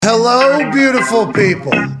Hello, beautiful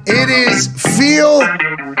people. It is Feel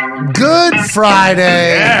Good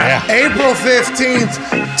Friday, April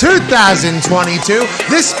 15th, 2022.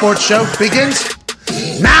 This sports show begins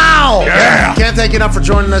now. Can't thank you enough for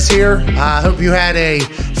joining us here. I hope you had a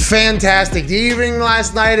fantastic evening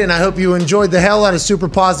last night, and I hope you enjoyed the hell out of Super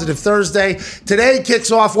Positive Thursday. Today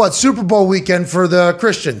kicks off Super Bowl weekend for the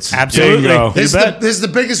Christians. Absolutely. This is the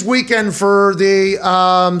biggest weekend for the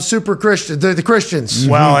the Christians.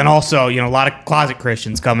 Well, and also, a lot of closet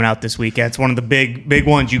Christians coming out this weekend. It's one of the big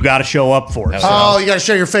ones you got to show up for. So. Oh, you got to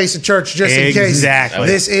show your face at church just in case. Exactly.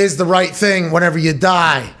 This is the right thing whenever you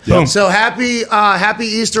die. Boom. So happy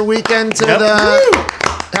Easter weekend to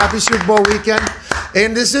happy Super Bowl weekend.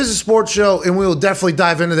 And this is a sports show, and we will definitely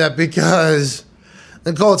dive into that because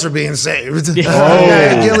the Colts are being saved.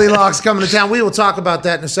 Gilly Lock's coming to town. We will talk about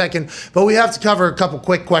that in a second, but we have to cover a couple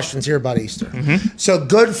quick questions here about Easter. Mm-hmm. So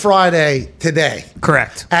Good Friday today.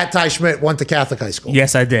 Correct. At Ty Schmidt went to Catholic high school.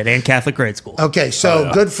 Yes, I did, and Catholic grade school. Okay,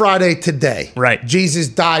 so Good Friday today. Right. Jesus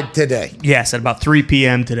died today. Yes, at about 3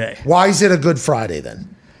 p.m. today. Why is it a Good Friday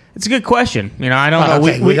then? It's a good question. I don't know.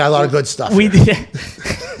 Okay, we got a lot of good stuff. I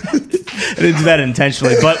didn't do that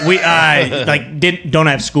intentionally, but we don't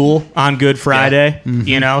have school on Good Friday. Yeah.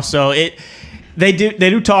 Mm-hmm. So they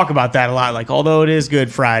do talk about that a lot. Like, although it is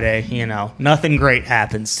Good Friday, nothing great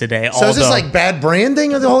happens today. So is this like bad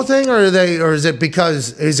branding of the whole thing, or is it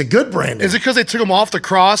good branding? Is it because they took him off the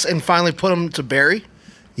cross and finally put him to bury?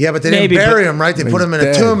 Yeah, but they didn't bury him, right? They put him in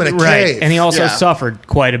a tomb in a cave. And he also suffered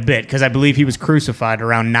quite a bit because I believe he was crucified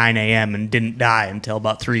around 9 a.m. and didn't die until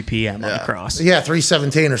about 3 p.m. on the cross. Yeah,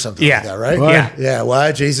 3:17 or something like that, right? What? Yeah,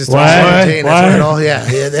 what? Jesus 3:17.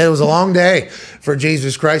 That's right. It was a long day for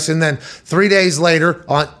Jesus Christ. And then 3 days later,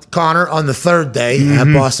 on the third day at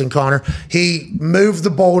Boston Connor, he moved the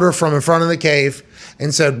boulder from in front of the cave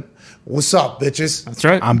and said, "What's up, bitches?" That's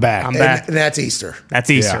right. I'm back. And that's Easter. That's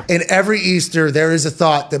Easter. And every Easter, there is a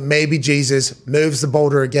thought that maybe Jesus moves the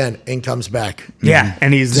boulder again and comes back. Yeah,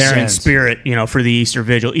 and he's there in spirit, for the Easter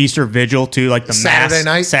Vigil. Easter Vigil, too, like the Saturday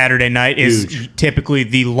night? Saturday night is typically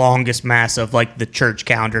the longest mass of, the church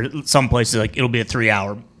calendar. Some places, it'll be a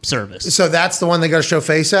 3-hour service. So that's the one they got to show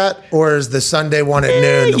face at, or is the Sunday one at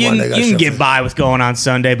noon the one they got to show face? You can get by with going on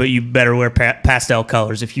Sunday, but you better wear pastel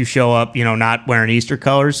colors. If you show up, not wearing Easter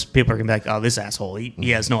colors, people are going to be like, "Oh, this asshole, he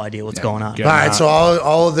has no idea what's going on." All right, so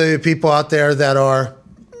all of the people out there that are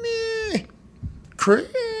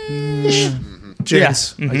Christians, you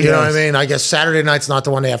know what I mean? I guess Saturday night's not the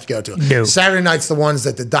one they have to go to. No. Saturday night's the ones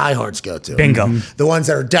that the diehards go to. Bingo. The ones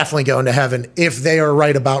that are definitely going to heaven if they are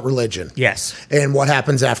right about religion. Yes. And what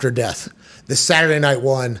happens after death. The Saturday night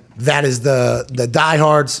one, that is the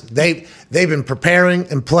diehards. They've been preparing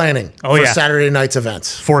and planning for Saturday night's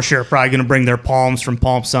events. For sure. Probably going to bring their palms from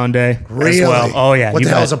Palm Sunday really? as well. Oh, yeah. What the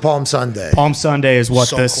hell is a Palm Sunday? Palm Sunday is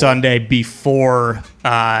Sunday before...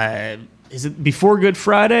 is it before Good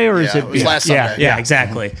Friday or is it last Sunday? Yeah,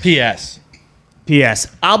 exactly. P.S.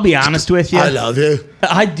 I'll be honest with you. I love you.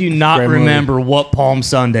 I do not remember what Palm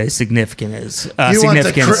Sunday's significant is. You went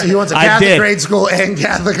to Catholic grade school and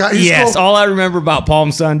Catholic high school? Yes, all I remember about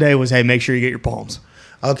Palm Sunday was, hey, make sure you get your palms.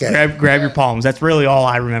 Okay. Grab your palms. That's really all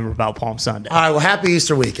I remember about Palm Sunday. All right, well, happy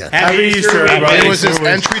Easter weekend. Happy Easter, everybody. It was his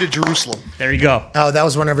entry to Jerusalem. There you go. Oh, that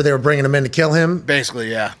was whenever they were bringing him in to kill him?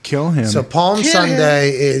 Basically, yeah. Kill him. So Palm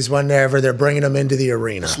Sunday is whenever they're bringing him into the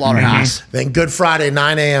arena. Slaughterhouse. Mm-hmm. Then Good Friday,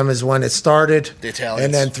 9 a.m. is when it started. The Italians.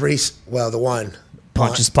 And then the one.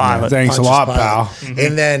 Punches Pilate. Thanks a lot, pal. Mm-hmm.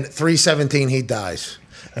 And then 3:17, he dies.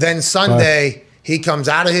 Then Sunday, he comes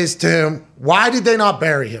out of his tomb. Why did they not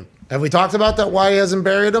bury him? Have we talked about that? Why he hasn't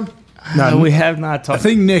buried him? No, we have not talked. I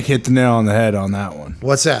think Nick hit the nail on the head on that one.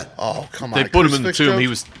 What's that? Oh, come on. They put him in the tomb.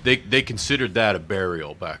 They considered that a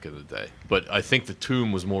burial back in the day. But I think the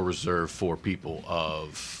tomb was more reserved for people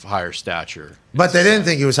of higher stature. But they didn't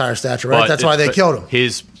think he was higher stature, right? That's why they killed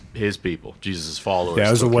him. His people, Jesus' followers. Yeah,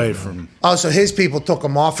 it was away from... Oh, so his people took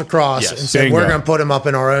him off the cross and said, we're going to put him up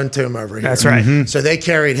in our own tomb over here. That's right. Mm-hmm. So they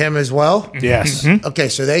carried him as well? Yes. Mm-hmm. Okay,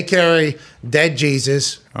 so they carry dead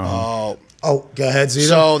Jesus. Oh, go ahead, Zito.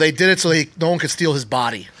 So they did it so no one could steal his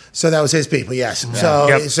body. So that was his people, yes.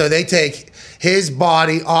 Yeah. So they take his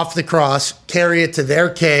body off the cross, carry it to their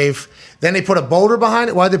cave. Then they put a boulder behind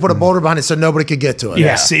it. Why did they put a boulder behind it? So nobody could get to it.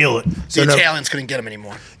 Yeah, seal it. So the Italians couldn't get him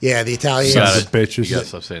anymore. Yeah, the Italians. Bitches.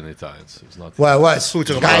 Yes, I'm saying the Italians. It was not well, it was. Who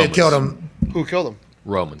took him? The guy who killed him. Who killed him?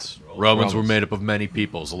 Romans. Romans were made up of many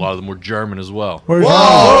peoples. A lot of them were German as well. Where's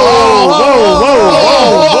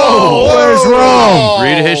Rome?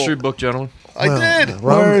 Read a history book, gentlemen. I did.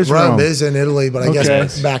 Rome is in Italy, but I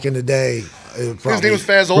guess back in the day, his name was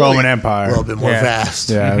Fazoli. Roman Empire. A little bit more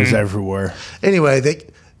vast. Yeah, it was everywhere. Anyway,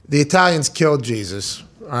 The Italians killed Jesus.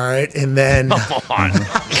 All right, and then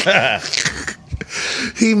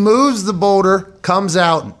he moves the boulder, comes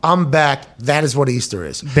out. I'm back. That is what Easter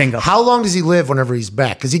is. Bingo. How long does he live whenever he's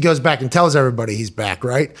back? Because he goes back and tells everybody he's back,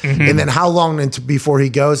 right? Mm-hmm. And then how long before he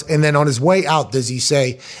goes? And then on his way out, does he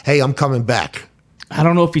say, "Hey, I'm coming back"? I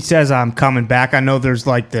don't know if he says I'm coming back. I know there's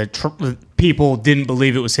like the people didn't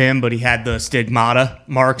believe it was him, but he had the stigmata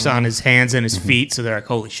marks on his hands and his feet. So they're like,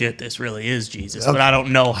 holy shit, this really is Jesus. But I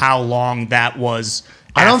don't know how long that was.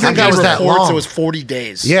 I don't think that was that Reports long. It was 40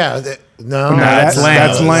 days. Yeah. No, that's Lent.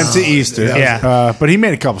 That's Lent to Easter. Yeah. But he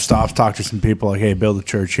made a couple stops, talked to some people like, hey, build a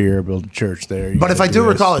church here, build a church there. But if I do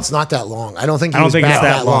recall, it's not that long. I don't think he was it's back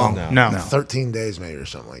that long. No. 13 days maybe or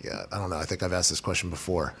something like that. I don't know. I think I've asked this question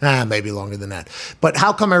before. Maybe longer than that. But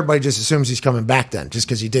how come everybody just assumes he's coming back then? Just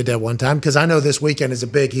because he did that one time? Because I know this weekend is a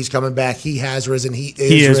big, he's coming back. He has risen. He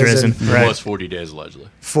is risen. It Right. was 40 days allegedly.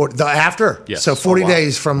 For the after? Yes. So 40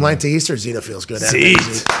 days from Lent to Easter, Zito feels good.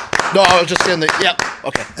 No, I was just saying that. Yep.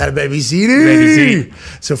 Okay. Had a baby Zito. Baby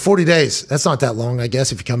Zito. So 40 days. That's not that long, I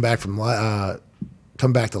guess, if you come back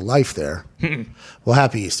to life there. Well,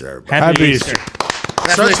 happy Easter, everybody. Happy Easter.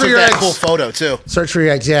 That's Search really for took your that eggs. cool photo too. Search for your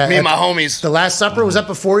eggs. Yeah. Me and my homies. The Last Supper, was that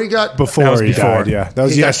before he got? Before he before. died, yeah. That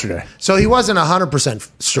was He got- yesterday. So he wasn't 100%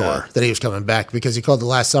 sure that he was coming back because he called the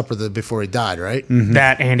Last Supper before he died, right?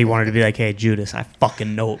 That Andy wanted to be like, hey, Judas, I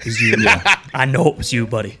fucking know it was you. I know it was you,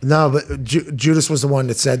 buddy. No, but Judas was the one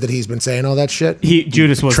that said that he's been saying all that shit.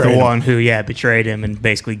 Judas was the Betrayed him. one who, betrayed him and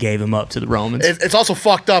basically gave him up to the Romans. It's also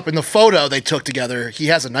fucked up. In the photo they took together, he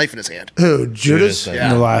has a knife in his hand. Who? Judas?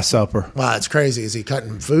 Yeah. The Last Supper. Wow, it's crazy. Is he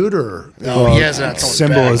cutting food or? No, he has that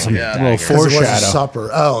Symbolism. Yeah. A little 'Cause it was a foreshadow. supper.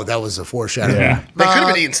 Oh, that was a foreshadow. Yeah. They could have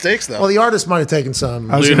been eating steaks though. Well, the artist might have taken some.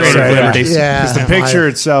 I was going to Creative say, liberties. Yeah. because the picture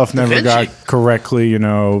itself never Vinci. got correctly,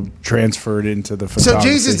 transferred into the So photography.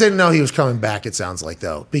 Jesus didn't know he was coming back, it sounds like,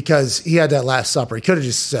 though, because he had that Last Supper. He could have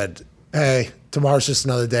just said, hey, tomorrow's just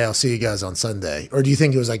another day. I'll see you guys on Sunday. Or do you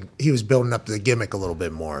think it was like he was building up the gimmick a little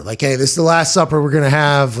bit more? Like, hey, this is the Last Supper we're going to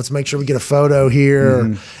have. Let's make sure we get a photo here.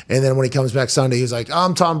 And then when he comes back Sunday, he's like,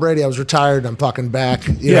 I'm Tom Brady. I was retired. I'm fucking back.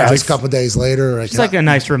 Yeah, Just a like- couple of days later. It's like a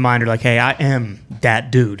nice reminder, like, hey, I am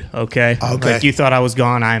that dude, okay? Okay. Like, you thought I was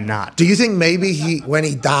gone, I am not. do you think maybe when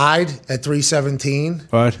he died at 317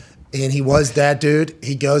 What? and he was that dude,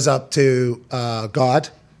 he goes up to God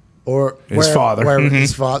or His father. wherever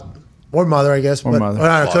his father. Or mother, I guess. Or mother.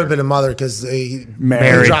 Well, it could have been a mother because he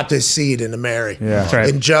Mary. dropped his seed into Mary. Yeah. That's right.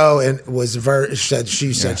 And Joe was said she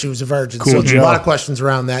was a virgin. Cool so Joe. a lot of questions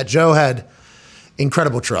around that. Joe had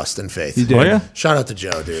incredible trust and faith. He did. Oh, yeah? Shout out to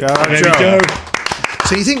Joe, dude. Shout out Baby Joe. Joe.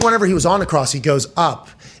 So you think whenever he was on the cross, he goes up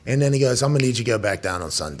and then he goes, I'm going to need you to go back down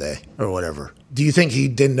on Sunday or whatever. Do you think he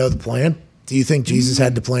didn't know the plan? Do you think Jesus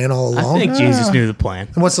had the plan all along? I think Jesus knew the plan.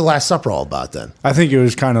 And what's the Last Supper all about then? I think it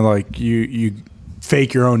was kind of like you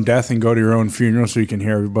fake your own death and go to your own funeral so you can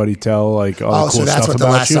hear everybody tell like all the Oh, cool so that's stuff what the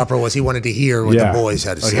about Last you. Supper was. He wanted to hear what the boys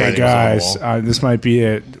had to Like, say. hey guys, this might be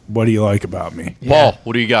it. What do you like about me? Paul,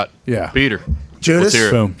 what do you got? Yeah. Peter. Judas, Let's hear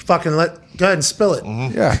it. Boom. fucking go ahead and spill it.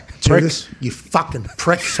 Yeah. Judas, you fucking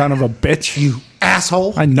prick. Son of a bitch. You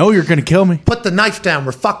asshole. I know you're gonna kill me. Put the knife down.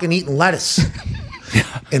 We're fucking eating lettuce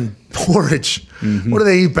and porridge. What do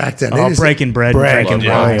they eat back then? They Oh, just- breaking bread, Bread. drinking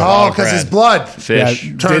Yeah. wine. Oh, because his blood Fish.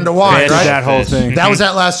 Yeah, turned to wine, did right? that whole thing. That was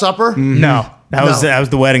that Last Supper? No, that was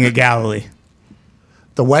the wedding of Galilee.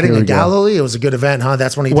 The wedding Here we in go. Galilee? It was a good event, huh?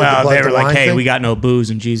 That's when he did the Well, blood they to were like, wine hey, thing? we got no booze.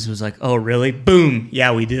 And Jesus was like, oh, really? Boom.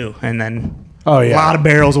 Yeah, we do. And then Oh a yeah. lot of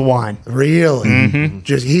barrels of wine. Really?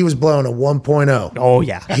 Just he was blowing a 1.0. Oh,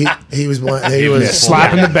 yeah. He was he was Yeah,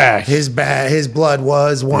 slap in the back. his blood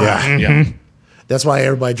was wine. Yeah. Yeah. That's why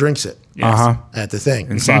everybody drinks it at the thing.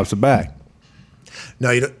 And slaps it back. No,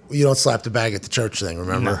 you don't slap the bag at the church thing,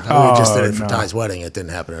 remember? We Oh, just did it for no. Ty's wedding. It didn't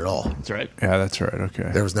happen at all. That's right. Yeah, that's right. Okay.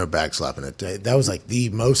 There was no bag slapping it. That was like the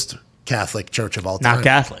most Catholic church of all time. Not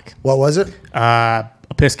Catholic. What was it?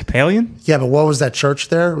 Episcopalian? Yeah, but what was that church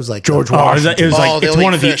there? It was like George Oh, it Washington. was like, they'll it's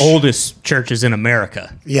one eat of fish. the oldest churches in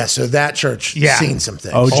America. Yeah, so that church Yeah. seen some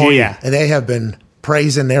things. Oh, Oh, gee. yeah. And they have been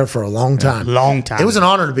praising there for a long time. Long time. It was an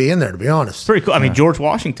honor to be in there, to be honest. Pretty cool. I mean, George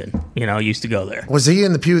Washington, used to go there. Was he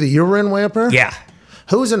in the pew that you were in way up there? Yeah.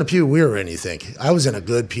 Who was in the pew we were in, you think? I was in a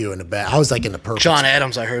good pew in the back. I was like in the purple. John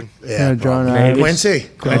Adams, I heard. Yeah, John probably. Adams. Quincy.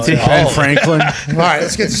 Quincy. Ben Franklin. All right,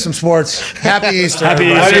 let's get to some sports. Happy Easter. Happy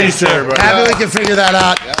everybody. Easter. Happy we can figure that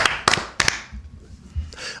out.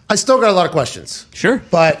 I still got a lot of questions. Sure.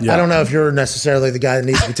 But I don't know if you're necessarily the guy that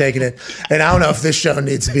needs to be taking it. And I don't know if this show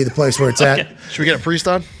needs to be the place where it's at. Should we get a priest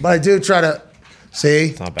on? But I do try to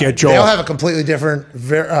See, Get Joel. they'll have a completely different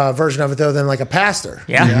version of it though than like a pastor.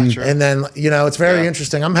 Yeah. Sure. And then, it's very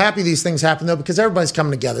interesting. I'm happy these things happen though because everybody's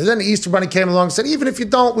coming together. Then the Easter Bunny came along and said, even if you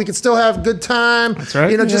don't, we can still have a good time. That's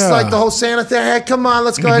right. Just like the whole Santa thing. Hey, come on,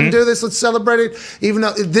 let's go ahead and do this. Let's celebrate it. Even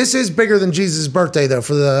though this is bigger than Jesus' birthday though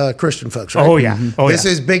for the Christian folks, right? Oh, yeah. Oh, This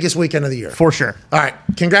yeah. is biggest weekend of the year. For sure. All right.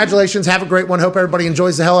 Congratulations. Have a great one. Hope everybody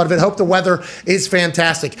enjoys the hell out of it. Hope the weather is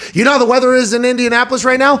fantastic. You know how the weather is in Indianapolis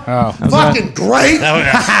right now? Oh. Fucking great.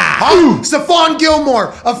 Stephon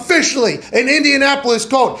Gilmore, officially an Indianapolis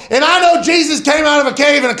Colt. And I know Jesus came out of a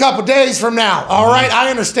cave in a couple days from now. All right. I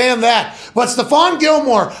understand that. But Stephon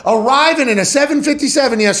Gilmore arriving in a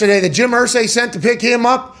 757 yesterday that Jim Irsay sent to pick him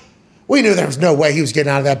up. We knew there was no way he was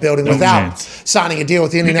getting out of that building without signing a deal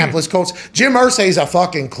with the Indianapolis Colts. Jim Irsay's a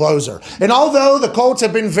fucking closer. And although the Colts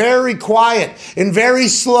have been very quiet and very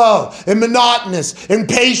slow and monotonous and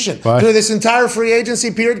patient through this entire free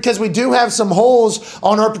agency period, because we do have some holes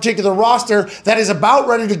on our particular roster that is about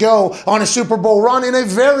ready to go on a Super Bowl run in a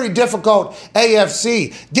very difficult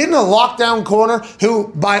AFC. Getting a lockdown corner who,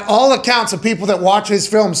 by all accounts of people that watch his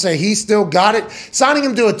film, say he still got it. Signing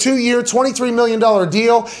him to a 2-year, $23 million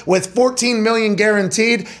deal with $14 million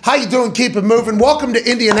guaranteed. How you doing? Keep it moving. Welcome to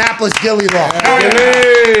Indianapolis, Gilly Law.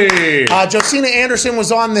 Hey. Josina Anderson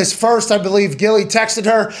was on this first. I believe Gilly texted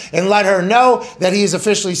her and let her know that he is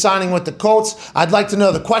officially signing with the Colts. I'd like to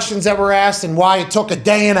know the questions that were asked and why it took a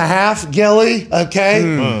day and a half, Gilly.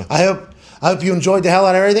 Okay? I hope you enjoyed the hell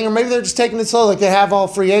out of everything, or maybe they're just taking it slow like they have all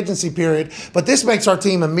free agency period. But this makes our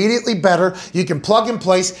team immediately better. You can plug and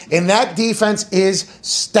place, and that defense is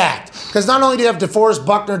stacked. Because not only do you have DeForest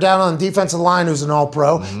Buckner down on the defensive line, who's an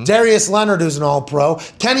all-pro, Darius Leonard, who's an all-pro,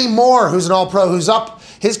 Kenny Moore, who's an all-pro, who's up.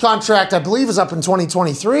 His contract, I believe, is up in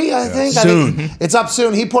 2023, I think. Soon. It's up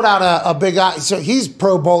soon. He put out a big eye. So he's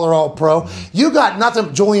Pro Bowler, all-pro. You got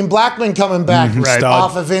nothing. Julian Blackmon coming back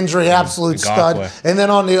off of injury, absolute stud. And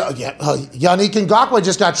then on the Yannick Ngakoue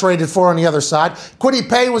just got traded for on the other side. Kwity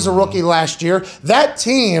Paye was a rookie last year. That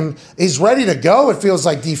team is ready to go, it feels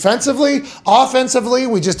like, defensively. Offensively,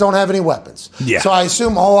 we just don't have any weapons. Yeah. So I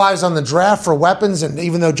assume all eyes on the draft for weapons, and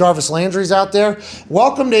even though Jarvis Landry's out there,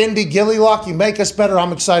 welcome to Indy, Gilly Lock. You make us better.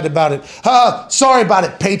 I'm excited about it. Sorry about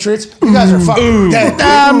it, Patriots. You guys are fucking dead.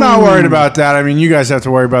 I'm not worried about that. I mean, you guys have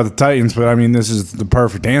to worry about the Titans, but I mean, this is the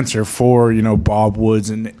perfect answer for, Bob Woods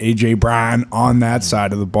and A.J. Brown on that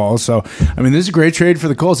side of the ball. So, I mean, this is a great trade for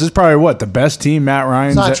the Colts. This is probably the best team Matt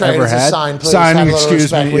Ryan's ever had. Sign, please. Signing,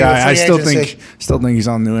 excuse me. Yeah, I still think he's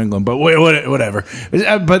on New England, but whatever.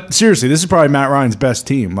 But seriously, this is probably Matt Ryan's best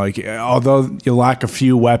team. Like, although you lack a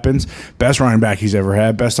few weapons, best running back he's ever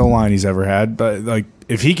had, best O-line he's ever had, but like,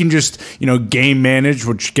 if he can just, game manage,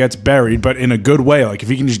 which gets buried, but in a good way, like if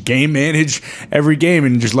he can just game manage every game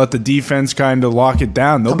and just let the defense kind of lock it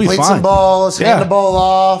down, they'll be fine. Complete some balls, hand the ball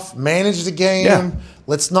off, manage the game. Yeah.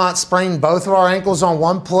 Let's not sprain both of our ankles on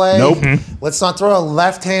one play. Nope. Let's not throw a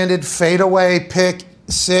left-handed fadeaway pick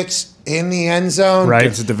six in the end zone. Right.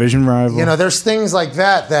 It's a division rival. There's things like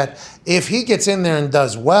that if he gets in there and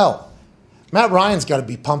does well, Matt Ryan's got to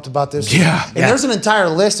be pumped about this. Yeah. And there's an entire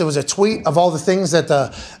list. It was a tweet of all the things that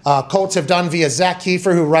the Colts have done via Zach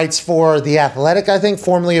Kiefer, who writes for The Athletic, I think,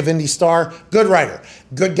 formerly of Indy Star. Good writer.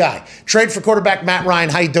 Good guy. Trade for quarterback Matt Ryan.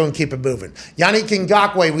 How you doing? Keep it moving. Yannick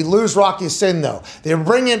Ngakoue. We lose Rocky Sin, though. They're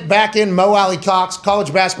bringing back in Mo Alley Cox,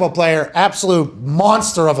 college basketball player, absolute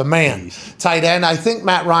monster of a man. Tight end. I think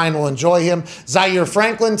Matt Ryan will enjoy him. Zaire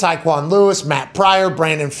Franklin, Tyquan Lewis, Matt Pryor,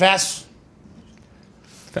 Brandon Fasson.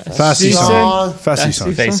 Oh,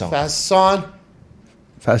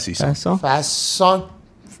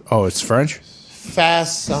 it's French?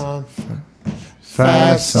 Fasson.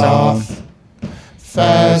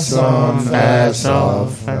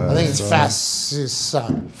 I think it's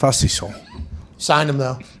Fasson. Signed him,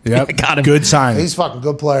 though. Yep. Got him. Good sign. He's a fucking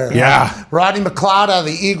good player. Yeah. Rodney McLeod out of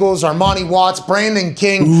the Eagles, Armani Watts, Brandon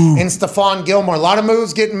King, and Stephon Gilmore. A lot of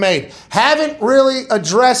moves getting made. Haven't really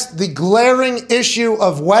addressed the glaring issue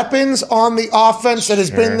of weapons on the offense that has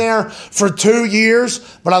been there for 2 years,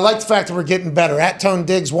 but I like the fact that we're getting better. At Tone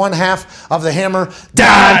Diggs, one half of the hammer.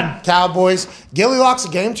 Dad! Cowboys. Gilly Lock's a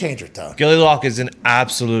game changer, though. Gilly Lock is an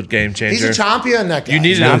absolute game changer. He's a champion, that guy. You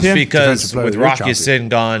needed him because with Rocky champion. Sin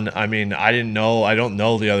gone, I mean, I don't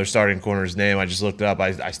know the other starting corner's name. I just looked it up.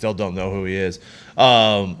 I still don't know who he is.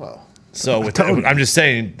 I'm just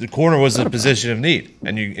saying the corner was a position of need,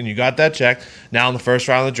 and you got that checked. Now in the first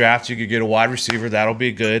round of the draft, you could get a wide receiver. That'll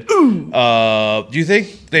be good. Do you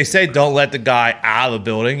think they say don't let the guy out of the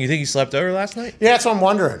building? You think he slept over last night? Yeah, that's what I'm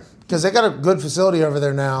wondering, because they got a good facility over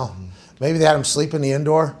there now. Maybe they had him sleep in the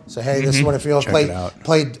indoor. Say, hey, this is what it feels.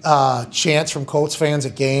 Played chants from Colts fans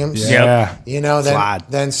at games. Yeah.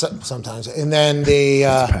 Then sometimes. And then they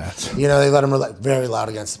let him very loud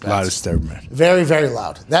against the Pats. Loud exterminate. Very, very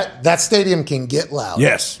loud. That stadium can get loud.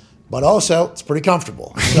 Yes. But also, it's pretty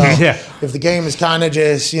comfortable. So if the game is kind of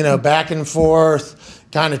just, back and forth,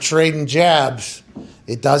 kind of trading jabs,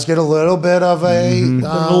 it does get a little bit of a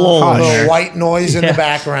little white noise in the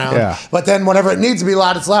background. Yeah. But then whenever it needs to be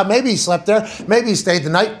loud, it's loud. Maybe he slept there. Maybe he stayed the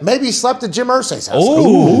night. Maybe he slept at Jim Irsay's house.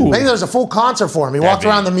 Ooh. Maybe there's a full concert for him. He walked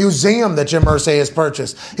around the museum that Jim Irsay has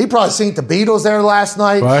purchased. He probably seen the Beatles there last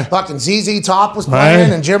night. Right. Fucking ZZ Top was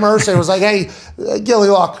playing, and Jim Irsay was like, hey, Gilly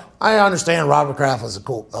Luck, I understand Robert Kraft was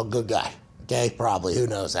a good guy. Okay, probably. Who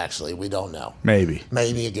knows, actually? We don't know. Maybe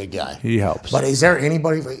a good guy. He helps. But is there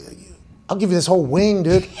anybody... I'll give you this whole wing,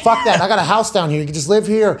 dude. Fuck that. I got a house down here. You can just live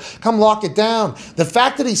here. Come lock it down. The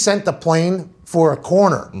fact that he sent the plane for a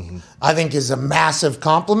corner, I think is a massive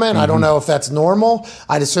compliment. I don't know if that's normal.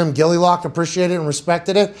 I'd assume Gilly Lock appreciated it and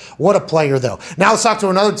respected it. What a player, though. Now let's talk to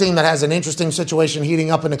another team that has an interesting situation heating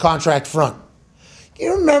up in the contract front.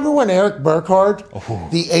 You remember when Eric Burkhardt,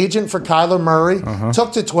 the agent for Kyler Murray,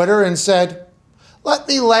 took to Twitter and said, let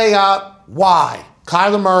me lay out why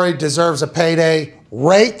Kyler Murray deserves a payday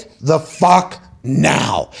right the fuck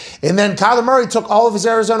now. And then Kyler Murray took all of his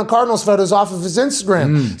Arizona Cardinals photos off of his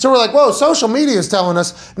Instagram. So we're like, whoa, social media is telling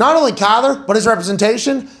us not only Kyler, but his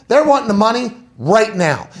representation, they're wanting the money right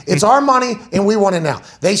now. It's our money, and we want it now.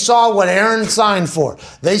 They saw what Aaron signed for.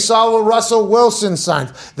 They saw what Russell Wilson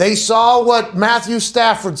signed for. They saw what Matthew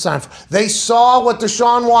Stafford signed for. They saw what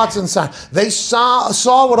Deshaun Watson signed. They saw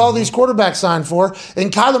what all these quarterbacks signed for.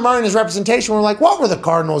 And Kyler Murray and his representation were like, what were the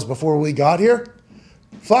Cardinals before we got here?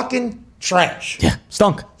 Fucking trash. Yeah,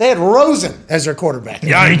 stunk. They had Rosen as their quarterback.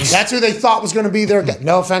 Yikes. That's who they thought was going to be their guy.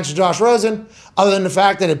 No offense to Josh Rosen, other than the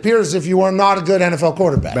fact that it appears as if you are not a good NFL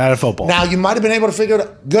quarterback. Bad at football. Now, you might have been able to figure it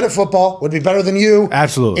out. Good at football, would be better than you.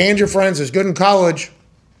 Absolutely. And your friends, is good in college.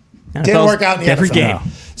 Didn't work out in the every NFL. game.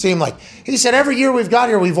 Seemed like. He said, every year we've got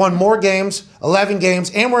here, we've won more games, 11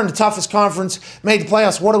 games, and we're in the toughest conference, made the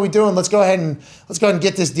playoffs. What are we doing? Let's go ahead and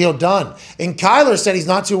get this deal done. And Kyler said he's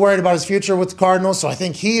not too worried about his future with the Cardinals, so I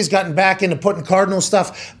think he's gotten back into putting Cardinal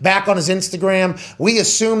stuff back on his Instagram. We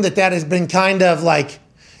assume that has been kind of like,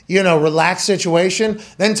 relaxed situation.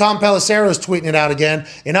 Then Tom Pelissero's tweeting it out again,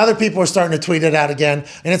 and other people are starting to tweet it out again.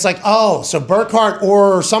 And it's like, oh, so Burkhardt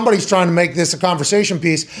or somebody's trying to make this a conversation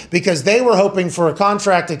piece because they were hoping for a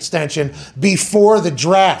contract extension before the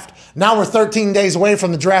draft. Now we're 13 days away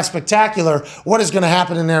from the draft spectacular. What is going to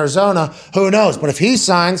happen in Arizona? Who knows? But if he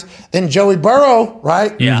signs, then Joey Burrow,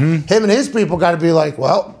 right? Yeah. Him and his people got to be like,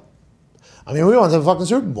 well, we want the fucking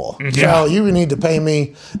Super Bowl. So you need to pay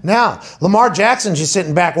me now. Lamar Jackson's just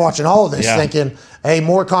sitting back watching all of this thinking, hey,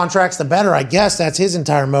 more contracts, the better. I guess that's his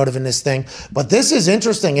entire motive in this thing. But this is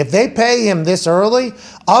interesting. If they pay him this early,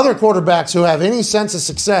 other quarterbacks who have any sense of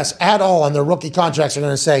success at all on their rookie contracts are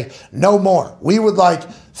going to say, no more. We would like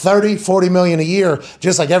 30, 40 million a year,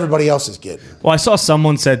 just like everybody else is getting. Well, I saw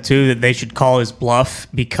someone said, too, that they should call his bluff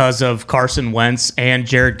because of Carson Wentz and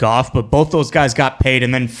Jared Goff, but both those guys got paid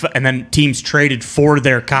and then teams traded for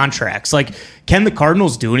their contracts. Like, can the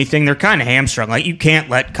Cardinals do anything? They're kind of hamstrung. Like, you can't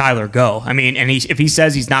let Kyler go. And if he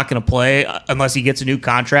says he's not going to play unless he gets a new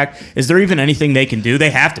contract, is there even anything they can do?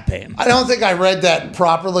 They have to pay him. I don't think I read that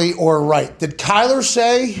properly or right. Did Kyler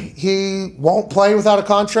say he won't play without a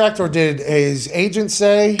contract, or did his agent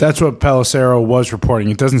say? That's what Pelissero was reporting.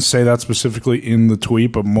 It doesn't say that specifically in the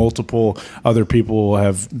tweet, but multiple other people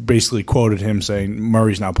have basically quoted him saying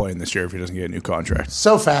Murray's not playing this year if he doesn't get a new contract.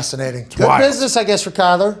 So fascinating. Good business, I guess, for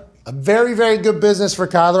Kyler. A very, very good business for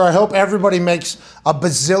Kyler. I hope everybody makes $1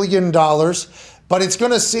 bazillion. But it's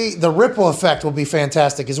going to see the ripple effect will be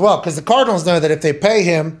fantastic as well, because the Cardinals know that if they pay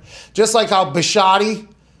him, just like how Bisciotti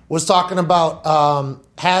was talking about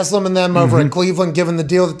Haslam and them over in Cleveland, given the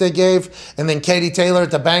deal that they gave, and then Katie Taylor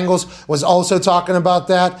at the Bengals was also talking about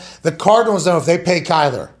that. The Cardinals know if they pay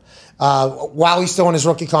Kyler while he's still in his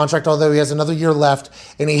rookie contract, although he has another year left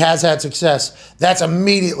and he has had success, that's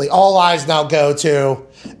immediately all eyes now go to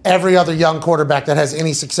every other young quarterback that has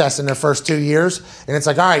any success in their first 2 years. And it's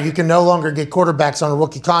like, all right, you can no longer get quarterbacks on a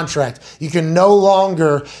rookie contract. You can no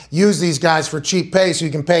longer use these guys for cheap pay so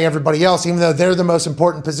you can pay everybody else, even though they're the most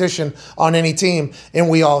important position on any team, and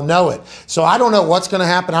we all know it. So I don't know what's going to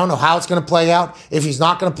happen. I don't know how it's going to play out. If he's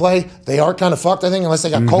not going to play, they are kind of fucked, I think, unless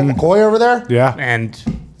they got Colt McCoy over there. Yeah. And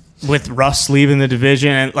with Russ leaving the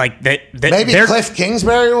division, and like maybe Cliff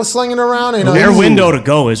Kingsbury was slinging around. Their window to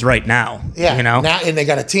go is right now. Yeah, now, and they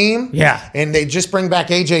got a team. Yeah, and they just bring back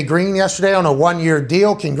AJ Green yesterday on a 1-year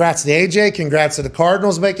deal. Congrats to AJ. Congrats to the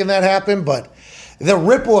Cardinals making that happen. But the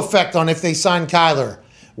ripple effect on if they sign Kyler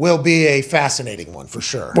will be a fascinating one for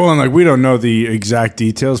sure. Well, and like we don't know the exact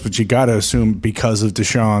details, but you got to assume because of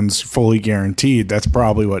Deshaun's fully guaranteed, that's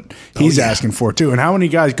probably what he's asking for too. And how many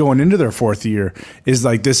guys going into their 4th year is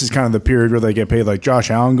like this is kind of the period where they get paid, like Josh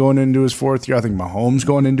Allen going into his 4th year. I think Mahomes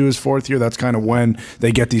going into his 4th year. That's kind of when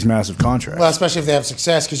they get these massive contracts. Well, especially if they have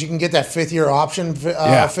success, because you can get that 5th-year option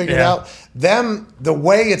figured out. The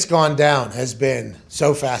way it's gone down has been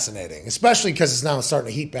so fascinating, especially because it's now starting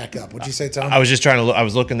to heat back up. Would you say, Tom? I was just trying to look. I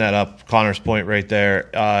was looking that up. Connor's point right there.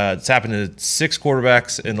 It's happened to 6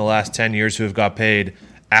 quarterbacks in the last 10 years who have got paid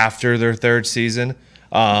after their 3rd season.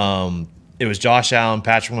 It was Josh Allen,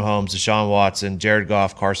 Patrick Mahomes, Deshaun Watson, Jared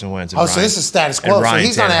Goff, Carson Wentz. And so this is status quo. So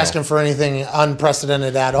he's not asking for anything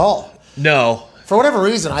unprecedented at all. No. For whatever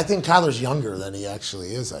reason, I think Kyler's younger than he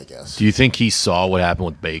actually is, I guess. Do you think he saw what happened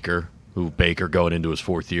with Baker? Who Baker going into his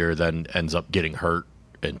 4th year then ends up getting hurt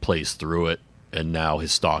and plays through it, and now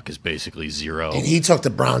his stock is basically zero. And he took the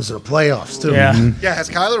Browns to the playoffs too. Yeah, yeah. Has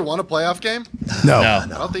Kyler won a playoff game? No. I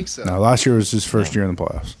don't think so. No, last year was his first year in the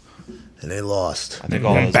playoffs, and they lost. I think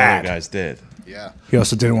all those other guys did. Yeah. He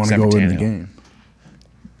also didn't want to go win the game.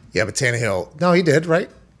 Yeah, but Tannehill, no, he did, right?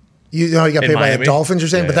 You know, he got paid by the Dolphins, you're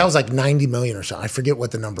saying, but that was like $90 million or something. I forget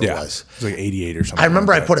what the number was. It was like 88 or something. I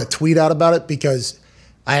remember I put a tweet out about it because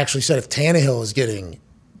I actually said if Tannehill is getting,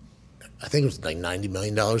 I think it was like $90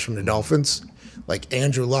 million from the Dolphins, like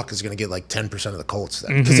Andrew Luck is going to get like 10% of the Colts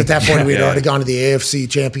then. Because at that point, we had already gone to the AFC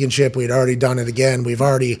Championship. We had already done it again. We've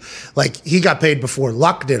already, like, he got paid before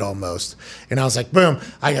Luck did almost. And I was like, boom.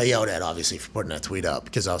 I got yelled at, obviously, for putting that tweet up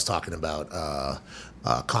because I was talking about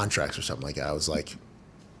contracts or something like that. I was like,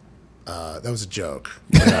 that was a joke.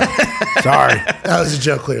 Sorry. That was a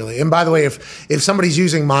joke, clearly. And by the way, if somebody's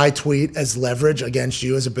using my tweet as leverage against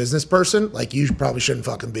you as a business person, like you probably shouldn't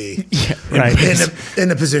fucking be in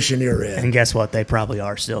the position you're in. And guess what? They probably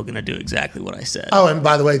are still going to do exactly what I said. Oh, and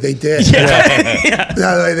by the way, they did. By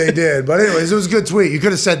the way, they did. But anyways, it was a good tweet. You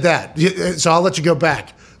could have said that. So I'll let you go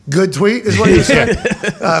back. Good tweet is what you said?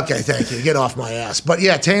 Okay, thank you. Get off my ass. But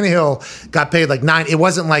yeah, Tannehill got paid like $9. It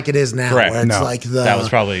wasn't like it is now. Correct. Where it's like that was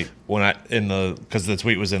probably because the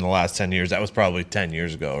tweet was in the last 10 years. That was probably 10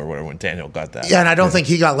 years ago or whatever when Tannehill got that. Yeah, and I don't think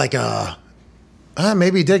he got like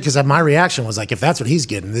maybe he did because my reaction was like, if that's what he's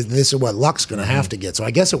getting, this is what Luck's going to have to get. So I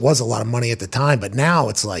guess it was a lot of money at the time, but now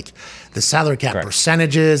it's like the salary cap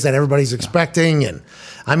percentages that everybody's expecting. And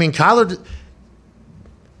I mean, Kyler,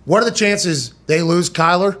 what are the chances they lose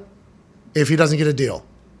Kyler if he doesn't get a deal?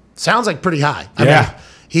 Sounds like pretty high. I mean,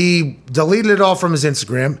 he deleted it all from his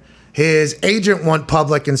Instagram. His agent went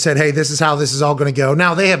public and said, hey, this is how this is all going to go.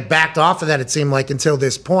 Now, they have backed off of that, it seemed like, until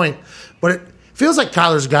this point. But it feels like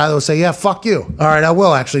Kyler's a guy that will say, yeah, fuck you. All right, I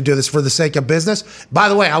will actually do this for the sake of business. By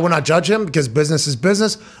the way, I will not judge him because business is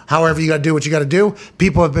business. However, you got to do what you got to do.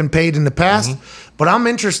 People have been paid in the past. But I'm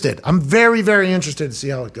interested. I'm very, very interested to see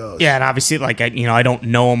how it goes. Yeah, and obviously, like, I don't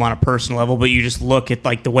know him on a personal level, but you just look at,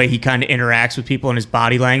 like, the way he kind of interacts with people and his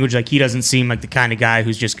body language. Like, he doesn't seem like the kind of guy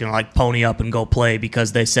who's just going to, like, pony up and go play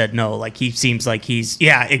because they said no. Like, he seems like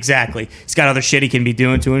exactly. He's got other shit he can be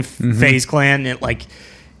doing to him, FaZe Clan, and, like,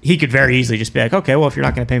 he could very easily just be like, okay, well, if you're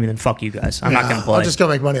not going to pay me, then fuck you guys. I'm not going to play. I'll just go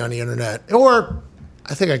make money on the internet. Or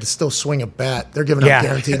I think I could still swing a bat. They're giving out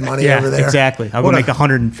guaranteed money over there. Exactly. I'll go make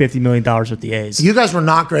 $150 million with the A's. You guys were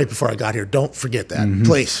not great before I got here. Don't forget that,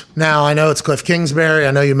 please. Now, I know it's Cliff Kingsbury.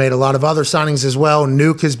 I know you made a lot of other signings as well.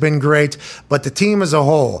 Nuke has been great. But the team as a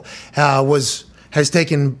whole has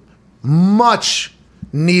taken much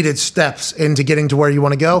needed steps into getting to where you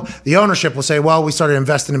want to go. The ownership will say, well, we started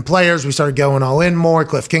investing in players. We started going all in more.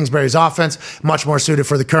 Cliff Kingsbury's offense, much more suited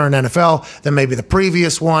for the current NFL than maybe the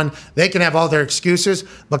previous one. They can have all their excuses,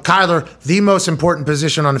 but Kyler, the most important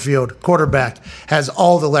position on the field, quarterback, has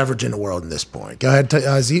all the leverage in the world in this point. Go ahead,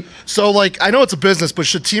 Zeep. So, like, I know it's a business, but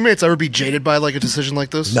should teammates ever be jaded by, like, a decision like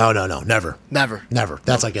this? No, never. Never.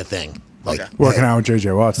 That's like a thing. Like working out with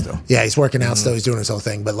J.J. Watt still. Yeah, he's working out still. He's doing his whole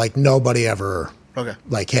thing, but, like, nobody ever... Okay.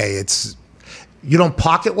 Like, hey, you don't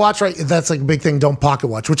pocket watch, right? That's like a big thing. Don't pocket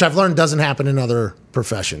watch, which I've learned doesn't happen in other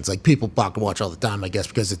professions. Like, people pocket watch all the time, I guess,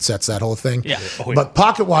 because it sets that whole thing. Yeah. But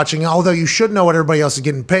pocket watching, although you should know what everybody else is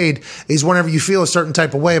getting paid, is whenever you feel a certain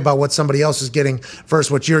type of way about what somebody else is getting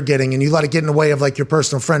versus what you're getting, and you let it get in the way of, like, your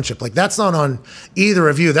personal friendship. Like, that's not on either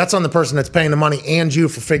of you. That's on the person that's paying the money and you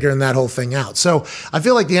for figuring that whole thing out. So I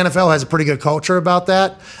feel like the NFL has a pretty good culture about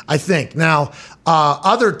that, I think. Now,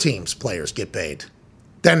 other teams' players get paid.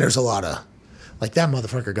 then there's a lot of like that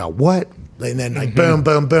motherfucker got what? And then like boom,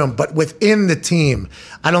 boom, boom. But within the team,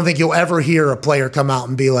 I don't think you'll ever hear a player come out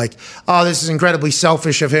and be like, oh, this is incredibly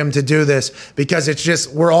selfish of him to do this, because it's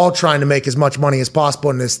just we're all trying to make as much money as possible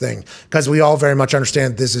in this thing because we all very much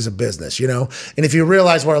understand this is a business, you know? And if you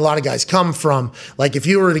realize where a lot of guys come from, like if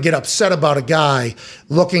you were to get upset about a guy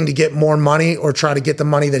looking to get more money or try to get the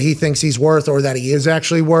money that he thinks he's worth or that he is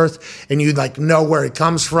actually worth, and you like know where it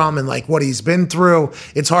comes from and like what he's been through,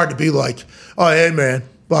 it's hard to be like, oh, hey, man,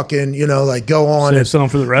 fucking, you know, like go on. Save some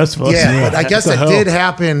for the rest of us. Yeah, but I guess it did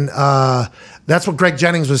happen. That's what Greg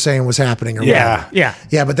Jennings was saying was happening. Or whatever. Yeah.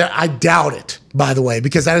 But I doubt it, by the way,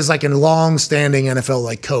 because that is like a long-standing NFL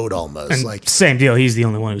like code almost. And like same deal. He's the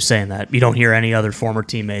only one who's saying that. You don't hear any other former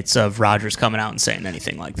teammates of Rodgers coming out and saying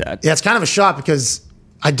anything like that. Yeah, it's kind of a shot because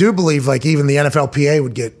I do believe like even the NFLPA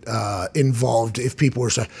would get involved if people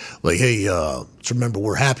were saying like, hey, just remember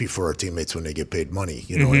we're happy for our teammates when they get paid money.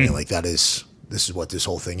 You know what I mean? Like this is what this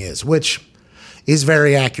whole thing is, which is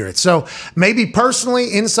very accurate. So maybe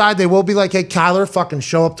personally inside they will be like, hey, Kyler, fucking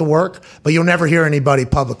show up to work, but you'll never hear anybody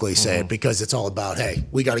publicly say it because it's all about, hey,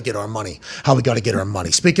 we got to get our money. How we got to get our money.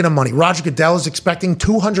 Speaking of money, Roger Goodell is expecting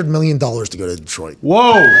 $200 million to go to Detroit.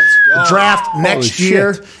 Whoa. The draft next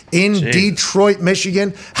year in Jeez. Detroit,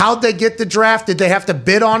 Michigan. How'd they get the draft? Did they have to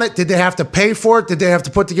bid on it? Did they have to pay for it? Did they have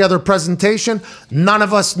to put together a presentation? None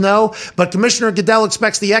of us know. But Commissioner Goodell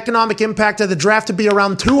expects the economic impact of the draft to be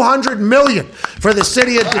around $200 million for the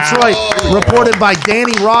city of Detroit. Reported by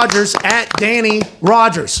Danny Rogers at Danny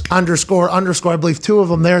Rogers __. I believe two of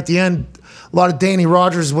them there at the end. A lot of Danny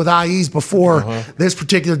Rogers with IEs before this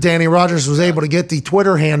particular Danny Rogers was able to get the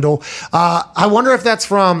Twitter handle. I wonder if that's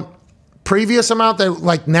from previous amount that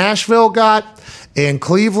like Nashville got and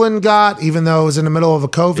Cleveland got, even though it was in the middle of a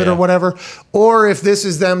COVID or whatever, or if this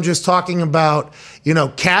is them just talking about, you know,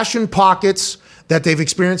 cash in pockets that they've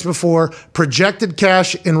experienced before, projected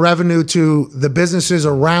cash in revenue to the businesses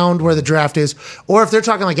around where the draft is, or if they're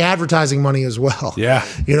talking like advertising money as well. Yeah.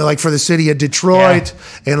 You know, like for the city of Detroit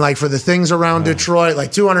and like for the things around Detroit,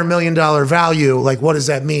 like $200 million value, like what does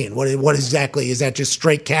that mean? What exactly? Is that just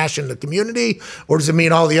straight cash in the community, or does it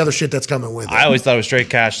mean all the other shit that's coming with it? I always thought it was straight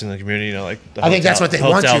cash in the community, you know, like the I think that's what they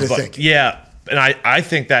want you to but think. Yeah. And I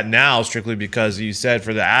think that now strictly because you said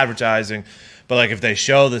for the advertising, but like if they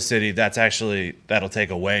show the city, that'll take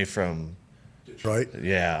away from Detroit.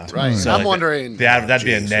 Yeah. Right. So I'm like wondering. that'd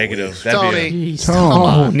be a negative. That'd be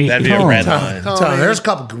Tony. a red line. Tony, there's a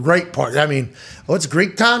couple great parts. I mean, what's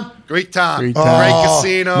Greek Town? Greek Town. Greek Great Town.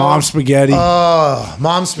 casino. Mom spaghetti.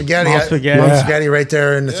 Mom Spaghetti. Mom Spaghetti. Mom Yeah. Spaghetti right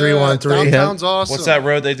there in the 313. Downtown's awesome. What's that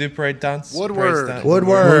road they do parade downs? Woodward. Parade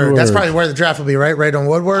Woodward. That's probably where the draft will be, right? Right on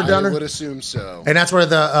Woodward down I there? would assume so. And that's where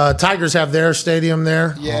the Tigers have their stadium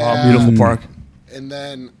there. Yeah. Beautiful park. And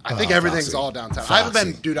then I think everything's Foxy. all downtown. I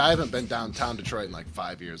haven't been downtown Detroit in like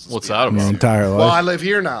 5 years. What's be that honest. My entire life. Well, I live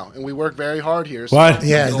here now, and we work very hard here. So What?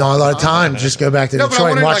 Yeah, not a lot of time. Just go back to No, but I'm Detroit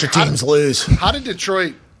and wondering, watch like, your teams lose. How did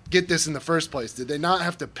Detroit get this in the first place? Did they not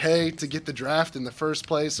have to pay to get the draft in the first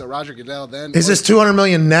place? So Roger Goodell then Is this $200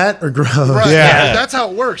 million net or gross? right? Yeah. That's how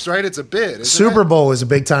it works, right? It's a bid. isn't Super it? Bowl is a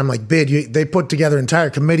big time like bid. They put together entire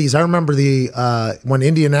committees. I remember when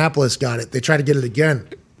Indianapolis got it, they tried to get it again.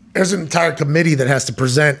 There's an entire committee that has to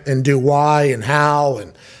present and do why and how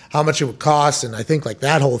much it would cost, and I think like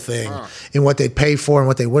that whole thing and what they'd pay for and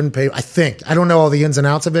what they wouldn't pay. I don't know all the ins and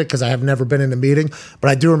outs of it because I have never been in a meeting, but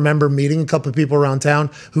I do remember meeting a couple of people around town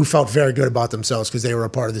who felt very good about themselves because they were a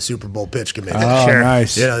part of the Super Bowl pitch committee. Oh,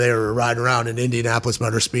 nice. You know, they were riding around in Indianapolis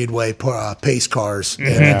Motor Speedway pace cars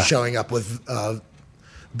and showing up with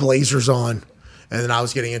blazers on. And then I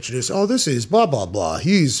was getting introduced. Oh, this is blah, blah, blah.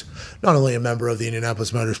 He's not only a member of the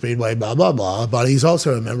Indianapolis Motor Speedway, blah, blah, blah, but he's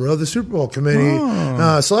also a member of the Super Bowl committee,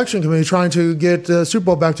 selection committee, trying to get Super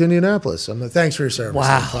Bowl back to Indianapolis. I'm like, thanks for your service.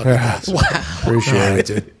 Wow. Appreciate it.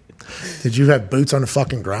 Dude. Did you have boots on the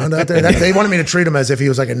fucking ground out there? They wanted me to treat him as if he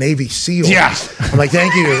was like a Navy SEAL. Yeah. I'm like,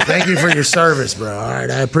 thank you for your service, bro. All right,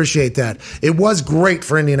 I appreciate that. It was great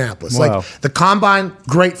for Indianapolis. Wow. Like the Combine,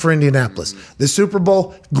 great for Indianapolis. The Super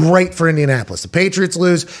Bowl, great for Indianapolis. The Patriots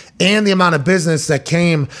lose, and the amount of business that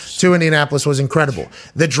came to Indianapolis was incredible.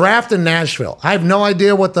 The draft in Nashville, I have no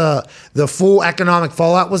idea what the full economic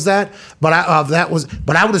fallout was but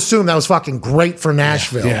I would assume that was fucking great for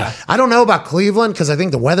Nashville. Yeah. I don't know about Cleveland because I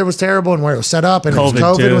think the weather was terrible and where it was set up, and COVID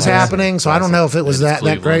COVID too. was happening. So I don't know if it was that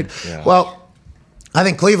great. Yeah. Well, I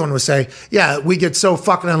think Cleveland would say, yeah, we get so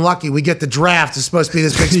fucking unlucky. We get the draft. It's supposed to be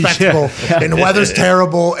this big spectacle, and the weather's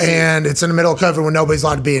terrible, and it's in the middle of COVID when nobody's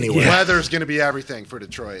allowed to be anywhere. Weather's going to be everything for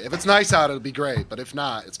Detroit. If it's nice out, it'll be great, but if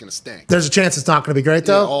not, it's going to stink. There's a chance it's not going to be great,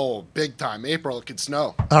 though? Yeah, oh, big time. April, it could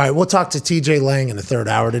snow. All right, we'll talk to TJ Lang in the third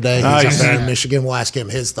hour today. He's up there in Michigan. We'll ask him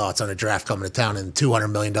his thoughts on a draft coming to town and $200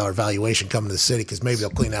 million valuation coming to the city, because maybe they'll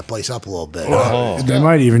clean that place up a little bit. They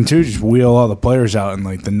might even, too, just wheel all the players out in,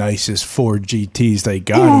 like, the nicest Ford GTs they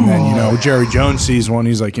got, and then, Jerry Jones sees one.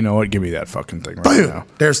 He's like, you know what? Give me that fucking thing right now.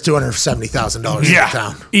 There's $270,000 in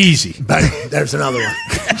town. Easy. Bam. There's another one.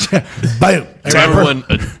 Boom. Remember when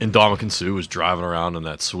Ndamukong Suh was driving around in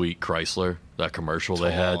that sweet Chrysler, that commercial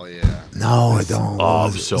they had? Oh, yeah. No, I don't. Oh,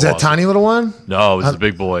 it was so Is that awesome. tiny little one? No, it was the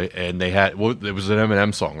big boy, and they had. Well, it was an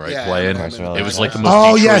Eminem song, right? Yeah, playing. Eminem. It was like the most.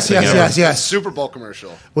 Oh, Detroit yes, thing ever. yes. Super Bowl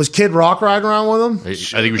commercial. Was Kid Rock riding around with him? I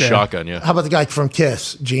think it was Shotgun. Yeah. How about the guy from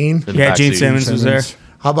Kiss, Gene? In the Yeah, back Gene seat. Simmons was there.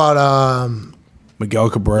 How about Miguel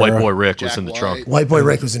Cabrera. White boy Rick was Jack in the White. trunk. White Boy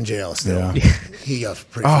Rick was in jail still. Yeah. He got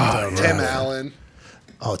pretty fucked over. Tim Allen.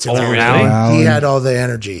 Oh, Tim really? Allen. He had all the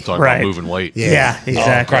energy. Talking Right. about moving weight. Yeah,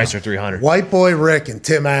 exactly. Chrysler 300. White Boy Rick and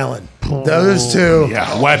Tim Allen. Those two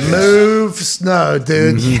weapons. move snow,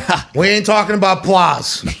 dude. We ain't talking about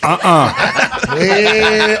Plas. We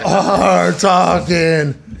are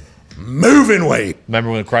talking moving weight.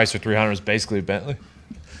 Remember when the Chrysler 300 was basically a Bentley?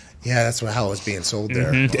 Yeah, that's how it was being sold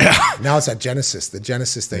there. Now it's at Genesis. The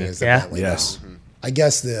Genesis thing is the Bentley Yes. now. I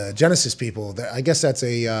guess the Genesis people, I guess that's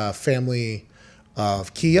a family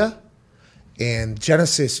of Kia. And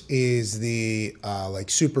Genesis is the like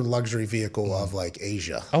super luxury vehicle of like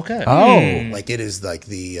Asia. Okay. Oh. Like it is like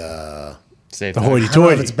the Safe. The I don't know if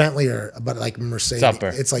hoity-toity. it's Bentley or but like Mercedes. It's up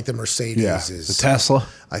there. It's like the Mercedes Yeah. is The Tesla.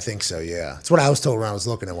 I think so, yeah. It's what I was told when I was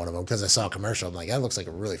looking at one of them because I saw a commercial. I'm like, that looks like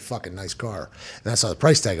a really fucking nice car. And I saw the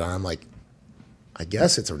price tag on it. I'm like, I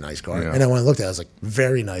guess it's a nice car. Yeah. And then when I looked at it, I was like,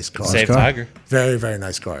 very nice car. Safe car. Tiger. Very, very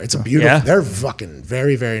nice car. It's a beautiful. Yeah. They're fucking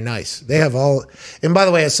very, very nice. They have all. And by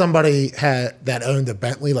the way, as somebody that owned a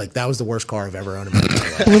Bentley, like that was the worst car I've ever owned in my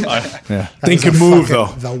life. Yeah. That Thing was could the move,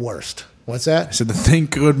 fucking- though. The worst. What's that? I said the thing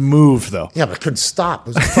could move, though. Yeah, but it couldn't stop.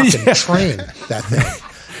 It was a fucking train, that thing.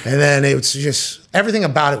 And then it was just everything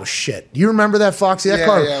about it was shit. You remember that, Foxy? That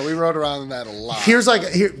car. Yeah, we rode around in that a lot.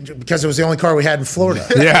 Because it was the only car we had in Florida.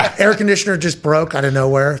 Yeah. Air conditioner just broke out of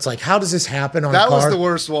nowhere. It's like, how does this happen on a That car? was the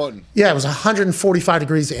worst one. Yeah, it was 145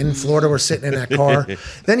 degrees in Florida. We're sitting in that car.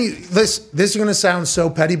 Then this is going to sound so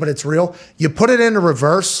petty, but it's real. You put it into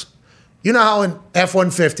reverse. You know how in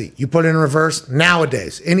F-150, you put it in reverse?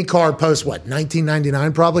 Nowadays, any car post, what,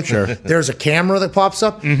 1999 probably? Sure. There's a camera that pops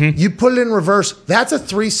up. You put it in reverse. That's a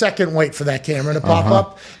 3-second wait for that camera to pop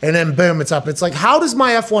up. And then boom, it's up. It's like, how does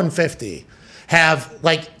my F-150 have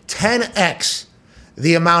like 10x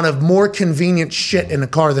the amount of more convenient shit in the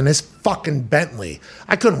car than this fucking Bentley?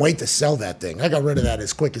 I couldn't wait to sell that thing. I got rid of that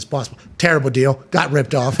as quick as possible. Terrible deal. Got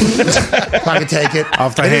ripped off. If I could take it.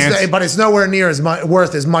 Off the It is- hands. but it's nowhere near as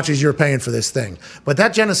worth as much as you're paying for this thing. But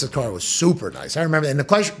that Genesis car was super nice. I remember that. And the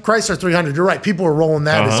Chrysler 300, you're right. People were rolling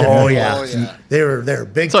that. As Oh, if- yeah. Oh, yeah. They were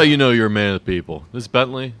big. That's how you know you're a man of the people. This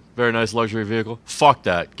Bentley, very nice luxury vehicle. Fuck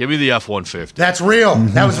that. Give me the F-150. That's real.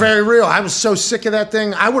 That was very real. I was so sick of that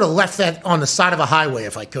thing. I would have left that on the side of a highway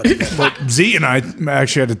if I could. Z and I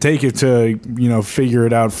actually had to take it to, figure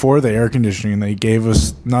it out for the air conditioning, and they gave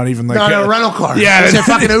us not even like No, rental car. Yeah. They said,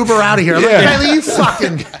 fucking Uber out of here. I'm like, Yeah. Kylie, you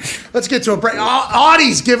fucking, let's get to a break.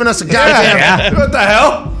 Audi's giving us a goddamn What the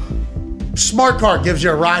hell? smart car gives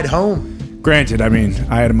you a ride home. Granted, I mean,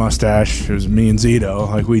 I had a mustache. It was me and Zito.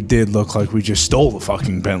 Like, we did look like we just stole the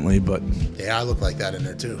fucking Bentley, but Yeah, I look like that in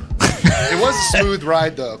there too. It was a smooth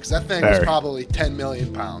ride, though, because that thing was Very. probably 10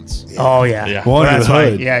 million pounds. Oh yeah, Yeah. Well, under that's the why.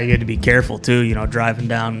 hood. Yeah, you had to be careful too. Driving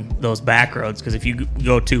down those back roads because if you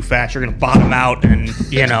go too fast, you're gonna bottom out and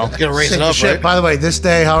Gonna raise Sick it as up, shit. right? By the way, this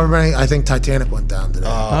day, however many, I think Titanic went down today.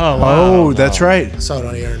 oh wow. oh, that's right. I saw it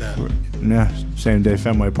on the internet. Yeah, same day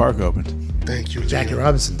Fenway Park opened. Thank you, Jackie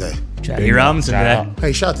Robinson Day. Jackie Robinson Shout did. out.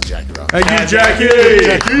 Hey, shout out to Jackie Robinson. Thank you, Jackie.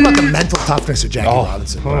 Think about the mental toughness of Jackie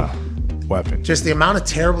Robinson. Weapon. Just the amount of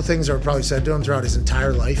terrible things that were probably said to him throughout his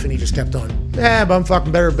entire life, and he just kept on, but I'm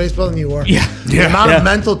fucking better at baseball than you are. Yeah. The amount of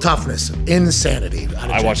mental toughness, insanity. out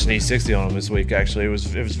of I watched Jackie an E60 on him this week. Actually, it was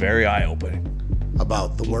very eye opening.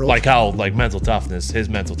 about the world. Like how mental toughness, his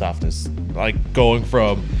mental toughness, like going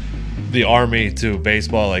from the army to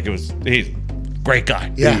baseball. Like he's great guy.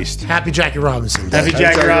 yeah. beast. Happy Jackie Robinson Day. Happy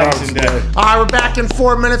Jackie Robinson Day. All right, we're back in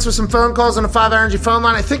 4 minutes with some phone calls on the 5 Energy phone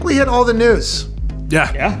line. I think we hit all the news.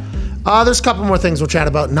 Yeah. Yeah. There's a couple more things we'll chat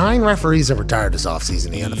about. 9 referees have retired this offseason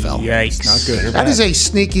in the NFL. Yikes. Not good. That is a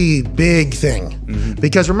sneaky big thing.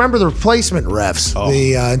 Because remember the replacement refs,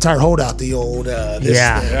 the entire holdout, the old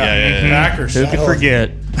Packers. Who could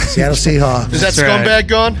forget? Seattle Seahawks. Is that scumbag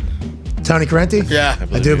gone? Tony Correnti? Yeah.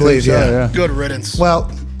 I do believe, yeah. Good riddance.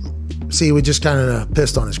 Well, see, we just kind of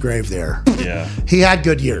pissed on his grave there. Yeah. He had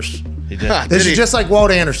good years. He did. This is just like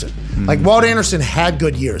Walt Anderson. Like Walt Anderson had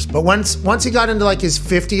good years, but once he got into like his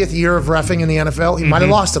 50th year of reffing in the NFL, he might have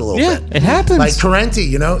lost it a little bit. It happens. Like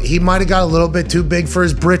Correnti, he might have got a little bit too big for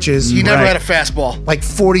his britches. He never had a fastball. Like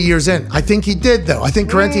 40 years in. I think he did, though. I think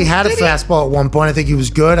Correnti had a fastball at one point. I think he was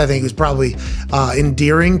good. I think he was probably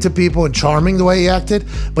endearing to people and charming the way he acted.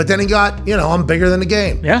 But then he got, I'm bigger than the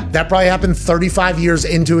game. Yeah. That probably happened 35 years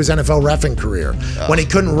into his NFL reffing career when he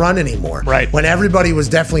couldn't run anymore. Right. When everybody was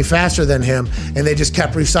definitely faster than him and they just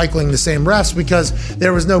kept recycling the same refs because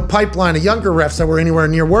there was no pipeline of younger refs that were anywhere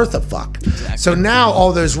near worth a fuck. Exactly. So now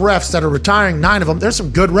all those refs that are retiring, 9 of them, there's some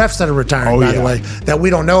good refs that are retiring, by the way, that we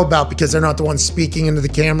don't know about because they're not the ones speaking into the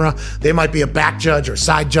camera. They might be a back judge or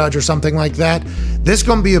side judge or something like that. This is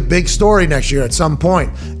going to be a big story next year at some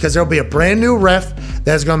point because there'll be a brand new ref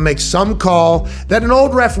that's going to make some call that an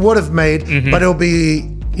old ref would have made, but it'll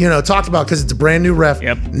be talked about because it's a brand new ref.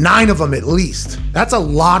 Yep. 9 of them at least. That's a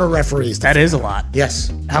lot of referees. That is a lot.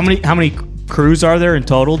 Yes. How many crews are there in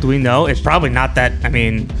total? Do we know? It's probably not that.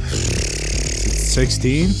 16?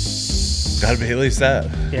 Got to be at least that.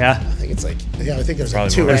 Yeah. I think it's I think there's Probably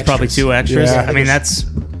like 2 more. There's extras. probably 2 extras. Yeah. That's,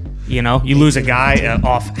 you lose a guy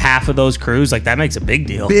off half of those crews. Like, that makes a big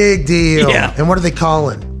deal. Big deal. Yeah. And what are they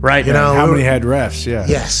calling? Right. How many had refs? Yeah.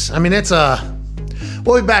 Yes. It's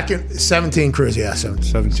we'll be back in 17 crews. Yeah,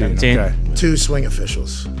 17. 17. Okay. 2 swing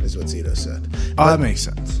officials is what Zito said. Oh, that makes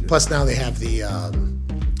sense. Plus now they have the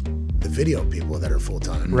video people that are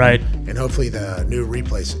full-time. Right. And hopefully the new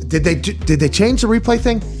replays. Did they change the replay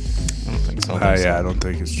thing? I don't think so. Yeah, I don't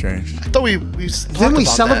think it's changed. I thought we Didn't we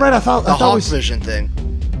celebrate? That. I thought the Hawk we Vision thing.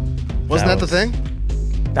 Wasn't that the thing?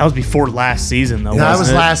 That was before last season, though. that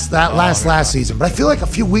was wasn't it? last season. But I feel like a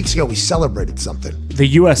few weeks ago we celebrated something.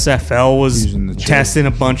 The USFL was Using the chip. testing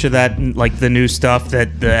a bunch of that, like the new stuff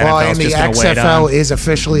that the Well, NFL's and the just going to wait XFL on. is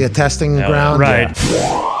officially a testing ground. Right.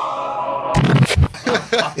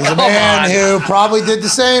 He's a man who probably did the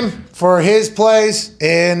same for his plays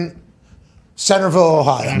in Centerville,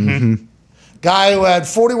 Ohio. Guy who had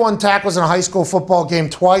 41 tackles in a high school football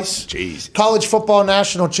game twice. Jeez. College football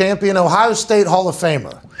national champion, Ohio State Hall of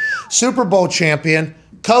Famer, Super Bowl champion,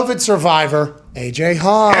 COVID survivor, AJ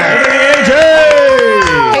Hall.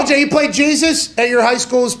 AJ, you played Jesus at your high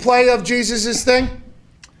school's play of Jesus' thing?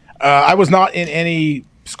 I was not in any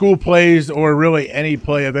school plays or really any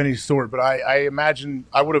play of any sort, but I imagine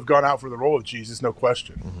I would have gone out for the role of Jesus, no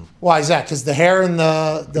question. Why is that? Because the hair and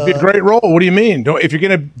the It'd be a great role. What do you mean? If you're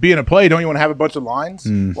going to be in a play, don't you want to have a bunch of lines?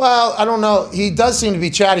 Well, I don't know. He does seem to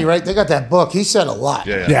be chatty, right? They got that book. He said a lot.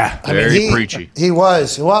 Yeah. Very preachy. He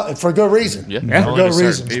was. Well, for good reason. Yeah. For good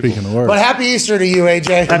reason. Speaking of words. But happy Easter to you,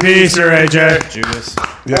 AJ. Happy Easter, AJ. Judas.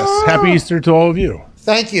 Yes. Happy Easter to all of you.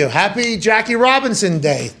 Thank you. Happy Jackie Robinson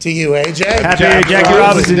Day to you, AJ. Happy Jackie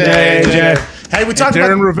Robinson Day, AJ. Hey, we talked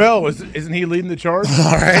Darren about... Ravel, isn't he leading the charge?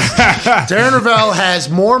 All right. Darren Ravel has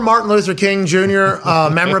more Martin Luther King Jr.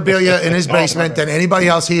 Memorabilia in his basement than anybody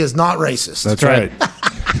else. He is not racist. That's right.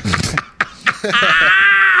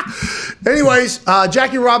 Anyways,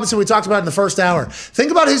 Jackie Robinson, we talked about in the first hour.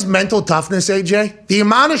 Think about his mental toughness, AJ. The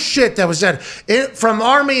amount of shit that was said from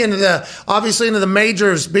Army into the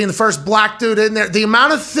majors, being the first black dude in there. The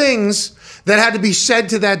amount of things that had to be said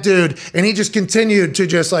to that dude, and he just continued to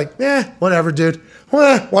just whatever, dude.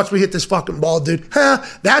 Watch me hit this fucking ball, dude.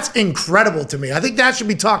 That's incredible to me. I think that should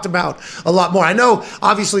be talked about a lot more. I know,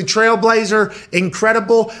 obviously, trailblazer,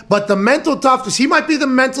 incredible, but the mental toughness, he might be the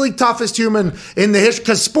mentally toughest human in the history,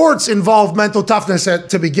 because sports involve mental toughness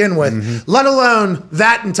to begin with, let alone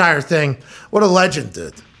that entire thing. What a legend,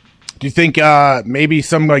 dude. Do you think maybe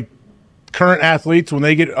some current athletes, when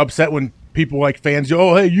they get upset when people fans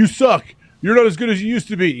go, oh, hey, you suck, you're not as good as you used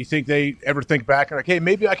to be, you think they ever think back and hey,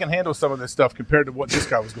 maybe I can handle some of this stuff compared to what this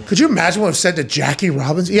guy was going Could you imagine what I've said to Jackie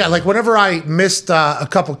Robinson? Yeah, whenever I missed a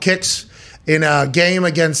couple kicks in a game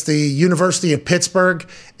against the University of Pittsburgh,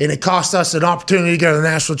 and it cost us an opportunity to go to the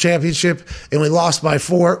national championship, and we lost by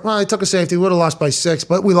 4. Well, I took a safety. We would have lost by 6,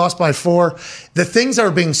 but we lost by 4. The things that were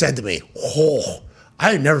being said to me,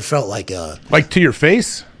 I had never felt like to your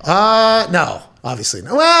face? no. Obviously.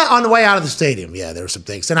 Well, on the way out of the stadium, yeah, there were some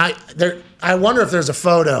things. And I wonder if there's a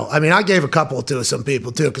photo. I mean, I gave a couple to some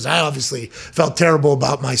people, too, because I obviously felt terrible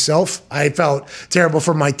about myself. I felt terrible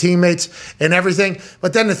for my teammates and everything.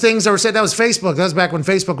 But then the things that were said, that was Facebook. That was back when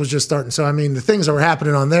Facebook was just starting. So, I mean, the things that were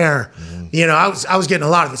happening on there, I was getting a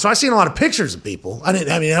lot of it. So I seen a lot of pictures of people. I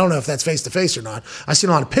don't know if that's face-to-face or not. I seen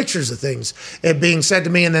a lot of pictures of things being said to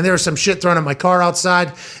me. And then there was some shit thrown in my car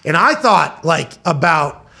outside. And I thought,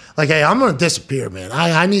 hey, I'm going to disappear, man.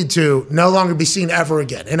 I need to no longer be seen ever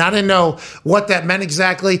again. And I didn't know what that meant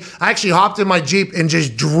exactly. I actually hopped in my Jeep and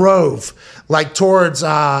just drove towards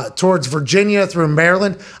Virginia through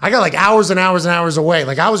Maryland. I got hours and hours and hours away.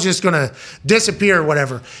 I was just going to disappear or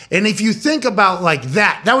whatever. And if you think about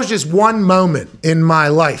that was just one moment in my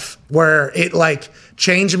life where it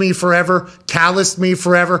changed me forever, calloused me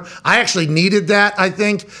forever. I actually needed that, I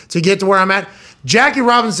think, to get to where I'm at. Jackie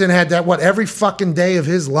Robinson had that, every fucking day of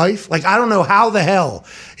his life? I don't know how the hell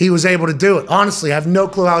he was able to do it. Honestly, I have no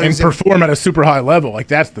clue how he was able to perform at a super high level.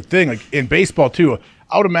 That's the thing. In baseball, too,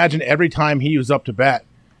 I would imagine every time he was up to bat,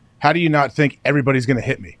 how do you not think everybody's going to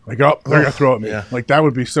hit me? They're going to throw at me. Yeah. That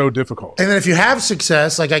would be so difficult. And then if you have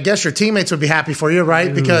success, I guess your teammates would be happy for you,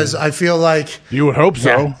 right? Because I feel like... You would hope so.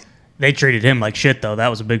 Yeah. They treated him like shit, though. That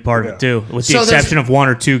was a big part of it, too. With the exception of one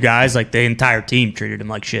or two guys, the entire team treated him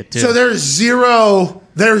like shit, too. So there's zero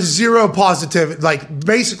positive,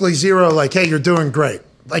 basically zero, hey, you're doing great.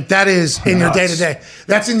 That is in your day-to-day.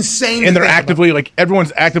 That's insane. And they're actively,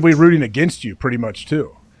 everyone's actively rooting against you pretty much,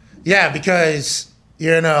 too. Yeah, because,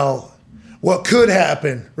 what could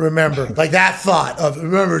happen, remember, that thought of,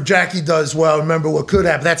 remember, Jackie does well, remember what could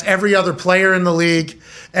happen. That's every other player in the league,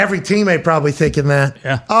 every teammate probably thinking that.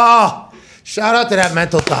 Yeah. Oh, shout out to that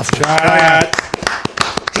mental toughness. Shout out.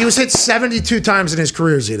 He was hit 72 times in his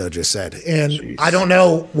career, Zito just said. And jeez. I don't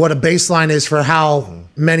know what a baseline is for how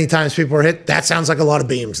many times people are hit. That sounds like a lot of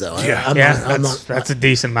beams, though. That's a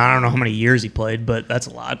decent amount. I don't know how many years he played, but that's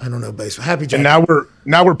a lot. I don't know baseball. Happy Jackie. And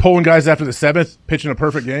now we're pulling guys after the seventh, pitching a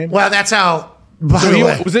perfect game. Well, that's how. By the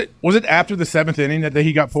way, was it after the seventh inning that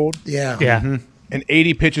he got pulled? Yeah. Yeah. Mm-hmm. And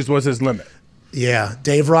 80 pitches was his limit. Yeah.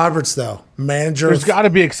 Dave Roberts, though, manager. There's got to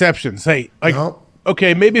be exceptions. Hey,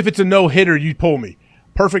 okay, maybe if it's a no hitter, you pull me.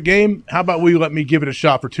 Perfect game. How about we let me give it a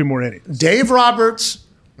shot for 2 more innings? Dave Roberts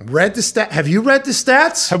read the stat. Have you read the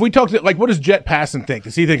stats? Have we talked to, what does Jet Passan think?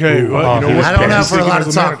 Does he think, hey, I don't know if we're allowed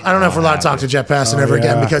to talk. I don't know if we're allowed to talk to Jet Passan ever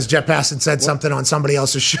again because Jet Passan said something on somebody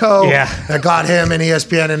else's show that got him and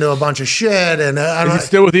ESPN into a bunch of shit. And is he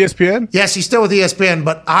still with ESPN? Yes, he's still with ESPN,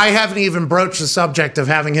 but I haven't even broached the subject of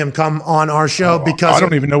having him come on our show because I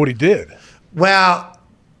don't even know what he did. Well,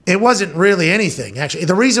 it wasn't really anything, actually.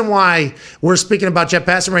 The reason why we're speaking about Jet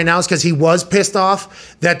Passan right now is because he was pissed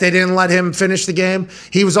off that they didn't let him finish the game.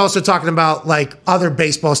 He was also talking about other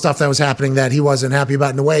baseball stuff that was happening that he wasn't happy about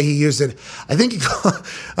in the way he used it. I think he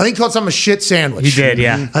called something a shit sandwich. He did,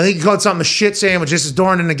 yeah. I think he called something a shit sandwich. This is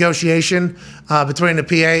during a negotiation between the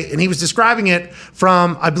PA, and he was describing it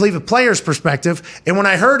from, I believe, a player's perspective. And when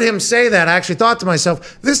I heard him say that, I actually thought to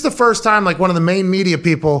myself, this is the first time one of the main media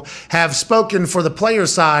people have spoken for the player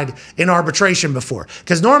side in arbitration before.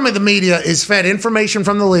 Because normally the media is fed information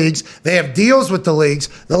from the leagues. They have deals with the leagues.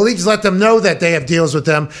 The leagues let them know that they have deals with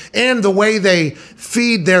them. And the way they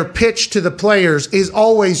feed their pitch to the players is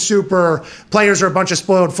always super, players are a bunch of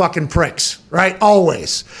spoiled fucking pricks, right?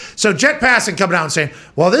 Always. So Jet Passan coming out and saying,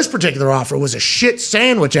 well, this particular offer was a shit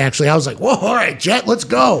sandwich, actually. I was like, whoa, all right, Jet, let's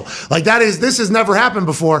go. This has never happened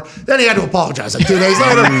before. Then he had to apologize 2 days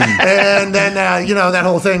later. And then, that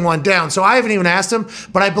whole thing went down. So I haven't even asked him,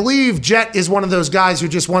 but I believe Jet is one of those guys who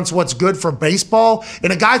just wants what's good for baseball.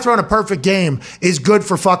 And a guy throwing a perfect game is good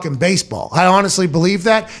for fucking baseball. I honestly believe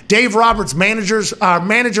that. Dave Roberts, manager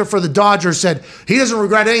for the Dodgers, said he doesn't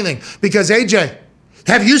regret anything because AJ,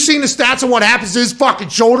 have you seen the stats of what happens to his fucking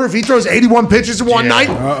shoulder if he throws 81 pitches in one night?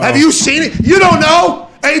 Uh-oh. Have you seen it? You don't know.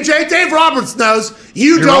 AJ, Dave Roberts knows.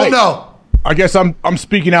 You're don't know. I guess I'm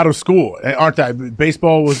speaking out of school, aren't I?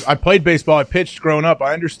 I played baseball. I pitched growing up.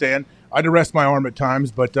 I understand. I had to rest my arm at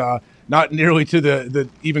times, but not nearly to the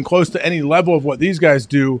even close to any level of what these guys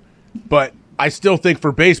do. But I still think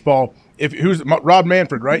for baseball, who's Rob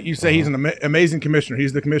Manfred, right? You say he's an amazing commissioner.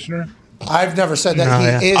 He's the commissioner. I've never said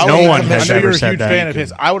that. He is. No one has I know ever you're a said huge that. fan of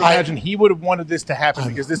his. I would imagine he would have wanted this to happen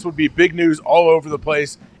because this would be big news all over the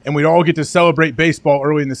place, and we'd all get to celebrate baseball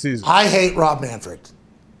early in the season. I hate Rob Manfred.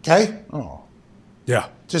 Okay? Oh. Yeah.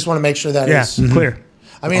 Just want to make sure that is clear.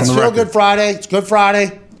 I mean, it's still Good Friday. It's Good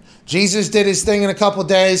Friday. Jesus did his thing in a couple of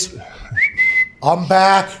days. I'm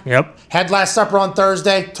back. Yep. Had Last Supper on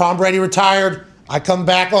Thursday. Tom Brady retired. I come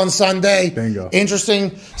back on Sunday. Bingo.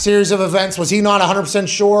 Interesting series of events. Was he not 100%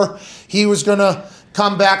 sure he was going to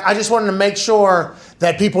come back? I just wanted to make sure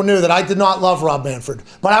that people knew that I did not love Rob Manfred.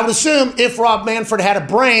 But I would assume if Rob Manfred had a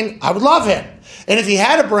brain, I would love him. And if he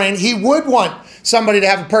had a brain, he would want somebody to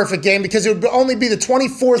have a perfect game because it would only be the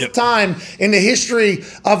 24th time in the history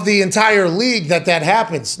of the entire league that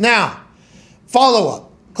happens. Now,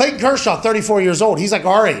 follow-up. Clayton Kershaw, 34 years old. He's like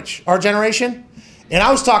our age, our generation. And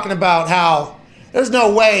I was talking about how there's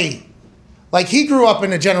no way, like he grew up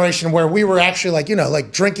in a generation where we were actually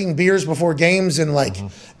like drinking beers before games and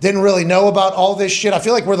didn't really know about all this shit. I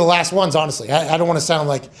feel like we're the last ones, honestly. I don't want to sound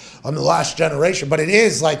like I'm the last generation, but it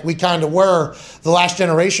is like we kind of were the last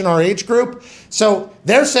generation, our age group. So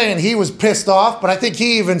they're saying he was pissed off, but I think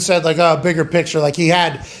he even said bigger picture, like he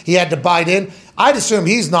had to bite in. I'd assume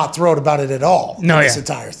he's not thrilled about it at all. This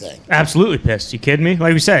entire thing. Absolutely pissed. You kidding me?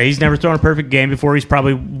 Like we said, he's never thrown a perfect game before. He's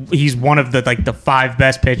one of the 5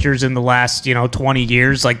 best pitchers in the last 20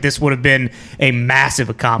 years. Like this would have been a massive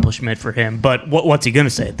accomplishment for him. But what's he going to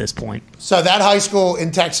say at this point? So that high school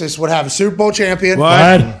in Texas would have a Super Bowl champion,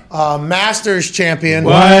 Masters champion,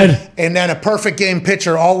 and then a perfect game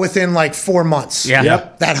pitcher all within 4 months. Yeah.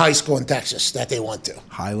 Yep. That high school in Texas that they went to.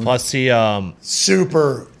 Highland. Plus he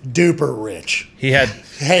super duper rich. He had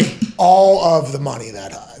all of the money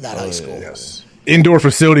that high school. Yes. Indoor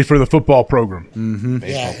facility for the football program. Mm-hmm.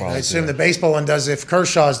 Yeah, I assume the baseball one does if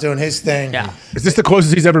Kershaw's doing his thing. Yeah. Is this the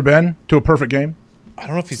closest he's ever been to a perfect game? I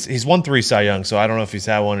don't know if he's won 3 Cy Young, so I don't know if he's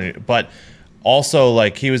had one. But also,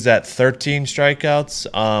 he was at 13 strikeouts,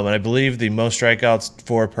 and I believe the most strikeouts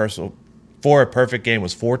for a perfect game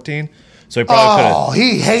was 14. So he probably could have.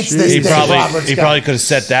 He hates this. He probably could have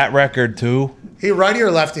set that record too. He righty or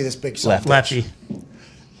lefty? This big son? Lefty.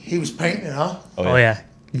 He was painting, huh? Oh yeah.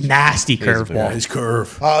 Nasty curveball. His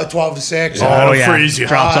curve. 12-6. Oh yeah.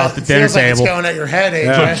 Drops off the dinner feels like table. it's going at your head,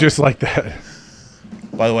 AJ. Just like that.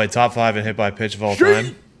 By the way, top 5 in hit by pitch of all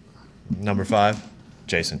time. Number 5,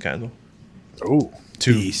 Jason Kendall. Oh,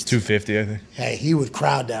 250, I think. Hey, he would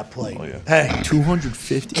crowd that plate. Oh, yeah. Hey,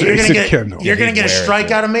 250. you're Jason gonna Kendall. get a He'd wear strike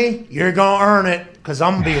it, out of me. You're gonna earn it because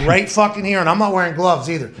I'm gonna be right fucking here, and I'm not wearing gloves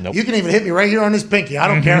either. Nope. You can even hit me right here on this pinky. I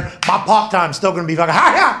don't care. My pop time's still gonna be fucking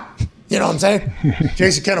ha. You know what I'm saying?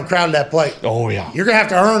 Jason Kendall crowded that plate. Oh yeah. You're gonna have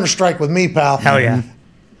to earn a strike with me, pal. Hell yeah.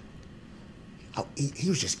 Oh, he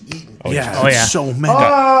was just eating. Oh yeah. So many.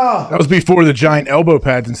 That was before the giant elbow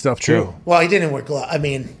pads and stuff, too. Well, he didn't wear gloves. I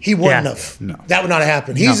mean, he wouldn't Yeah. have. No. That would not have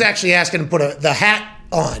happened. He's actually asking to put the hat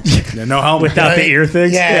on. Yeah, no helmet. Without the ear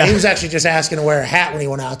things. Yeah, he was actually just asking to wear a hat when he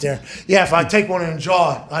went out there. Yeah, if I take one in the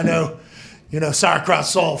jaw, I know, sauerkraut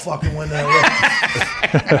Saul fucking win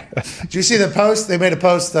that race. Did you see the post? They made a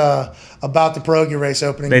post about the pierogi race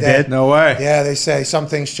opening They day. did? No way. Yeah, they say some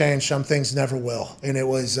things change, some things never will. And it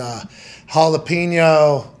was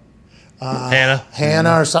jalapeno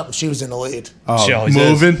Hannah or something. She was in the lead. She always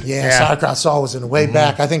Moving. is. Yeah, sauerkraut Saul was in the way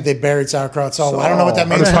back. I think they buried sauerkraut Saul. I don't know what that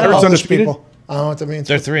means. Are the Pirates Polish undefeated? people. I don't know what that means.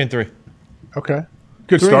 They're 3-3. Okay.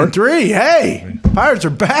 Good 3 start. and 3. Hey, Pirates are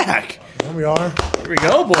back. Here we are. Here we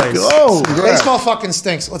go, boys. Oh, Baseball fucking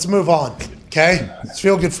stinks. Let's move on. Okay? It's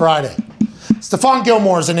Feel Good Friday. Stephon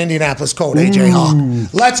Gilmore is in Indianapolis, Colt, AJ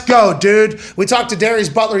Hawk. Let's go, dude. We talked to Darius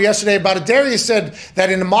Butler yesterday about it. Darius said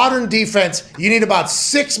that in a modern defense, you need about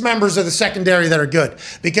 6 members of the secondary that are good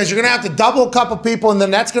because you're going to have to double a couple people, and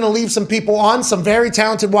then that's going to leave some people on, some very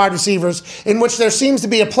talented wide receivers, in which there seems to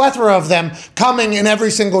be a plethora of them coming in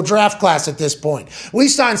every single draft class at this point. We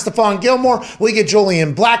signed Stephon Gilmore. We get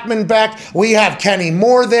Julian Blackmon back. We have Kenny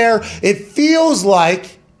Moore there. It feels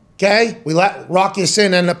like... Okay, we let Rocky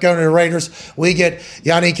Sin end up going to the Raiders. We get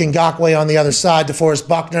Yannick Ngakoue on the other side, DeForest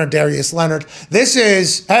Buckner, Darius Leonard. This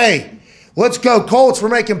is, hey, let's go Colts. We're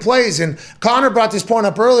making plays. And Connor brought this point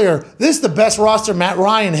up earlier. This is the best roster Matt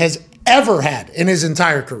Ryan has ever had in his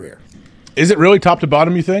entire career. Is it really top to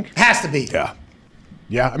bottom, you think? Has to be. Yeah.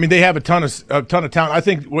 Yeah, I mean, they have a ton of talent. I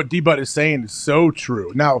think what D-Bud is saying is so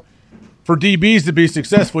true. Now, for DBs to be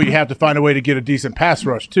successful, you have to find a way to get a decent pass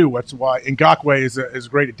rush too. That's why Ngakoue is a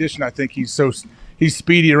great addition. I think he's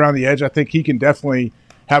speedy around the edge. I think he can definitely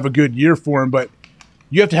have a good year for him. But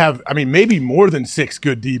you have to have, maybe more than 6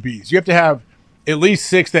 good DBs. You have to have at least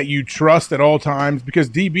 6 that you trust at all times because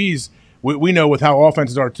DBs, we know with how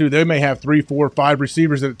offenses are too, they may have 3, 4, 5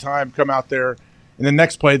 receivers at a time come out there, and the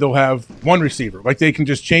next play they'll have 1 receiver. Like they can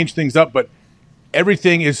just change things up, but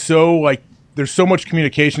everything is so there's so much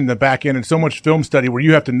communication in the back end and so much film study where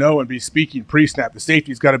you have to know and be speaking pre-snap. The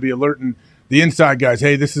safety's got to be alerting the inside guys,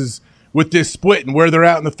 hey, this is with this split and where they're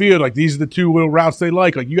out in the field. These are the 2 little routes they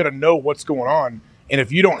like. You got to know what's going on. And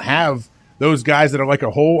if you don't have those guys that are like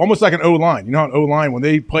a whole, almost like an O-line, an O-line, when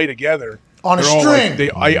they play together, On a They're all string. they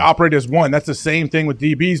operate as one. That's the same thing with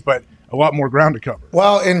DBs, but a lot more ground to cover.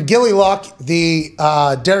 Well, in Gilly Luck, the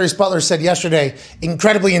Darius Butler said yesterday,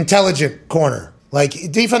 incredibly intelligent corner.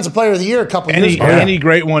 Like, defensive player of the year a couple years ago. Any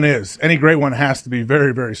great one is. Any great one has to be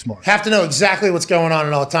very, very smart. Have to know exactly what's going on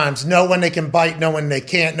at all times. Know when they can bite, know when they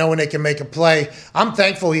can't, know when they can make a play. I'm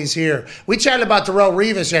thankful he's here. We chatted about Darrelle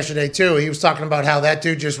Revis yesterday, too. He was talking about how that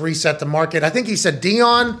dude just reset the market. I think he said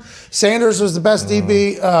Deion Sanders was the best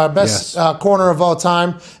corner of all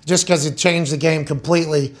time just because it changed the game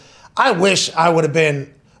completely. I wish I would have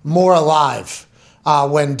been more alive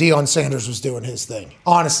when Deion Sanders was doing his thing.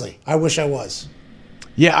 Honestly, I wish I was.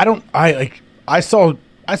 Yeah, I saw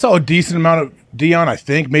a decent amount of Deion, I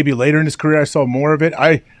think. Maybe later in his career I saw more of it.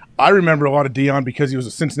 I remember a lot of Deion because he was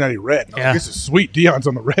a Cincinnati Red. Like, this is sweet. Deion's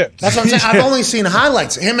on the Reds. That's what I'm saying. I've only seen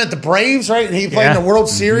highlights. Him at the Braves, right? And he played in the World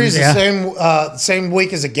Series the same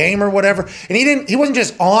week as a game or whatever. And he wasn't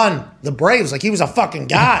just on the Braves. Like, he was a fucking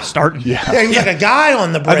guy. Starting. Yeah, he was like a guy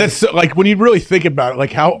on the Braves. That's so, like, when you really think about it,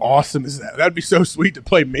 like, how awesome is that? That'd be so sweet to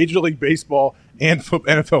play Major League Baseball and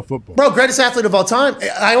NFL football. Bro, greatest athlete of all time.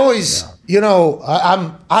 I always,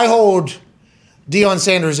 I hold Deion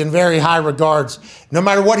Sanders in very high regards, no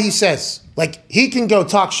matter what he says. Like, he can go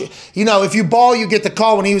talk shit. If you ball, you get the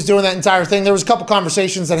call. When he was doing that entire thing, there was a couple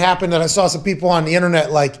conversations that happened that I saw some people on the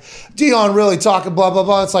internet like, Deion really talking blah, blah,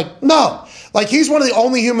 blah. It's like, no. Like, he's one of the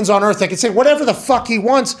only humans on earth that can say whatever the fuck he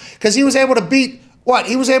wants because he was able to beat what?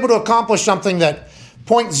 He was able to accomplish something that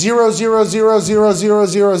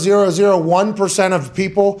 0.000000001% of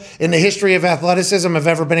people in the history of athleticism have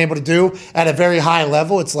ever been able to do at a very high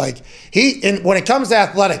level. It's like when it comes to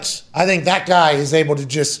athletics, I think that guy is able to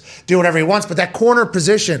just do whatever he wants. But that corner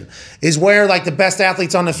position is where like the best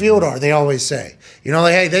athletes on the field are. They always say,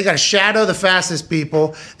 hey, they got to shadow the fastest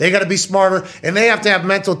people. They got to be smarter, and they have to have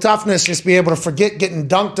mental toughness, just be able to forget getting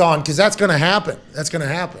dunked on because that's going to happen. That's going to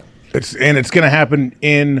happen. It's going to happen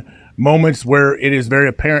in moments where it is very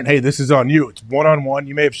apparent, hey, this is on you. It's one-on-one.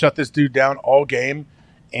 You may have shut this dude down all game,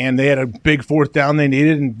 and they had a big fourth down they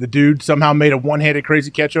needed, and the dude somehow made a one-handed crazy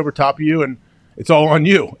catch over top of you, and it's all on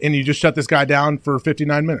you. And you just shut this guy down for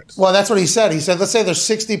 59 minutes. Well, that's what he said. He said, let's say there's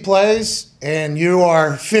 60 plays, and you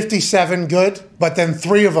are 57 good, but then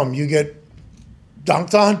 3 of them you get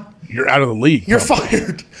dunked on. You're out of the league. You're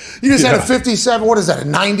fired. You just had a 57, what is that, a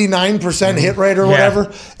 99% hit rate or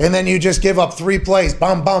whatever, and then you just give up 3 plays,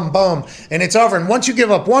 bum, bum, bum, and it's over. And once you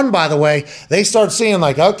give up 1, by the way, they start seeing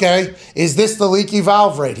like, okay, is this the leaky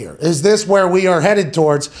valve right here? Is this where we are headed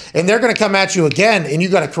towards? And they're going to come at you again, and you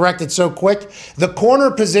got to correct it so quick. The corner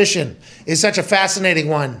position is such a fascinating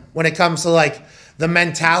one when it comes to like the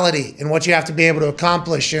mentality and what you have to be able to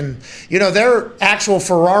accomplish. And, they're actual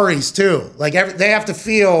Ferraris too. Like they have to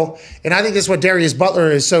feel, and I think this is what Darius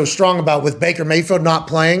Butler is so strong about with Baker Mayfield not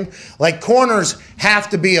playing. Like corners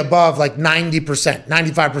have to be above like 90%,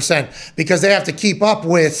 95% because they have to keep up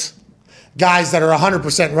with guys that are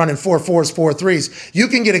 100% running 4.4s, 4.3s. You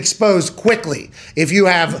can get exposed quickly if you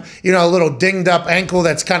have, a little dinged up ankle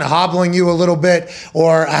that's kind of hobbling you a little bit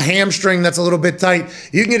or a hamstring that's a little bit tight.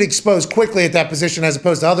 You can get exposed quickly at that position as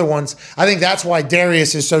opposed to other ones. I think that's why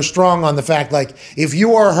Darius is so strong on the fact, like, if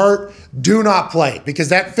you are hurt, do not play because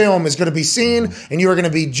that film is going to be seen and you are going to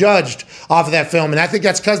be judged off of that film. And I think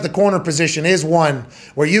that's because the corner position is one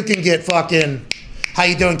where you can get fucking, how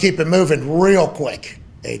you doing, keep it moving real quick,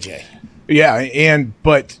 AJ. Yeah,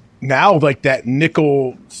 but now like that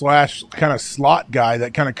nickel / kind of slot guy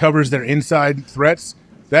that kind of covers their inside threats,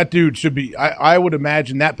 that dude should be. I would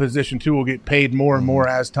imagine that position too will get paid more and more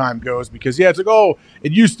as time goes because it's like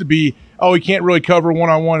it used to be he can't really cover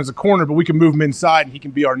one-on-one as a corner, but we can move him inside and he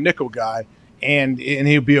can be our nickel guy and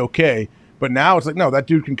he'll be okay. But now it's like no, that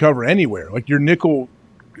dude can cover anywhere. Like your nickel.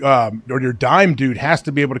 Or your dime dude has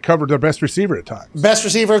to be able to cover their best receiver at times. Best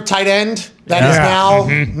receiver, tight end. That is now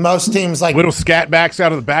most teams like little scat backs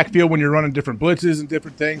out of the backfield when you're running different blitzes and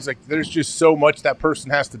different things. Like there's just so much that person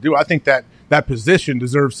has to do. I think that position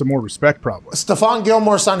deserves some more respect. Probably. Stephon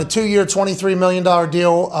Gilmore signed a 2-year, $23 million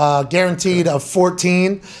deal, guaranteed of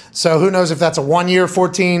 14. So who knows if that's a 1-year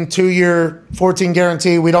 14, 2-year 14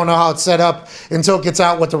 guarantee. We don't know how it's set up until it gets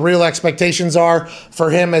out what the real expectations are for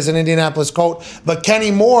him as an Indianapolis Colt. But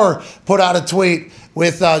Kenny Moore put out a tweet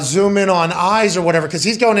with zoom in on eyes or whatever, because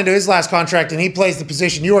he's going into his last contract and he plays the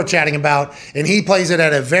position you were chatting about, and he plays it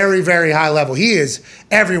at a very, very high level. He is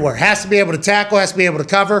everywhere. Has to be able to tackle, has to be able to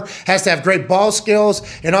cover, has to have great ball skills,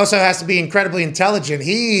 and also has to be incredibly intelligent.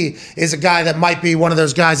 He is a guy that might be one of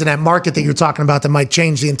those guys in that market that you're talking about that might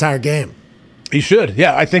change the entire game. He should.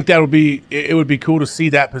 Yeah, I think it would be cool to see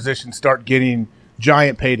that position start getting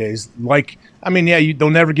giant paydays. Like, I mean, yeah, they'll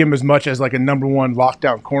never give him as much as like a number one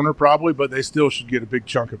lockdown corner probably, but they still should get a big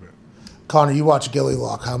chunk of it. Connor, you watched Gilly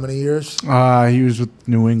Lock how many years? He was with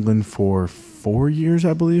New England for 4 years,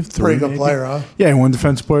 I believe. Pretty good player, huh? Yeah, he won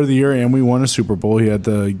Defensive Player of the Year, and we won a Super Bowl. He had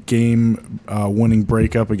the game-winning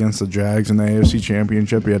breakup against the Jags in the AFC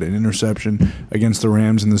Championship. He had an interception against the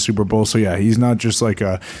Rams in the Super Bowl. So, yeah, he's not just like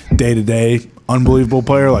a day-to-day unbelievable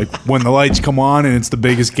player. Like, when the lights come on and it's the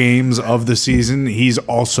biggest games of the season, he's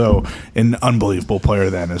also an unbelievable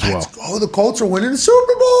player then as well. Oh, the Colts are winning the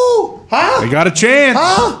Super Bowl! Huh? They got a chance.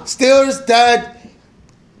 Huh? Steelers dead.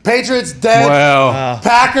 Patriots dead. Well,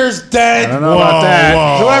 Packers dead. I don't know about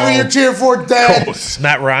that. Whoever you're cheering for dead. Is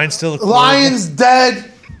Matt Ryan still the Lions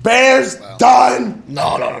dead. Bears done.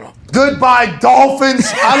 No. Goodbye, Dolphins.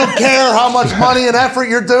 I don't care how much money and effort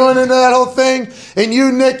you're doing into that whole thing. And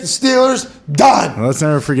you, Nick, the Steelers, done. Well, let's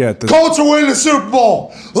never forget the Colts are winning the Super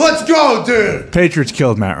Bowl. Let's go, dude. Patriots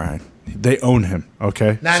killed Matt Ryan. They own him,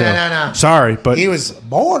 okay? No. Sorry, but He was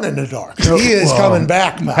born in the dark. He is coming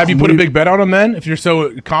back, man. Have you put a big bet on him then? If you're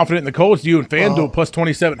so confident in the Colts, you and FanDuel plus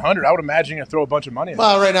 2,700, I would imagine you throw a bunch of money in.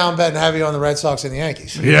 Well, right now I'm betting heavy on the Red Sox and the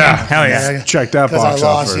Yankees. yeah, Hell yeah. Check that Because I box off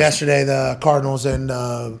lost first. yesterday the Cardinals and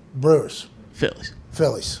Brewers. Phillies.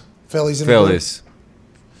 Phillies and Phillies.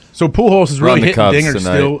 So Pujols is Run really the hitting Cubs dingers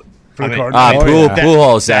tonight. still for the Cardinals.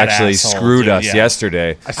 Pujols That actually asshole, screwed dude, us yeah.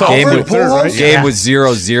 yesterday. I saw Game Albert was, Pujols, right? game was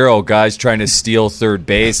 0-0. Guys trying to steal third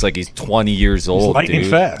base like he's 20 years old, Lightning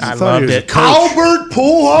dude. fast. I loved it. Albert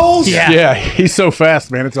Pujols? Yeah. Yeah, he's so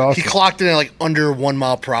fast, man. It's He awesome. clocked it in like under 1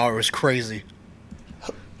 mile per hour. It was crazy.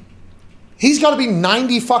 He's got to be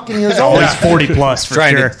 90 fucking years Oh, old. he's 40 plus for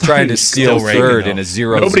Trying sure. to steal still raking, third though. in a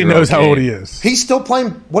 0-0 Nobody knows how old he game. is. He's still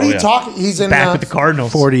playing. What are you yeah. talking? He's in Back with the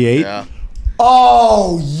Cardinals. 48. Yeah.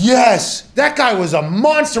 Oh, yes. That guy was a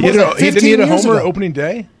monster. He Was didn't that he 15 hit a years homer ago? opening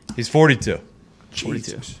day? He's 42.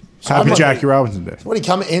 Happy Jackie Robinson Day. What, he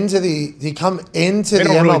come into the They don't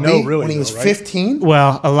really MLB know, really, when he was though, right? 15?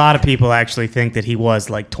 Well, a lot of people actually think that he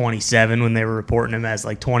was like 27 when they were reporting him as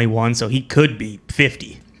like 21, so he could be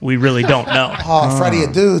 50. We really don't know. Oh, Freddie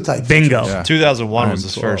Adu type. Bingo. Yeah. 2001 was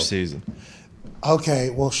his 12. first season. Okay,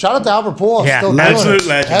 well, shout out to Albert Pujols. Yeah, Still absolute doing it.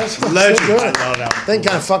 legend. That's still Legend. doing I it. love Albert Thing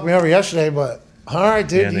kind of fucked me over yesterday, but all right,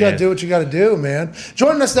 dude, Yeah, you got to man. do what you got to do, man.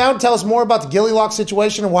 Joining us now to tell us more about the Gilly Lock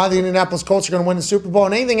situation and why the Indianapolis Colts are going to win the Super Bowl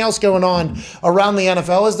and anything else going on around the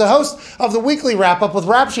NFL is the host of the weekly wrap-up with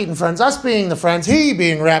Rap Sheet and Friends, us being the friends, he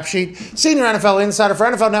being Rap Sheet, senior NFL insider for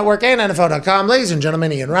NFL Network and NFL.com. Ladies and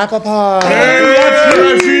gentlemen, Ian Rapoport. Where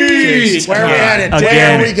are we headed? Where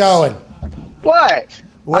Again. are we going? What?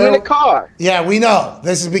 I'm in a car. Yeah, we know.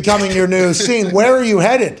 This is becoming your new scene. Where are you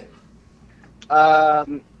headed?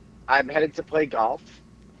 I'm headed to play golf.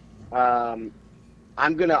 I'm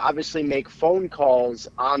going to obviously make phone calls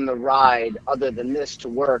on the ride other than this to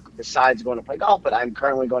work besides going to play golf, but I'm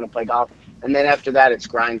currently going to play golf. And then after that, it's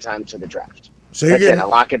grind time to the draft. So you're That's it. getting, I'll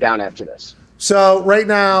lock it down after this. so right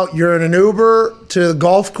now you're in an Uber to the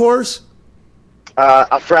golf course?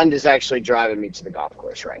 A friend is actually driving me to the golf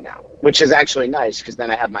course right now, which is actually nice because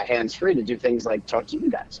then I have my hands free to do things like talk to you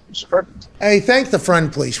guys, which is perfect. Hey, thank the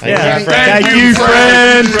friend, please. For Yeah, me. thank you,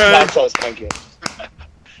 friend. That's all. Thank you.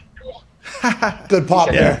 Good pop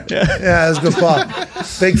there. Yeah, that was a good pop.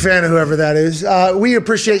 Big fan of whoever that is. We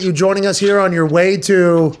appreciate you joining us here on your way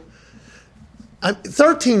to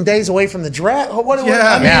 13 days away from the draft. What You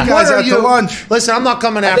guys what are out to lunch. Listen, I'm not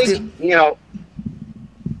coming I after think,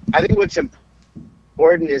 I think what's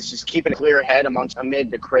important is just keeping a clear head amid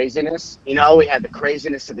the craziness. We had the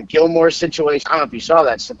craziness of the Gilmore situation. I don't know if you saw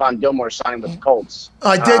that. Stephon Gilmore signed with the Colts.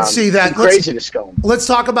 I did see that. Some craziness going. Let's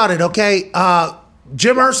talk about it, okay?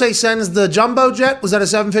 Jim Irsay sends the jumbo jet. Was that a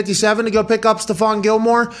 757 to go pick up Stephon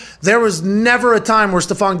Gilmore? There was never a time where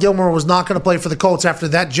Stephon Gilmore was not going to play for the Colts after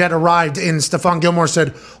that jet arrived and Stephon Gilmore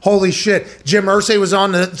said, holy shit. Jim Irsay was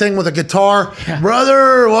on the thing with a guitar.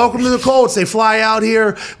 Brother, welcome to the Colts. They fly out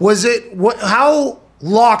here. How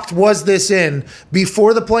locked was this in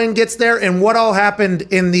before the plane gets there, and what all happened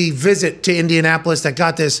in the visit to Indianapolis that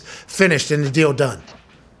got this finished and the deal done?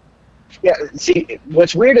 Yeah, see,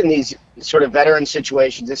 what's weird in these sort of veteran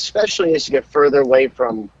situations, especially as you get further away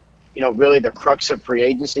from, really the crux of free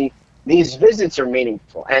agency, these visits are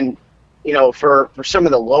meaningful. And, for some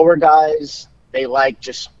of the lower guys, they want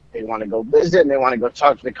to go visit and they want to go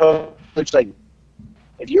talk to the coach. Like,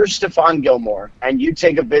 if you're Stephon Gilmore and you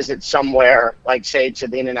take a visit somewhere, like, say, to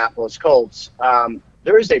the Indianapolis Colts,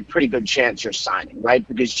 there is a pretty good chance you're signing, right?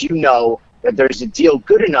 Because you know that there's a deal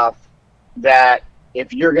good enough that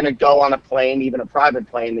if you're going to go on a plane, even a private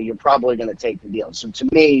plane, then you're probably going to take the deal. So to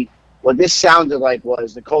me, what this sounded like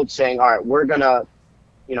was the Colts saying, all right, we're going to,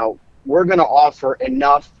 we're going to offer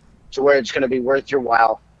enough to where it's going to be worth your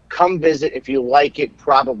while. Come visit. If you like it,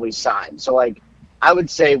 probably sign. So, like, I would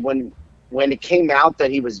say when it came out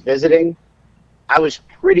that he was visiting, I was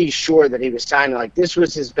pretty sure that he was signing. Like, this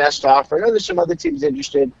was his best offer. I know there's some other teams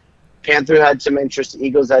interested. Panther had some interest. The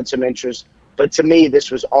Eagles had some interest. But to me,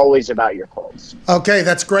 this was always about your Colts. Okay,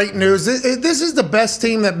 that's great news. This is the best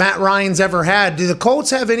team that Matt Ryan's ever had. Do the Colts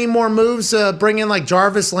have any more moves to bring in, like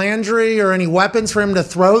Jarvis Landry, or any weapons for him to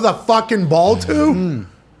throw the fucking ball to?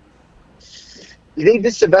 You think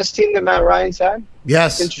this is the best team that Matt Ryan's had?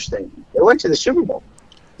 Yes. That's interesting. They went to the Super Bowl.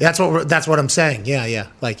 That's what I'm saying. Yeah.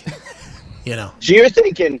 Like, you know. So you're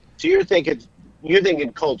thinking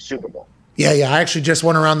Colts Super Bowl. Yeah. I actually just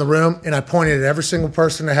went around the room and I pointed at every single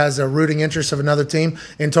person that has a rooting interest of another team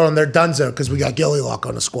and told them they're donezo because we got Gilly Lock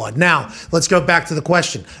on the squad. Now, let's go back to the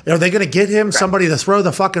question. Are they going to get him somebody to throw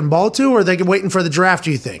the fucking ball to, or are they waiting for the draft,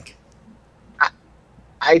 do you think?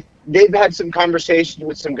 They've had some conversations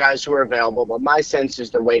with some guys who are available, but my sense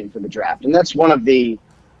is they're waiting for the draft. And that's one of the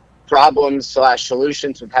problems /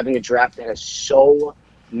 solutions with having a draft that has so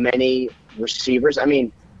many receivers. I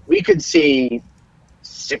mean, we could see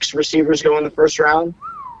 6 receivers go in the first round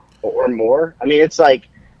or more. I mean, it's like,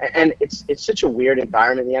 and it's such a weird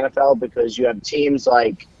environment in the NFL because you have teams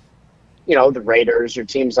like, you know, the Raiders, or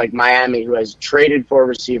teams like Miami who has traded for a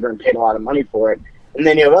receiver and paid a lot of money for it. And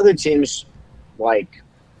then you have other teams like,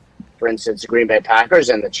 for instance, the Green Bay Packers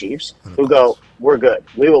and the Chiefs who go, we're good.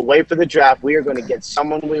 We will wait for the draft. We are going to get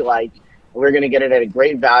someone we like. We're going to get it at a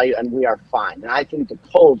great value, and we are fine. And I think the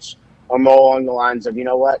Colts are more along the lines of, you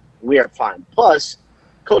know what, we are fine. Plus,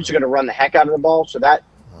 Colts are going to run the heck out of the ball, so that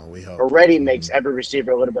already makes every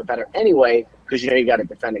receiver a little bit better anyway, because you got to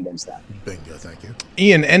defend against that. Bingo, thank you.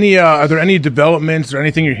 Ian, are there any developments or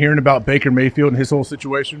anything you're hearing about Baker Mayfield and his whole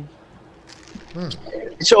situation?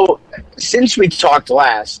 So, since we talked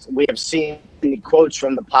last, we have seen the quotes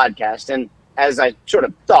from the podcast, and as I sort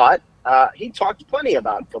of thought, he talked plenty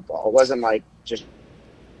about football. It wasn't like just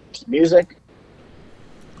music.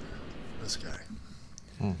 This guy.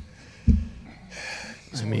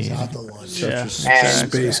 I mean, out the lunch.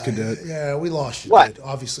 Space cadet. Yeah, we lost you. What? Dude.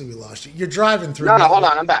 Obviously, we lost you. You're driving through. No, hold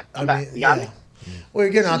on. I'm back. I'm back. You got me? Well,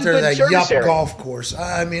 you're getting out there to that service yup area. golf course.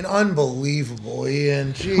 I mean, unbelievable,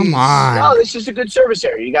 Ian. Jeez. Come on. No, this is a good service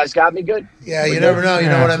area. You guys got me good? Yeah, you never know. You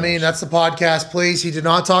know what I mean? That's the podcast, please. He did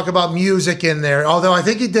not talk about music in there, although I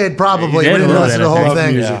think he did probably. He did we didn't a little listen to the bit, I whole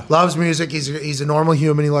think. thing. Yeah. Loves music. He's a normal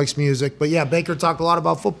human. He likes music. But yeah, Baker talked a lot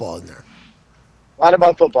about football in there. A lot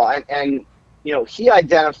about football. And you know, he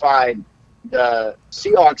identified the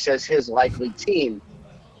Seahawks as his likely team.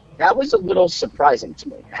 That was a little surprising to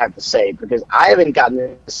me, I have to say, because I haven't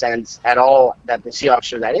gotten the sense at all that the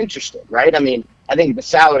Seahawks are that interested, right? I mean, I think the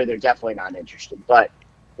salary, they're definitely not interested. But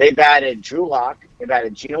they've added Drew Lock. They've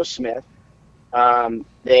added Geno Smith.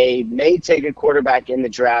 They may take a quarterback in the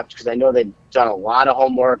draft because I know they've done a lot of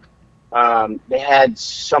homework. They had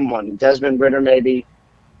someone, Desmond Ridder maybe,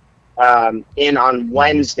 in on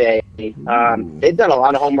Wednesday. They've done a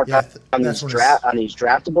lot of homework on these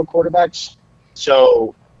draftable quarterbacks.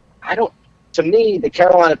 So to me, the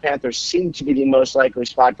Carolina Panthers seem to be the most likely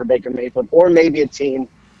spot for Baker Mayfield, or maybe a team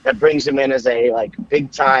that brings him in as a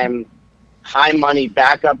big time, high money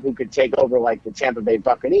backup who could take over like the Tampa Bay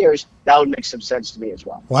Buccaneers. That would make some sense to me as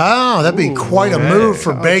well. Wow, that'd be quite a move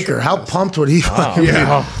for Baker. How pumped would he fucking be?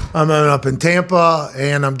 I'm up in Tampa,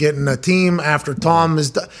 and I'm getting a team after Tom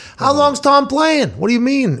is done. How long's Tom playing? What do you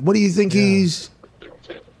mean? What do you think he's...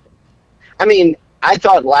 I mean, I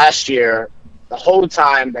thought last year, the whole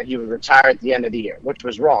time, that he would retire at the end of the year, which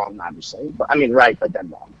was wrong, obviously. But I mean, right, but then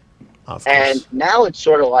wrong. And now it's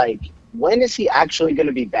sort of like, when is he actually going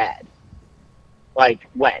to be bad? Like,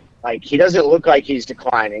 when? Like, he doesn't look like he's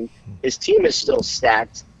declining. His team is still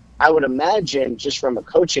stacked. I would imagine, just from a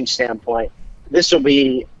coaching standpoint, this will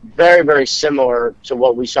be very, very similar to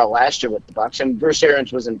what we saw last year with the Bucs. And Bruce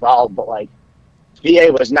Arians was involved, but,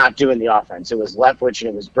 VA was not doing the offense. It was Leftwich and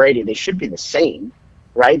it was Brady. They should be the same,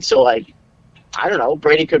 right? So, I don't know.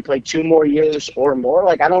 Brady could play 2 more years or more.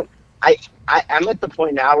 I'm at the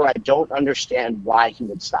point now where I don't understand why he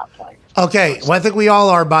would stop playing. Okay, well, I think we all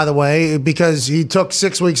are, by the way, because he took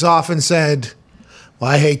 6 weeks off and said, well,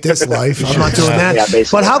 I hate this life. I'm not doing that. Yeah,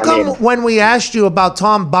 but how come when we asked you about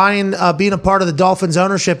Tom being a part of the Dolphins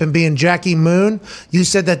ownership and being Jackie Moon, you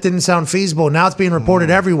said that didn't sound feasible. Now it's being reported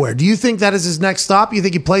everywhere. Do you think that is his next stop? You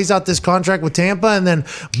think he plays out this contract with Tampa and then,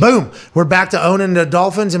 boom, we're back to owning the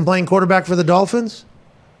Dolphins and playing quarterback for the Dolphins?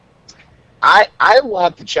 I will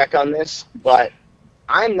have to check on this, but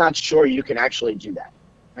I'm not sure you can actually do that.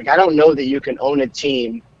 I don't know that you can own a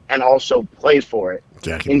team and also play for it.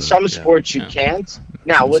 In some sports you can't,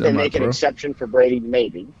 Now, would they make an exception for Brady?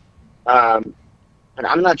 Maybe. But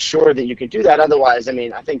I'm not sure that you could do that. Otherwise, I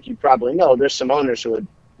mean, I think you probably know there's some owners who would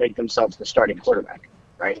make themselves the starting quarterback,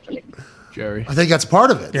 right? I mean, Jerry. I think that's part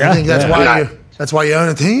of it. Yeah. I think that's why you own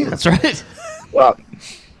a team. That's right. Well,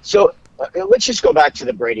 so let's just go back to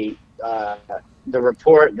the Brady, the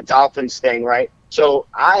report, the Dolphins thing, right? So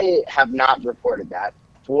I have not reported that.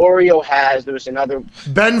 Florio has. There was another.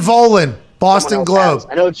 Ben Volen, Boston Globe. Has.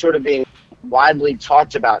 I know it's sort of being widely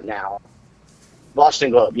talked about now. Boston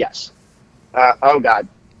Globe, yes. Oh, God.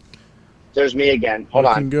 There's me again. Hold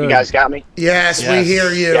on. Good. You guys got me? Yes, we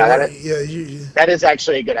hear you. Yeah, that is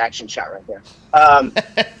actually a good action shot right there.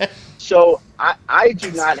 So I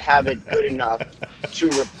do not have it good enough to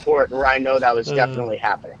report where I know that was definitely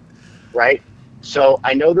happening, right? So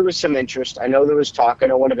I know there was some interest. I know there was talk. I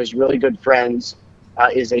know one of his really good friends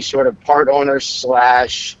is a sort of part owner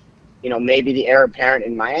 / maybe the heir apparent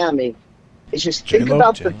in Miami. It's just think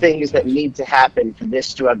about the things that need to happen for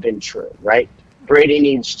this to have been true, right? Brady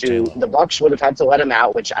needs to. The Bucs would have had to let him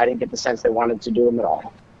out, which I didn't get the sense they wanted to do him at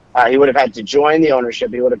all. He would have had to join the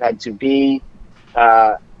ownership. He would have had to be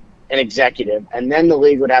an executive, and then the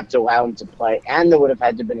league would have to allow him to play, and there would have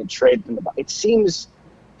had to have been a trade from the Bucs. It seems,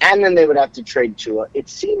 and then they would have to trade Tua. It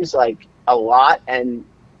seems like a lot, and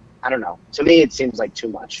I don't know. To me, it seems like too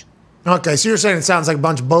much. Okay, so you're saying it sounds like a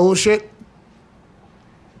bunch of bullshit?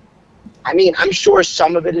 I mean, I'm sure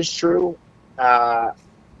some of it is true, but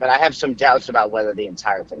I have some doubts about whether the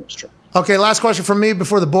entire thing is true. Okay, last question from me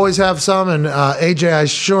before the boys have some, and AJ, I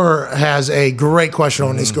sure has a great question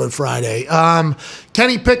on this Good Friday.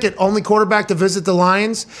 Kenny Pickett, only quarterback to visit the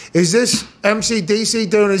Lions. Is this MCDC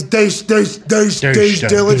doing his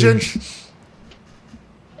diligence?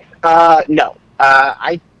 No.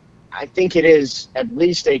 I think it is at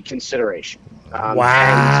least a consideration.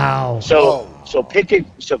 Wow. So Pickett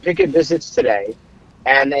visits today,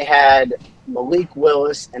 and they had Malik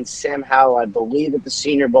Willis and Sam Howell, I believe, at the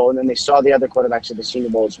Senior Bowl, and then they saw the other quarterbacks at the Senior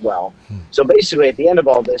Bowl as well. So basically, at the end of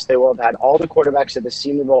all this, they will have had all the quarterbacks at the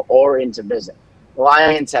Senior Bowl or in to visit. The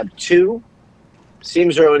Lions have 2.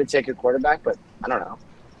 Seems early to take a quarterback, but I don't know.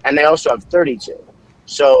 And they also have 32.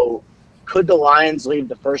 So could the Lions leave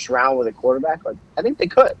the first round with a quarterback? Like, I think they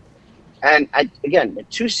could. And again, the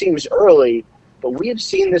 2 seems early, but we have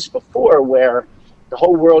seen this before where the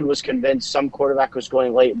whole world was convinced some quarterback was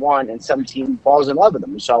going late 1 and some team falls in love with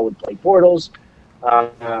them. We saw it with Blake Bortles.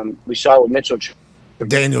 We saw it with Mitchell.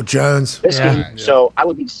 Daniel Jones. Yeah. So I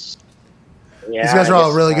would be. Yeah, these guys are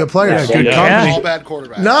all really good players. Good company. All bad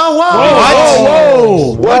quarterbacks. No,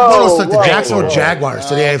 Whoa. Blake Bortles took the Jacksonville Jaguars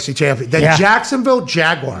to the AFC Championship. The Jacksonville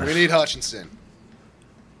Jaguars. We need Hutchinson.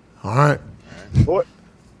 All right.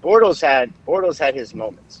 Bortles had his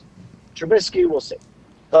moments. Trubisky, we'll see.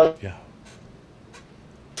 But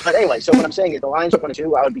anyway, so what I'm saying is the Lions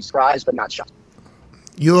 1-2. I would be surprised, but not shocked.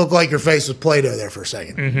 You look like your face was Play-Doh there for a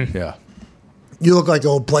second. Mm-hmm. Yeah. You look like the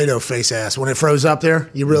old Play-Doh face ass. When it froze up there,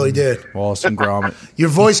 you really did. Wallace and Gromit. Your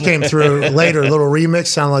voice came through later. A little remix.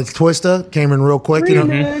 Sounded like Twista. Came in real quick.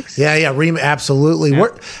 Remix. Yeah. Absolutely. Yeah.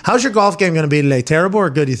 How's your golf game going to be today? Terrible or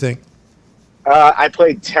good, do you think? I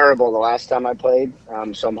played terrible the last time I played,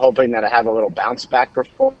 so I'm hoping that I have a little bounce back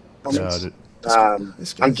performance.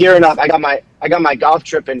 I'm gearing up. I got my golf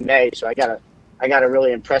trip in May, so I gotta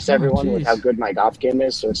really impress everyone with how good my golf game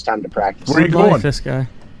is. So it's time to practice. Where are you going? This guy.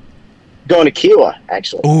 Going to Kiowa,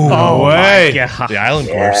 actually. Ooh, no way. The island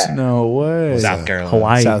course. No way. South Carolina.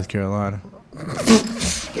 Hawaii. South Carolina.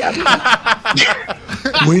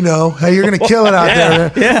 We know. Hey, you're going to kill it out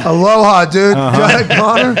there. Yeah. Aloha, dude. Go ahead,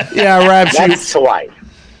 Connor. Yeah, rap sheet. That's Hawaii.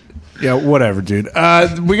 Yeah, whatever, dude.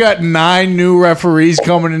 We got 9 new referees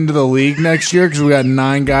coming into the league next year because we got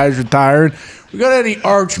 9 guys retired. We got any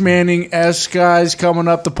Arch Manning-esque guys coming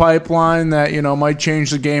up the pipeline that, might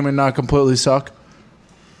change the game and not completely suck?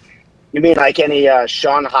 You mean like any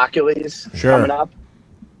Sean Hockley's coming up?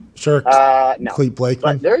 Sure. No. Cleet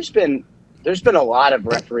Blakeman. But there's been a lot of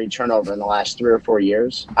referee turnover in the last 3 or 4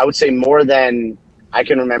 years. I would say more than I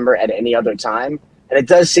can remember at any other time. And it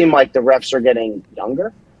does seem like the refs are getting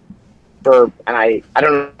younger. I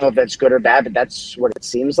don't know if that's good or bad, but that's what it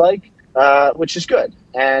seems like, which is good.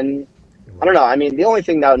 And I don't know. I mean, the only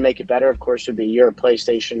thing that would make it better, of course, would be your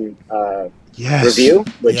PlayStation review,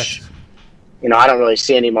 which I don't really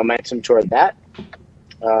see any momentum toward that.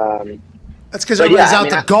 That's because everybody's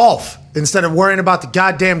out to golf instead of worrying about the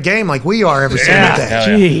goddamn game like we are every single day.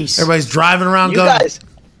 Jeez. Everybody's driving around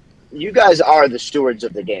You guys are the stewards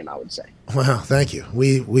of the game, I would say. Well, thank you.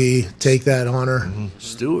 We take that honor.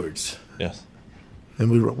 Stewards. Yes.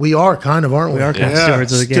 And we are kind of, aren't we? We are kind of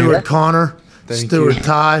stewards of the game. Stewart Connor, Stewart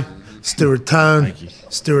Ty. Stuart Tone,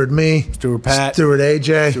 Stuart me, Stuart Pat, Stuart AJ,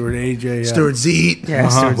 yeah. Stuart Zeet,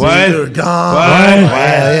 Stuart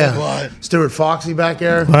Gone, What? Stuart Foxy back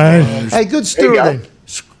there. Hey, good stewarding.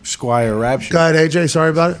 Squire Rapture. Go ahead, AJ. Sorry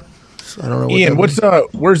about it. I don't know. Ian, where's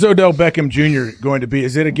Odell Beckham Jr. going to be?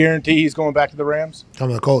 Is it a guarantee he's going back to the Rams?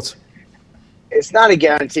 Coming to the Colts. It's not a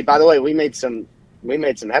guarantee. By the way, we made some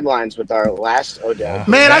headlines with our last Odell.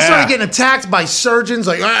 Man, I started getting attacked by surgeons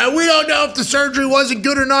like, we don't know if the surgery wasn't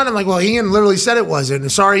good or not. I'm like, well, Ian literally said it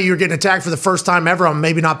wasn't. Sorry you're getting attacked for the first time ever. I'm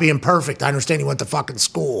maybe not being perfect. I understand you went to fucking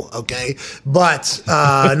school, okay? But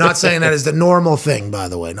not saying that is the normal thing, by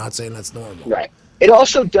the way. Not saying that's normal. Right. It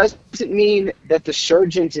also doesn't mean that the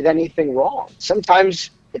surgeon did anything wrong.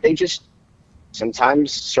 Sometimes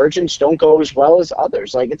surgeons don't go as well as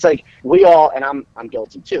others. Like, it's like we all, and I'm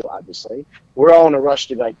guilty too, obviously. We're all in a rush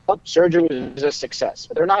to be like, oh, surgery was a success.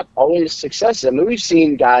 But they're not always successes. I mean, we've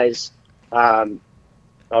seen guys, there's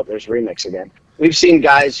Remix again. We've seen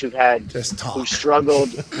guys who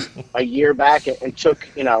struggled a year back and took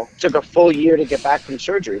a full year to get back from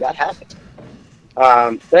surgery. That happened.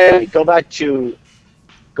 Then going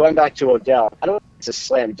back to Odell, I don't know if it's a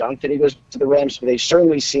slam dunk that he goes to the Rams, but they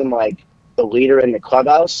certainly seem like the leader in the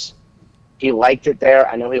clubhouse. He liked it there.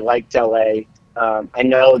 I know he liked LA. I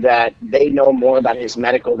know that they know more about his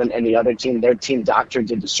medical than any other team. Their team doctor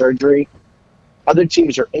did the surgery. Other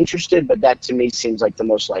teams are interested, but that to me seems like the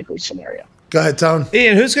most likely scenario. Go ahead, Tone.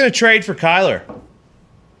 Ian, who's going to trade for Kyler?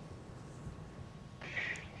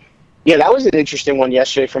 Yeah, that was an interesting one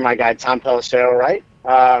yesterday for my guy Tom Pelissero, right?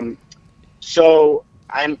 So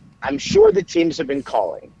I'm sure the teams have been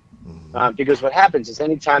calling because what happens is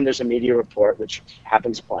anytime there's a media report, which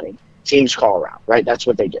happens plenty, teams call around, right? That's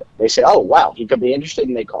what they do. They say, oh, wow, he could be interested,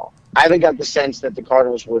 and they call. I haven't got the sense that the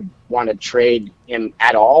Cardinals would want to trade him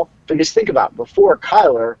at all because think about it, before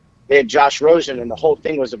Kyler, they had Josh Rosen, and the whole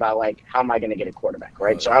thing was about, like, how am I going to get a quarterback,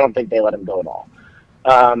 right? So I don't think they let him go at all.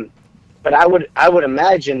 But I would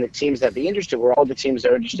imagine the teams that be interested were all the teams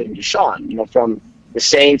that are interested in Deshaun. From the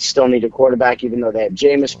Saints still need a quarterback, even though they have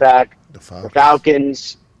Jameis back. The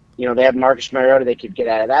Falcons, they have Marcus Mariota. They could get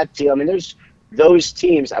out of that deal. I mean, there's those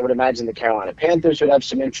teams. I would imagine the Carolina Panthers would have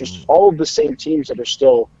some interest. All of the same teams that are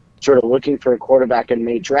still sort of looking for a quarterback and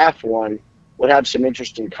may draft one would have some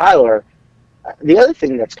interest in Kyler. The other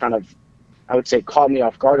thing that's kind of, I would say, caught me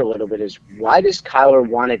off guard a little bit is why does Kyler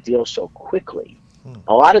want a deal so quickly?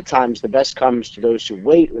 A lot of times the best comes to those who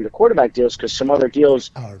wait when the quarterback deals because some other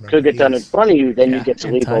deals could get done in front of you, then you get to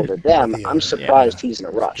leave over them. I'm surprised he's in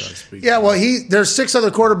a rush. Yeah, well, there's 6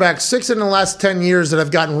 other quarterbacks, 6 in the last 10 years that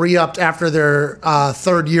have gotten re-upped after their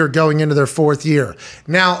third year going into their fourth year.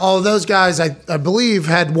 Now, all of those guys, I believe,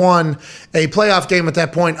 had won a playoff game at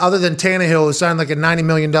that point, other than Tannehill, who signed like a $90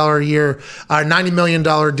 million a year, $90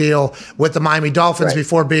 million deal with the Miami Dolphins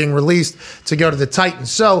before being released to go to the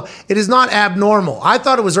Titans. So it is not abnormal. I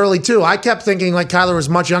thought it was early too. I kept thinking like Kyler was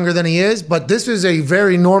much younger than he is, but this is a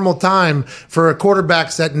very normal time for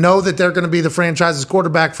quarterbacks that know that they're going to be the franchise's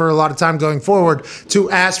quarterback for a lot of time going forward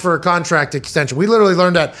to ask for a contract extension. We literally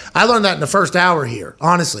learned that. I learned that in the first hour here.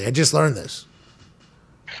 Honestly, I just learned this.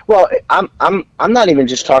 Well, I'm not even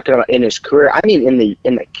just talking about in his career. I mean in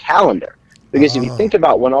the calendar, because if you think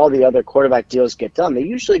about when all the other quarterback deals get done, they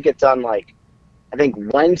usually get done like I think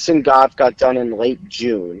Wentz and Goff got done in late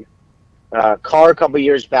June. Carr a couple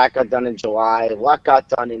years back got done in July. Luck got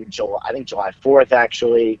done in July. I think July 4th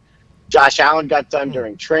actually. Josh Allen got done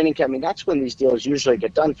during training camp. I mean, that's when these deals usually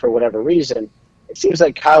get done for whatever reason. It seems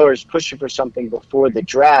like Kyler is pushing for something before the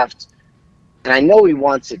draft, and I know he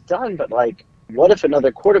wants it done. But like, what if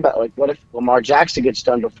another quarterback? Like, what if Lamar Jackson gets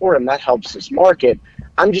done before him? That helps his market.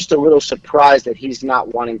 I'm just a little surprised that he's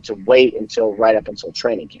not wanting to wait until right up until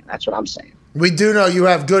training camp. That's what I'm saying. We do know you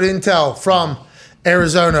have good intel from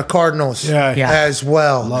Arizona Cardinals as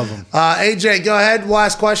well. Love them. AJ, go ahead.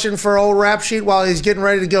 Last question for old Rap Sheet while he's getting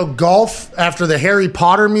ready to go golf after the Harry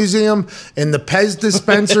Potter Museum and the Pez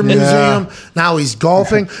Dispenser Museum. Now he's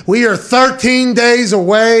golfing. We are 13 days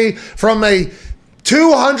away from a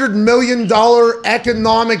 $200 million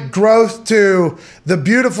economic growth to the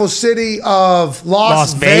beautiful city of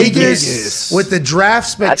Las Vegas with the draft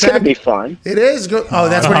spectacular. That's going to be fun. It is good. Oh,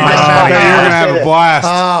 that's when you're back to work. You're going to have a blast.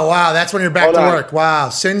 Oh, wow. That's when you're back to work. Wow.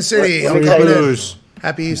 Sin City. Let me tell you,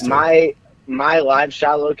 Happy Easter. My live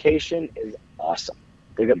shot location is awesome.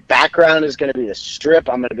 The background is going to be the Strip.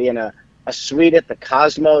 I'm going to be in a suite at the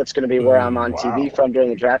Cosmo. It's going to be where I'm on TV from during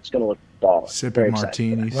the draft. It's going to look baller. Sipping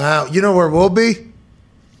martinis. Wow. You know where we'll be?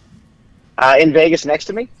 In Vegas next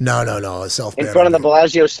to me? No. Self in front of the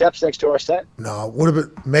Bellagio steps next to our set? No, would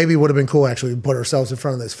have been cool actually to put ourselves in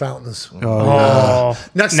front of those fountains.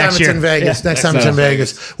 Next time it's in Vegas. Next time it's in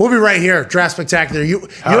Vegas. We'll be right here. Draft Spectacular. You're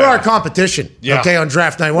our competition. Yeah. Okay, on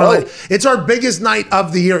draft night. It's our biggest night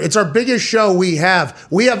of the year. It's our biggest show we have.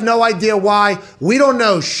 We have no idea why. We don't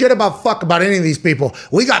know shit about any of these people.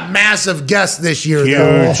 We got massive guests this year.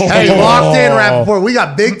 Though. Hey, locked in Rapoport. We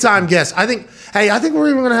got big time guests. I think we're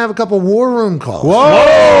even going to have a couple War Room calls.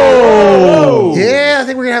 Whoa! Yeah, I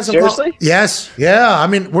think we're going to have some Seriously? Yes. Yeah. I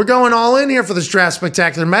mean, we're going all in here for this Draft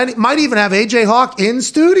Spectacular. Might even have AJ Hawk in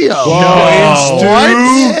studio. Whoa. What?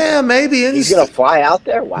 Yeah, maybe. He's going to fly out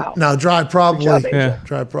there? Wow. No, drive probably. Good job,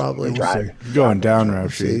 Drive probably. Drive. Going down, Rob.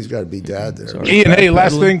 He's got to be dad there. Ian, hey,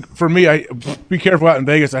 last thing for me, be careful out in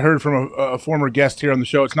Vegas. I heard from a former guest here on the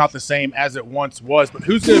show. It's not the same as it once was, but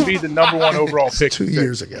who's going to be the number one overall pick 2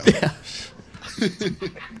 years ago?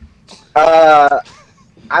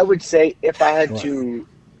 I would say if I had to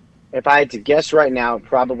guess right now,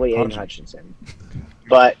 probably Aiden Hutchinson.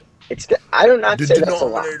 But I don't not say that's a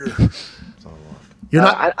lock. You're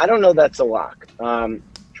not. I don't know that's a lock.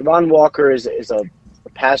 Trevon Walker is a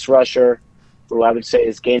pass rusher who I would say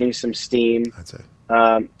is gaining some steam. That's it.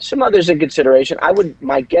 Some others in consideration.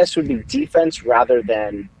 My guess would be defense rather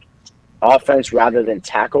than offense, rather than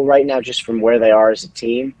tackle right now, just from where they are as a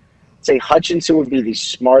team. I'd say Hutchinson would be the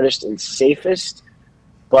smartest and safest,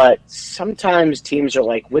 but sometimes teams are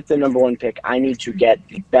like, with the number one pick, I need to get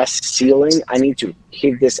the best ceiling. I need to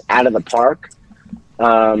hit this out of the park.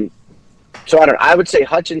 So I don't know. I would say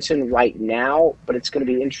Hutchinson right now, but it's going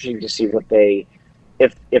to be interesting to see what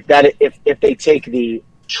if they take the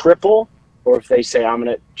triple, or if they say, I'm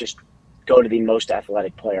going to just go to the most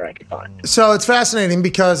athletic player I can find. So it's fascinating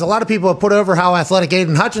because a lot of people have put over how athletic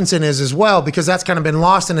Aiden Hutchinson is as well, because that's kind of been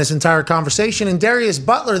lost in this entire conversation. And Darius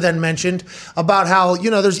Butler then mentioned about how,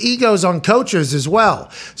 there's egos on coaches as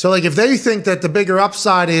well. So like if they think that the bigger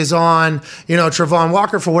upside is on, Trevon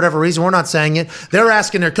Walker for whatever reason, we're not saying it, they're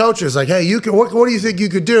asking their coaches like, hey, what do you think you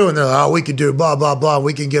could do? And they're like, we could do blah, blah, blah.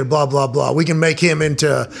 We can get blah, blah, blah. We can make him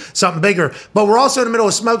into something bigger. But we're also in the middle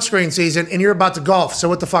of smokescreen season and you're about to golf. So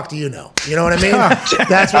what the fuck do you know? You know what I mean?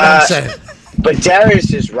 That's what I'm saying. But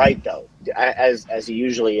Darius is right, though, as he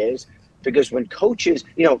usually is, because when coaches,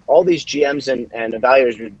 all these GMs and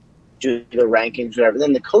evaluators do the rankings, whatever,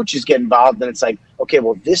 then the coaches get involved, and it's like, okay,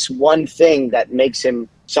 well, this one thing that makes him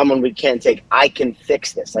someone we can't take, I can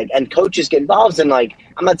fix this. And coaches get involved, and I'm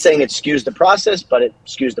not saying it skews the process, but it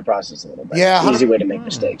skews the process a little bit. Yeah, it's an easy way to make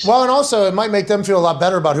mistakes. Well, and also it might make them feel a lot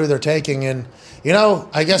better about who they're taking, and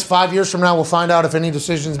I guess 5 years from now we'll find out if any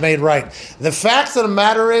decision's made right. The fact of the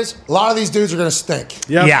matter is, a lot of these dudes are going to stink.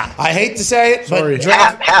 Yep. Yeah. I hate to say it, but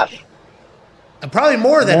half. Probably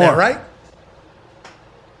more than that, right?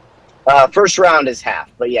 First round is half,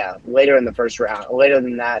 but yeah, later in the first round, later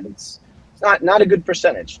than that, it's not a good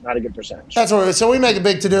percentage. Not a good percentage. That's what. So we make a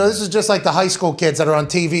big to-do. This is just like the high school kids that are on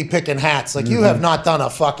TV picking hats. Like, you have not done a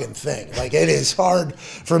fucking thing. Like, it is hard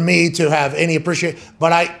for me to have any appreciation.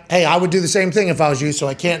 But I would do the same thing if I was you, so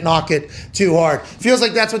I can't knock it too hard. Feels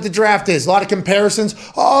like that's what the draft is. A lot of comparisons.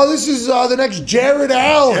 Oh, this is the next Jared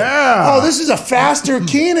Allen. Yeah. Oh, this is a faster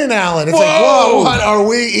Keenan Allen. It's like, whoa, what are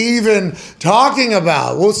we even talking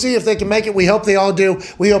about? We'll see if they can make it. We hope they all do.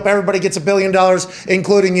 We hope everybody gets $1 billion,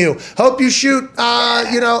 including you. Hope you shoot,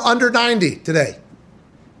 under 90 today.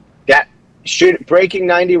 Yeah, breaking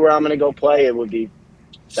 90 where I'm going to go play, it would be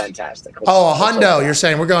fantastic. A hundo, you're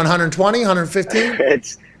saying. We're going 120, 115?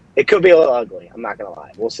 It could be a little ugly. I'm not going to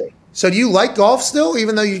lie. We'll see. So do you like golf still,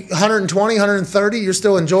 even though you 120, 130, you're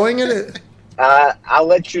still enjoying it? I'll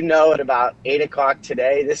let you know at about 8 o'clock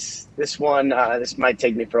today. This might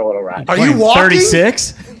take me for a little ride. Are you walking?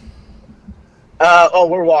 36?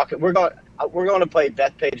 We're walking. We're going to play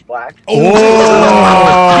Bethpage Black. Oh, you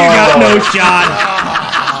got no shot.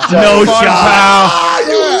 No shot.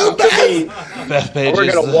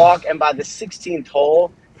 We're going to walk, and by the 16th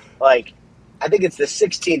hole, I think it's the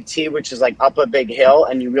 16th tee, which is up a big hill,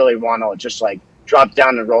 and you really want to just drop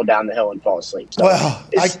down and roll down the hill and fall asleep. So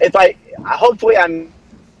hopefully I'm.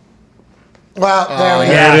 Well, there we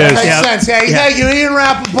go. Yeah, That makes sense. Hey, thank you, Ian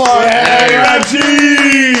Rapoport.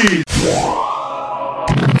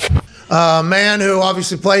 A man who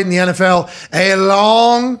obviously played in the NFL a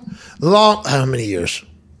long, how many years?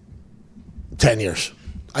 10 years.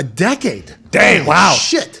 A decade. Damn, wow.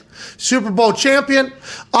 Shit. Super Bowl champion,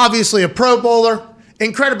 obviously a Pro Bowler,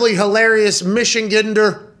 incredibly hilarious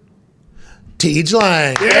Michigander, Teej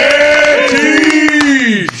Lang. Yeah,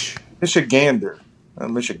 Teej! Michigander.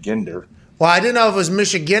 Michigander. Well, I didn't know if it was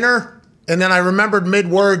Michiganer And then I remembered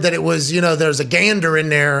mid-word that it was, there's a gander in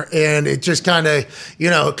there, and it just kind of,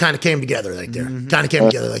 came together like there. Kind of came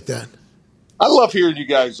together like that. I love hearing you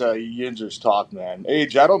guys, Yinzers talk, man.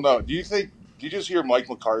 Age, I don't know. Do you just hear Mike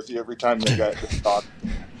McCarthy every time you guys talk?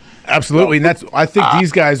 Absolutely, and I think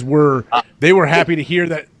these guys were happy to hear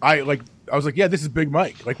that. I was like, yeah, this is Big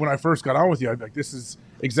Mike. Like when I first got on with you, I'd be like, this is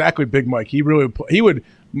exactly Big Mike.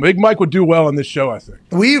 Big Mike would do well on this show, I think.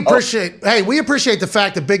 We appreciate the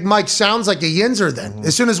fact that Big Mike sounds like a Yinzer then.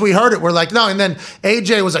 As soon as we heard it, we're like, no. And then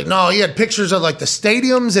AJ was like, no, he had pictures of like the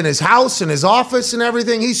stadiums and his house and his office and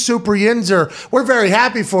everything. He's super Yinzer. We're very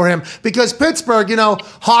happy for him because Pittsburgh,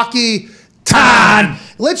 hockey time.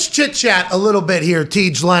 Let's chit-chat a little bit here,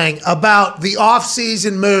 Tej Lang, about the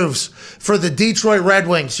off-season moves for the Detroit Red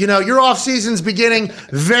Wings. Your offseason's beginning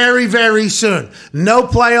very, very soon. No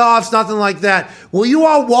playoffs, nothing like that. Will you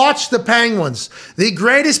all watch the Penguins, the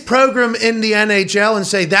greatest program in the NHL, and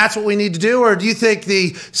say that's what we need to do? Or do you think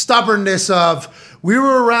the stubbornness of we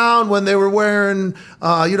were around when they were wearing,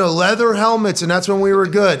 leather helmets, and that's when we were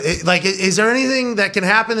good? Is there anything that can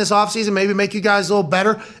happen this offseason, maybe make you guys a little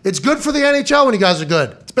better? It's good for the NHL when you guys are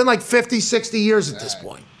good. It's been like 50, 60 years at this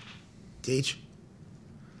point. Teach.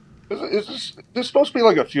 Is this supposed to be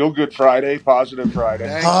like a feel-good Friday, positive Friday?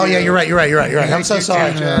 Yeah, you're right. I'm so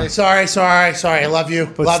sorry. Sorry. I love you.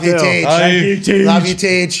 Love you, Teach. Love you,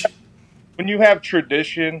 Teach. When you have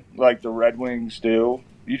tradition like the Red Wings do,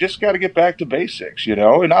 you just got to get back to basics,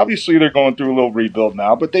 And obviously they're going through a little rebuild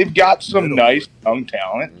now, but they've got some nice young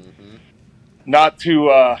talent. Not too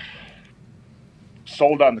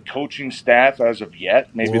sold on the coaching staff as of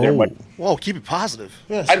yet. Maybe there might. Whoa, keep it positive.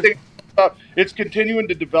 Yes. I think it's continuing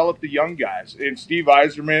to develop the young guys, and Steve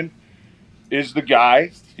Yzerman is the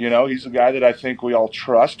guy. He's the guy that I think we all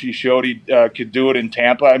trust. He showed he could do it in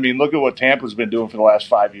Tampa. I mean, look at what Tampa's been doing for the last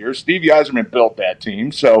 5 years. Steve Yzerman built that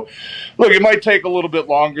team. So, look, it might take a little bit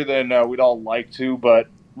longer than we'd all like to, but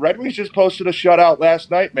Red Wings just posted a shutout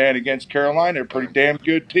last night, man, against Carolina. They're a pretty damn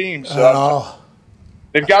good team. So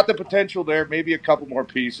they've got the potential there, maybe a couple more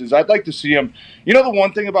pieces. I'd like to see them. The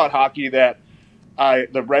one thing about hockey that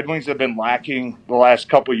the Red Wings have been lacking the last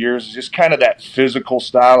couple of years is just kind of that physical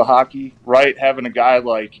style of hockey, right? Having a guy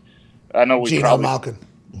like, I know we Gino probably, Malkin.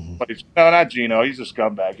 but no, not Gino. He's a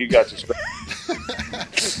scumbag. He got suspended.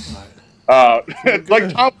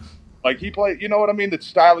 Like Tom, like he plays. You know what I mean? The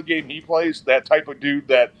style of game he plays, that type of dude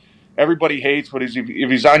that everybody hates, but if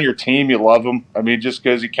he's on your team, you love him. I mean, just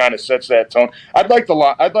because he kind of sets that tone. I'd like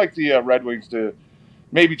the Red Wings to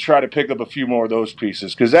maybe try to pick up a few more of those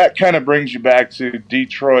pieces because that kind of brings you back to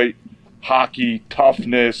Detroit hockey,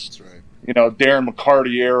 toughness, that's right. Darren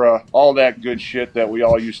McCarty era, all that good shit that we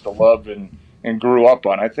all used to love and grew up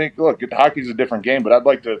on. I think, look, hockey's a different game, but I'd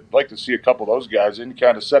like to see a couple of those guys and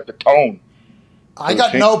kind of set the tone. I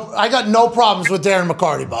got no problems with Darren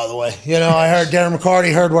McCarty, by the way. I heard Darren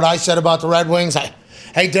McCarty heard what I said about the Red Wings.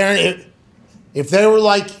 Hey, Darren, if they were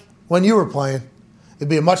like when you were playing, it'd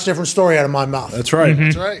be a much different story out of my mouth. That's right.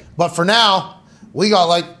 That's right. But for now, we got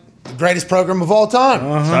like the greatest program of all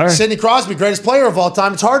time. Sidney Crosby, greatest player of all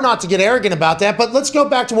time. It's hard not to get arrogant about that, but let's go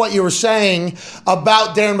back to what you were saying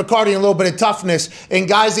about Darren McCarty and a little bit of toughness and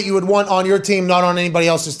guys that you would want on your team, not on anybody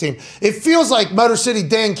else's team. It feels like Motor City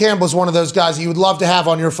Dan Campbell is one of those guys that you would love to have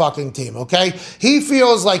on your fucking team, okay? He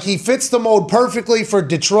feels like he fits the mold perfectly for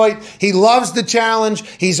Detroit. He loves the challenge.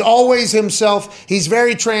 He's always himself. He's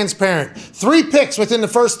very transparent. 3 picks within the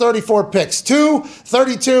first 34 picks. 2,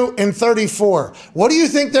 32, and 34. What do you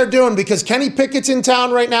think they're doing? Because Kenny Pickett's in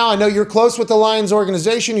town right now. I know you're close with the Lions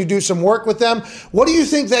organization. You do some work with them. What do you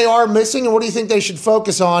think they are missing, and what do you think they should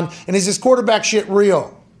focus on? And is this quarterback shit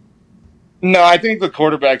real? No, I think the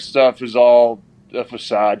quarterback stuff is all a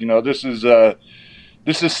facade. This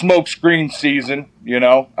is smoke screen season.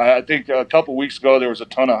 I think a couple weeks ago there was a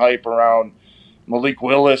ton of hype around Malik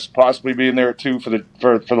Willis possibly being there too for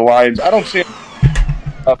the Lions. I don't see it.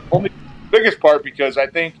 Only the biggest part because I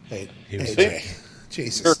think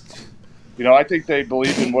Jesus. I think they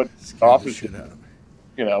believe in what offense.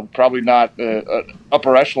 Probably not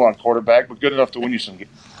upper echelon quarterback, but good enough to win you some games.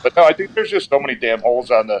 But no, I think there's just so many damn holes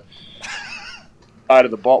on the side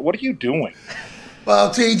of the ball. What are you doing? Well,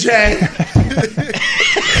 TJ,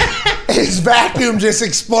 his vacuum just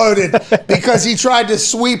exploded because he tried to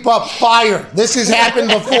sweep up fire. This has happened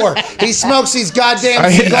before. He smokes these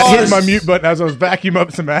goddamn cigars. I hit my mute button as I was vacuuming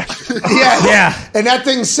up some ash. Yeah. And that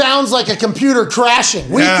thing sounds like a computer crashing.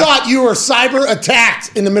 We thought you were cyber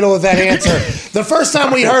attacked in the middle of that answer. The first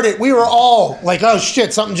time we heard it, we were all like, oh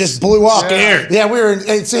shit, something just blew up.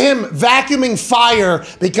 It's him vacuuming fire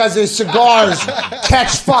because his cigars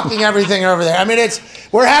catch fucking everything over there. I mean,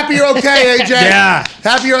 we're happy you're okay, AJ. Yeah.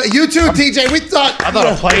 You too, too, TJ. We thought. I thought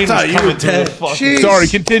a plane was coming through the fucking. Sorry,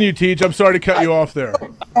 continue, Teach. I'm sorry to cut you off there. I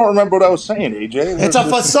don't remember what I was saying, AJ. It's a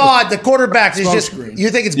facade. The quarterback is just. You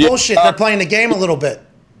think it's bullshit? They're playing the game a little bit.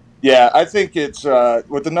 Yeah, I think it's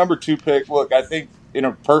with the number 2 pick. Look, I think in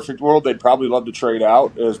a perfect world, they'd probably love to trade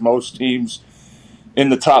out, as most teams in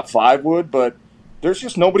the top 5 would, but there's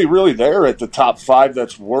just nobody really there at the top 5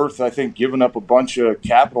 that's worth, I think, giving up a bunch of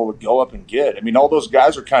capital to go up and get. I mean, all those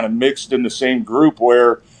guys are kind of mixed in the same group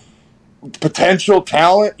where potential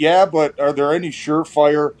talent, yeah, but are there any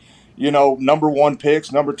surefire, number 1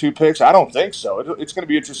 picks, number 2 picks? I don't think so. It's going to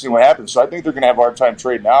be interesting what happens. So I think they're going to have a hard time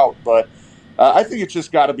trading out, but I think it's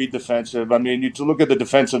just got to be defensive. I mean, you look at the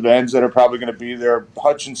defensive ends that are probably going to be there.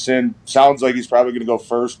 Hutchinson sounds like he's probably going to go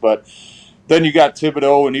first, but then you got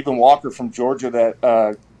Thibodeau and even Walker from Georgia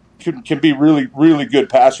that can be really, really good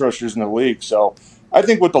pass rushers in the league. So I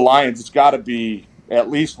think with the Lions, it's got to be at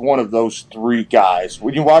least one of those 3 guys.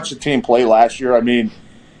 When you watch the team play last year, I mean,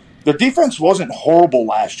 their defense wasn't horrible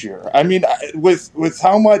last year. I mean, with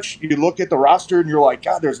how much you look at the roster and you're like,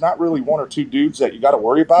 God, there's not really 1 or 2 dudes that you got to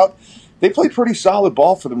worry about. They played pretty solid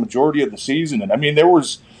ball for the majority of the season. And, I mean, there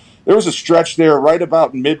was a stretch there right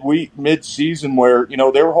about mid-season where, they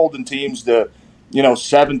were holding teams to,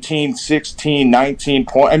 17, 16, 19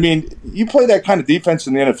 points. I mean, you play that kind of defense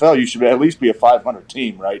in the NFL, you should at least be a 500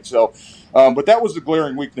 team, right? So, but that was the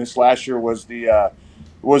glaring weakness last year was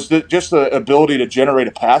just the ability to generate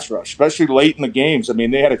a pass rush, especially late in the games. I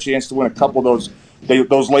mean, they had a chance to win a couple of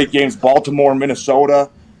those late games, Baltimore,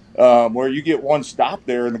 Minnesota, where you get one stop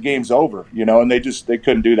there and the game's over, and they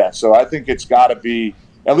couldn't do that. So I think it's got to be,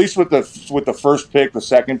 at least with the first pick, the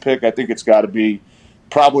second pick, I think it's got to be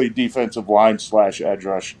probably defensive line / edge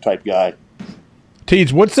rush type guy.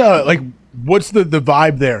 Teach, what's the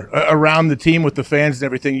vibe there around the team with the fans and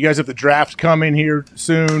everything? You guys have the draft coming here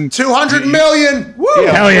soon. $200 million. Woo!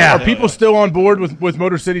 Yeah, hell yeah! Are people still on board with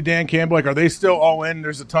Motor City Dan Campbell? Like, are they still all in?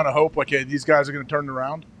 There's a ton of hope. Like, hey, these guys are going to turn it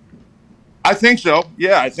around. I think so.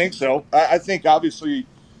 Yeah, I think so. I think obviously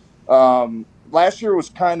last year was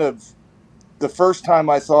kind of the first time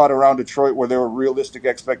I thought around Detroit where there were realistic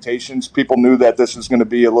expectations. People knew that this was going to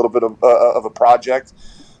be a little bit of a project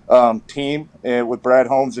team, and with Brad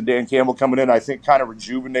Holmes and Dan Campbell coming in, I think kind of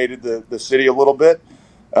rejuvenated the city a little bit.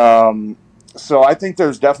 So I think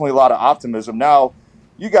there's definitely a lot of optimism. Now,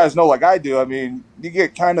 you guys know, like I do, I mean, you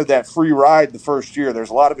get kind of that free ride the first year.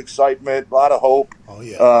 There's a lot of excitement, a lot of hope. Oh,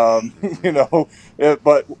 yeah.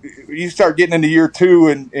 But you start getting into year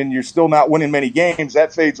 2 and you're still not winning many games,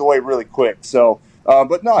 that fades away really quick. So,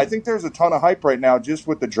 but no, I think there's a ton of hype right now just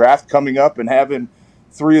with the draft coming up and having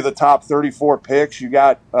 3 of the top 34 picks. You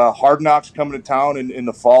got Hard Knocks coming to town in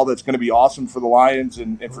the fall. That's going to be awesome for the Lions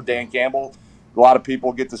and for Dan Campbell. A lot of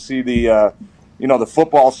people get to see the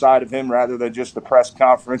football side of him rather than just the press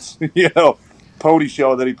conference, pony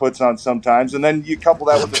show that he puts on sometimes. And then you couple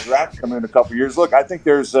that with the draft coming in a couple of years. Look, I think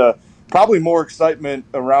there's probably more excitement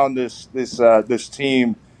around this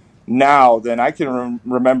team now than I can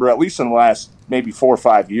remember, at least in the last maybe 4 or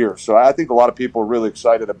 5 years. So I think a lot of people are really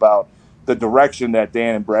excited about the direction that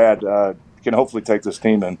Dan and Brad can hopefully take this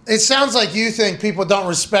team in. It sounds like you think people don't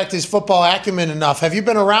respect his football acumen enough. Have you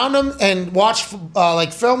been around him and watched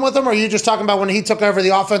film with him, or are you just talking about when he took over the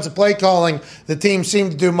offensive play calling, the team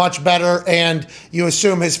seemed to do much better, and you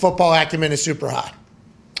assume his football acumen is super high?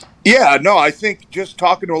 Yeah, no, I think just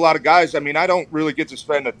talking to a lot of guys, I mean, I don't really get to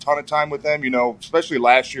spend a ton of time with them, especially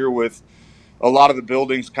last year with a lot of the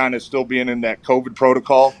buildings kind of still being in that COVID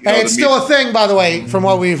protocol. Hey, it's still a thing, by the way, from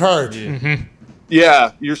what we've heard. Yeah. Mm-hmm.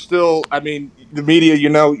 Yeah, you're still, I mean, the media,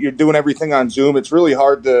 you're doing everything on Zoom. It's really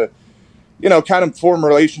hard to, kind of form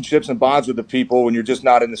relationships and bonds with the people when you're just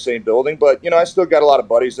not in the same building. But, I still got a lot of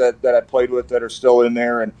buddies that I played with that are still in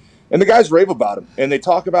there. And the guys rave about him. And they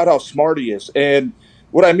talk about how smart he is. And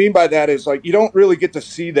what I mean by that is, like, you don't really get to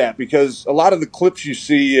see that because a lot of the clips you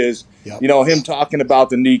see is, him talking about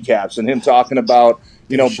the kneecaps and him talking about,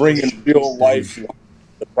 bringing real life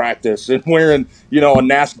to practice and wearing, a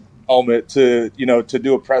NASCAR helmet to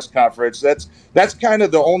do a press conference. That's kind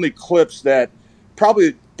of the only clips that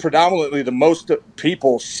probably predominantly the most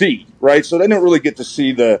people see, right? So they don't really get to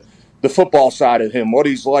see the football side of him, what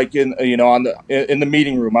he's like in the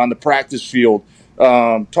meeting room, on the practice field,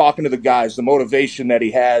 talking to the guys, the motivation that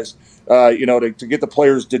he has, to get the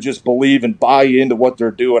players to just believe and buy into what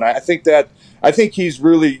they're doing. I think he's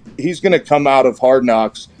going to come out of Hard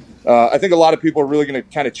Knocks. I think a lot of people are really going to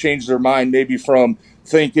kind of change their mind, maybe from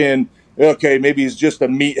thinking, okay, maybe he's just a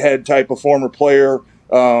meathead type of former player,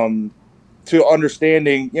 to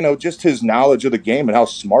understanding, just his knowledge of the game and how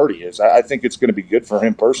smart he is. I think it's going to be good for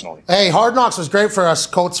him personally. Hey, Hard Knocks was great for us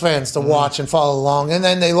Colts fans to watch and follow along, and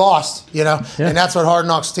then they lost, and that's what Hard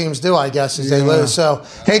Knocks teams do, I guess, is they lose. So,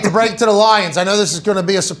 hate to break it to the Lions. I know this is going to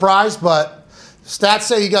be a surprise, but stats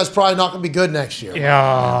say you guys probably not going to be good next year.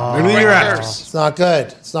 Yeah. Maybe you're out. It's not good.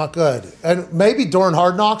 It's not good. And maybe during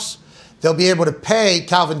Hard Knocks, they'll be able to pay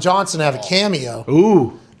Calvin Johnson to have a cameo.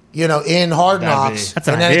 Ooh. In Hard Knocks, and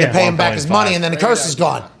then they can pay him back his money, and then the curse is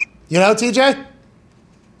gone. TJ?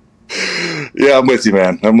 Yeah, I'm with you,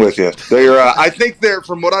 man. I'm with you. I think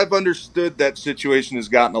from what I've understood, that situation has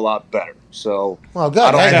gotten a lot better. So, well, good.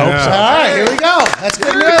 I hope so. All right, here we go. That's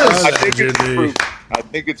good news. I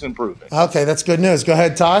think it's improving. Okay, that's good news. Go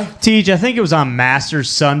ahead, Ty. TJ, I think it was on Masters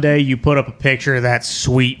Sunday. You put up a picture of that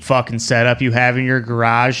sweet fucking setup you have in your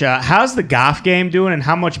garage. How's the golf game doing, and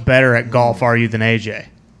how much better at golf are you than AJ?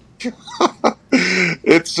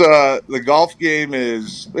 It's the golf game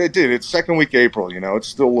it's second week April, it's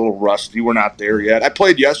still a little rusty. We're not there yet. I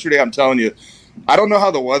played yesterday. I'm telling you, I don't know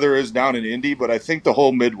how the weather is down in Indy, but I think the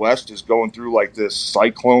whole Midwest is going through like this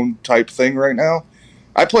cyclone type thing right now.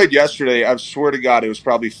 I played yesterday. I swear to God, it was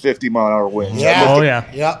probably 50-mile-an-hour winds.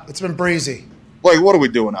 Yeah, it's been breezy. Like, what are we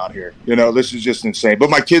doing out here? This is just insane.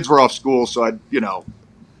 But my kids were off school, so I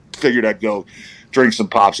figured I'd go drink some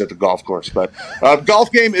pops at the golf course. But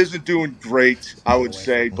golf game isn't doing great, I would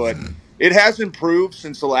say, but it has improved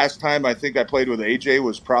since the last time I think I played with AJ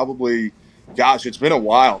was probably, it's been a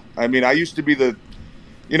while. I mean, I used to be the,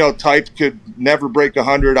 type could never break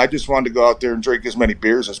 100. I just wanted to go out there and drink as many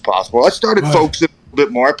beers as possible. I started focusing a little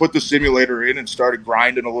bit more. I put the simulator in and started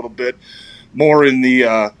grinding a little bit more in the,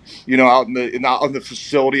 out in the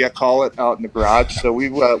facility, I call it, out in the garage. So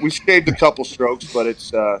we shaved a couple strokes, but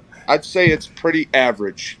it's, I'd say it's pretty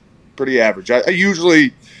average. I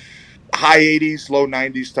usually high 80s, low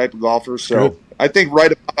 90s type of golfer. So good. I think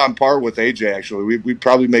right on par with AJ, actually. We'd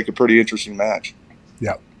probably make a pretty interesting match.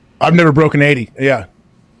 Yeah. I've never broken 80. Yeah.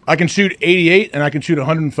 I can shoot 88 and I can shoot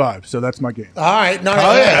 105. So that's my game. All right. All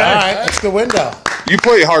right. That's a good window. You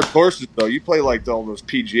play hard courses, though. You play like all those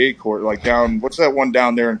PGA courts, like down, what's that one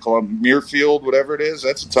down there in Columbia? Muirfield, whatever it is?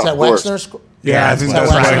 That's a tough course. Yeah, I think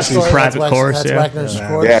that's private course. Yeah,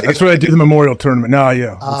 that's where they do the Memorial Tournament. No,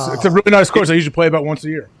 yeah. It's a really nice course. I usually play about once a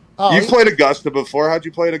year. You've played Augusta before. How'd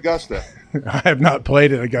you play at Augusta? I have not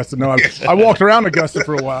played at Augusta. No, I walked around Augusta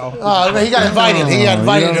for a while. He got invited. He got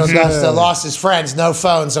invited to Augusta, lost his friends, no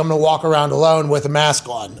phones. I'm going to walk around alone with a mask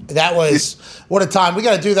on. That was, what a time. We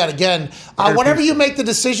got to do that again. Whenever you make the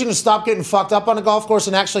decision to stop getting fucked up on a golf course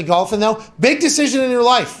and actually golfing, though, big decision in your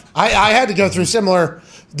life. I had to go through similar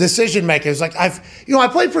decision makers. Like I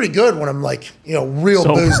play pretty good when I'm like, real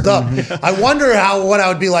boozed up. I wonder what I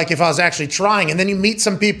would be like if I was actually trying. And then you meet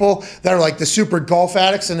some people that are like the super golf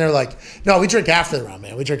addicts, and they're like, "No, we drink after the round,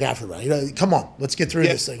 man. We drink after the round. Come on, let's get through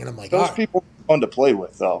this thing." And I'm like, those people are fun to play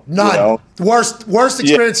with, though. None. Worst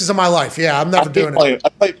experiences of my life. Yeah, I'm never doing it.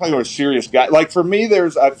 I play with a serious guy. Like for me,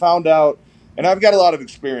 I found out, and I've got a lot of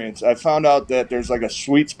experience. I found out that there's like a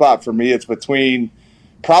sweet spot for me. It's between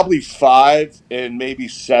probably 5 and maybe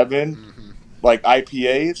 7, like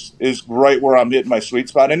IPAs is right where I'm hitting my sweet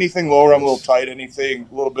spot. Anything lower, I'm a little tight. Anything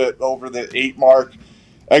a little bit over the 8 mark,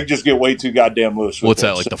 I can just get way too goddamn loose. What's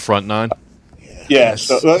that, like the front 9? Yeah.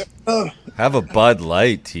 So, have a Bud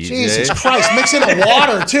Light, TJ. Jesus Christ, mix it in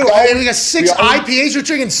water, too. We got 6 IPAs. You're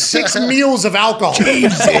drinking 6 meals of alcohol.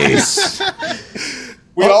 Jesus.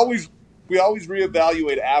 We always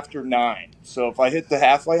reevaluate after 9. So if I hit the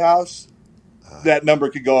halfway house, that number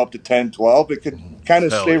could go up to 10, 12. It could kind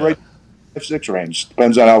of stay right 5-6 range.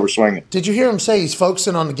 Depends on how we're swinging. Did you hear him say he's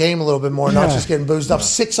focusing on the game a little bit more, not just getting boozed up?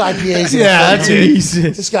 6 IPAs. That's easy.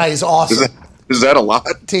 This guy is awesome. Is that a lot?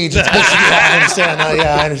 I understand.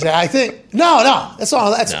 I understand. I think no. That's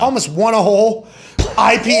all. That's almost 1 a hole.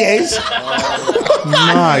 IPAs.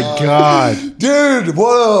 My God, dude!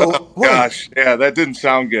 Whoa! Oh, gosh, yeah, that didn't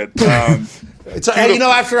sound good.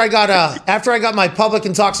 After I got my public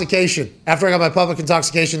intoxication,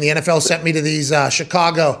 the NFL sent me to these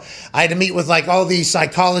Chicago. I had to meet with like all these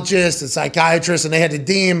psychologists and psychiatrists, and they had to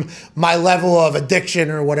deem my level of addiction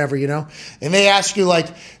or whatever, And they ask you like,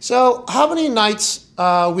 so how many nights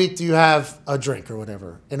a week do you have a drink or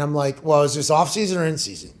whatever? And I'm like, well, is this off season or in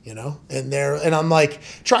season? And I'm like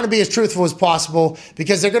trying to be as truthful as possible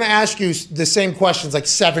because they're going to ask you the same questions like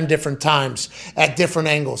 7 different times at different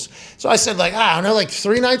angles. So I said like, I don't know, like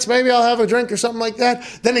 3 nights maybe I'll have a drink or something like that.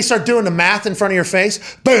 Then they start doing the math in front of your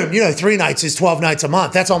face. Boom, 3 nights is 12 nights a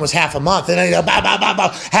month. That's almost half a month. And then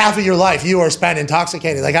half of your life you are spent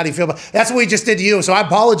intoxicated. Like, how do you feel about? That's what we just did to you. So I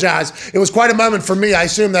apologize. It was quite a moment for me. I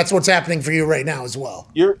assume that's what's happening for you right now as well. well.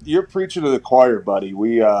 You're preaching to the choir, buddy.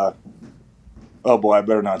 We oh boy, I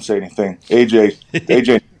better not say anything.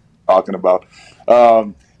 AJ talking about.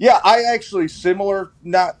 Yeah, I actually similar,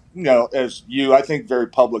 not as you. I think very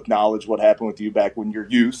public knowledge what happened with you back when you're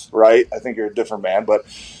youth, right? I think you're a different man, but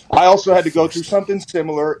I also had to go through something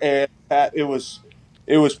similar, and it was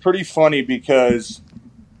pretty funny because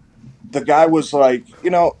the guy was like,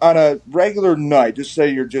 on a regular night, just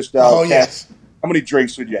say you're just out. Oh yes. How many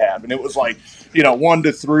drinks would you have? And it was like, 1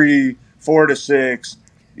 to 3, 4 to 6,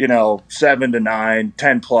 7 to 9,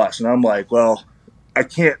 10 plus. And I'm like, well, I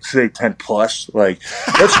can't say 10 plus. Like,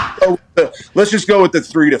 let's just go with the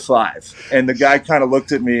 3 to 5. And the guy kind of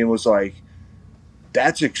looked at me and was like,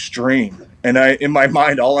 that's extreme. And in my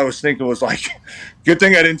mind, all I was thinking was like, good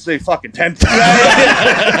thing I didn't say fucking 10 plus.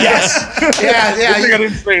 Yes. Yeah. Good thing I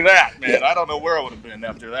didn't say that, man. I don't know where I would have been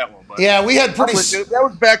after that one. But yeah, we had pretty. That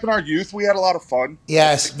was back in our youth. We had a lot of fun.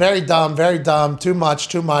 Yes, very dumb, very dumb. Too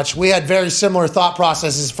much. We had very similar thought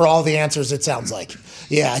processes for all the answers, it sounds like.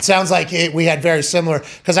 Yeah, it sounds like we had very similar,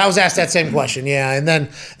 because I was asked that same question, yeah. And then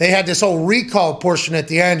they had this whole recall portion at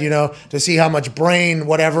the end, to see how much brain,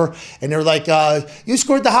 whatever. And they're like, you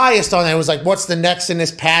scored the highest on it. It was like, what's the next in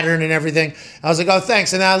this pattern and everything? I was like, oh,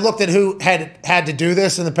 thanks. And then I looked at who had to do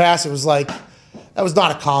this in the past. It was like, that was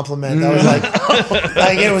not a compliment. That was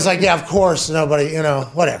like it was like, yeah, of course, nobody,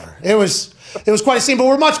 whatever. It was quite a scene, but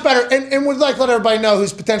we're much better. And we'd like to let everybody know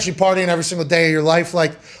who's potentially partying every single day of your life.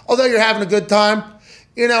 Like, although you're having a good time,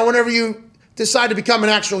 whenever you decide to become an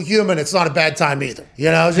actual human, it's not a bad time either.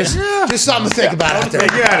 Just something to think about out there.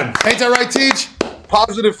 Ain't that right, Teach?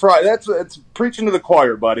 Positive Friday. It's preaching to the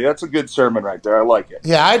choir, buddy. That's a good sermon right there. I like it.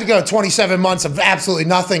 Yeah, I had to go 27 months of absolutely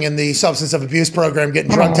nothing in the substance abuse program, getting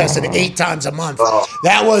drug tested 8 times a month.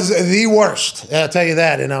 That was the worst. I'll tell you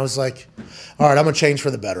that. And I was like, all right, I'm going to change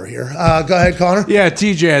for the better here. Go ahead, Connor. Yeah,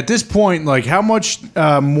 TJ, at this point, like, how much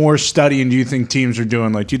more studying do you think teams are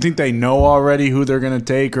doing? Like, do you think they know already who they're going to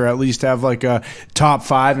take, or at least have, like, a top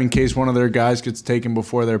 5 in case one of their guys gets taken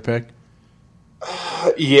before their pick?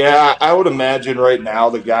 Yeah, I would imagine right now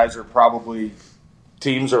the guys are probably –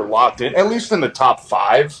 teams are locked in, at least in the top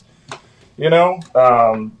 5,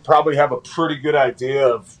 probably have a pretty good idea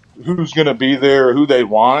of who's going to be there, who they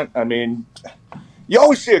want. I mean – you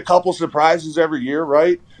always see a couple surprises every year,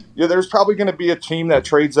 right? Yeah, there's probably going to be a team that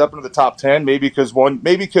trades up into the top 10, maybe because look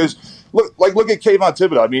at Kayvon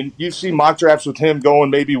Thibodeau. I mean, you see mock drafts with him going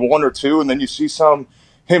maybe 1 or 2, and then you see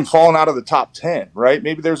him falling out of the top 10, right?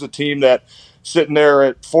 Maybe there's a team that sitting there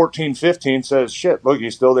at 14, 15 says, shit, look,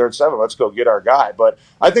 he's still there at 7. Let's go get our guy. But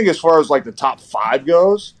I think as far as like the top 5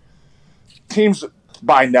 goes, teams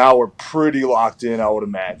by now are pretty locked in, I would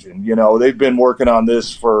imagine. They've been working on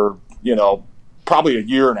this for, probably a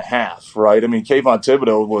year and a half, right? I mean, Kayvon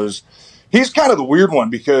Thibodeau he's kind of the weird one,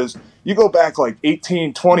 because you go back like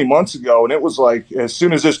 18, 20 months ago, and it was like, as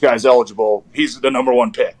soon as this guy's eligible, he's the number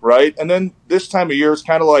 1 pick, right? And then this time of year, it's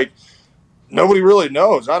kind of like nobody really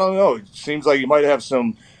knows. I don't know. It seems like you might have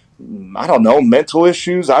some, mental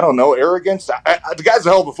issues. I don't know, arrogance. The guy's a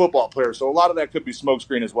hell of a football player, so a lot of that could be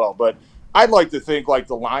smokescreen as well. But I'd like to think like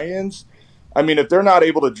the Lions, I mean, if they're not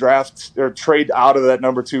able to draft or trade out of that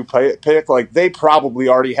number 2 pick, like they probably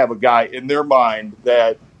already have a guy in their mind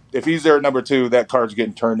that if he's there at number 2, that card's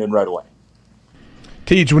getting turned in right away.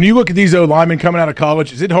 Teach, when you look at these linemen coming out of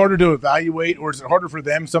college, is it harder to evaluate, or is it harder for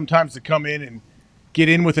them sometimes to come in and get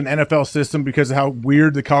in with an NFL system because of how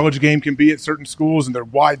weird the college game can be at certain schools and their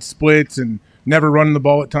wide splits and never running the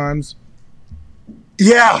ball at times?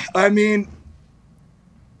 Yeah, I mean,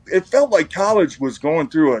 it felt like college was going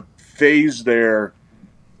through a phase there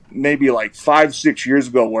maybe like 5-6 years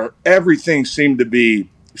ago where everything seemed to be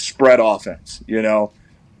spread offense.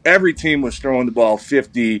 Every team was throwing the ball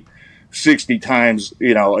 50, 60 times,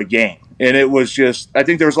 a game. And it was just, I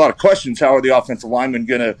think there was a lot of questions. How are the offensive linemen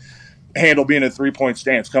going to handle being a 3-point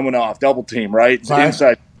stance, coming off double team, right?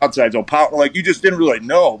 Inside, outside zone power. Like, you just didn't really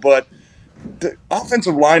know. But the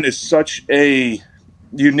offensive line is such a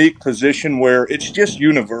unique position where it's just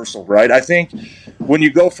universal, right? I think when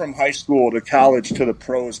you go from high school to college to the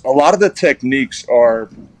pros, a lot of the techniques are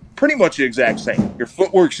pretty much the exact same. Your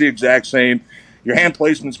footwork's the exact same. Your hand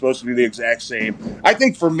placement's supposed to be the exact same. I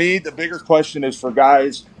think for me, the bigger question is for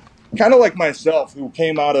guys kind of like myself who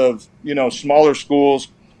came out of, smaller schools,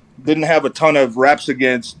 didn't have a ton of reps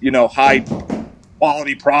against, high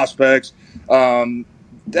quality prospects.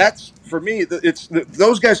 That's, for me,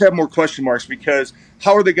 those guys have more question marks, because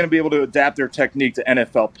how are they going to be able to adapt their technique to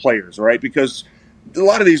NFL players, right? Because a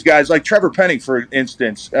lot of these guys, like Trevor Penning, for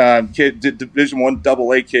instance, kid, Division I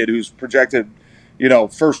AA kid who's projected,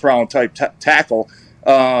 first round type tackle.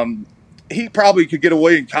 he probably could get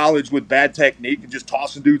away in college with bad technique and just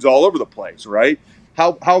tossing dudes all over the place, right?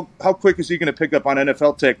 How quick is he going to pick up on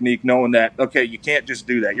NFL technique, knowing that, okay, you can't just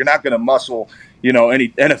do that. You're not going to muscle, any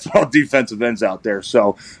NFL defensive ends out there.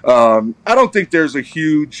 So I don't think there's a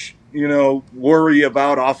huge, worry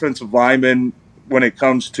about offensive linemen when it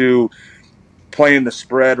comes to playing the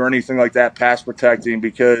spread or anything like that, pass protecting,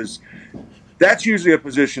 because that's usually a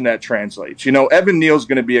position that translates. Evan Neal's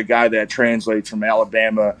going to be a guy that translates from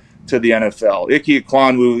Alabama to the NFL. Ike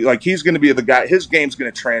Ekwonu, he's going to be the guy. His game's going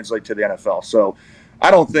to translate to the NFL. So I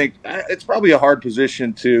don't think it's probably a hard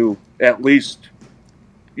position to at least,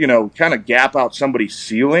 kind of gap out somebody's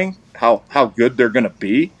ceiling, how good they're going to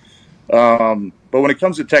be. But when it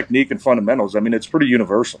comes to technique and fundamentals, it's pretty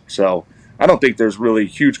universal. So I don't think there's really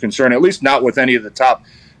huge concern, at least not with any of the top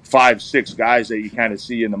 5-6 guys that you kind of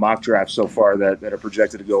see in the mock draft so far that are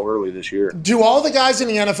projected to go early this year. Do all the guys in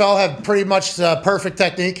the NFL have pretty much perfect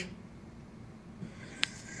technique?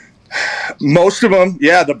 Most of them,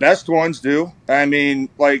 yeah, the best ones do. AJ,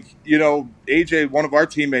 one of our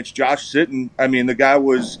teammates, Josh Sitton, the guy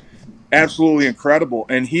was absolutely incredible,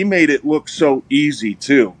 and he made it look so easy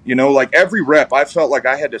too. Every rep, I felt like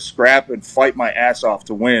I had to scrap and fight my ass off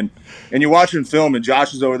to win. And you watch him film, and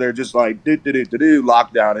Josh is over there just like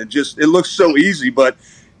lockdown, and it looks so easy. But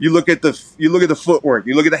you look at the footwork,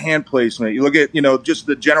 you look at the hand placement, you look at just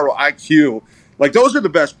the general IQ. Those are the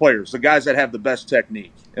best players, the guys that have the best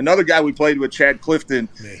technique. Another guy we played with, Chad Clifton,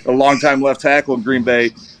 a longtime left tackle in Green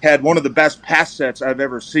Bay, had one of the best pass sets I've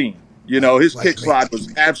ever seen. His kick slide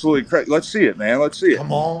was absolutely crazy. Let's see it, man. Let's see it.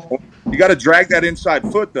 Come on. You got to drag that inside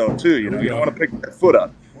foot, though, too. You don't want to pick that foot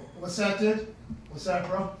up. What's that, dude? What's that,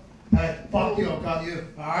 bro? Hey, fuck you. I got you.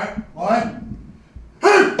 All right? What?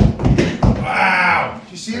 Wow.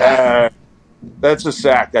 Did you see that? That's a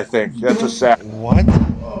sack, I think. That's a sack. What?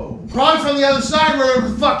 Probably from the other side, wherever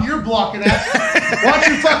the fuck you're blocking at. Why don't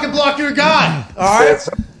you fucking block your guy? All right? That's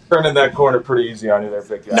turning that corner pretty easy on you there,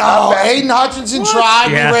 big guy. No, Hayden Hutchinson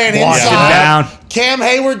tried. Yeah, we ran watch him inside. down. Cam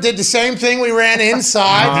Hayward did the same thing. We ran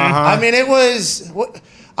inside. It was...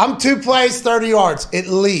 I'm 2 plays, 30 yards, at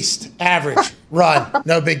least. Average. Run.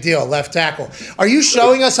 No big deal. Left tackle. Are you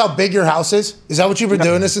showing us how big your house is? Is that what you've been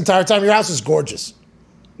doing this entire time? Your house is gorgeous.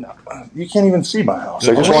 No, you can't even see my house.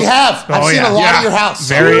 We have. I've seen a lot of your house.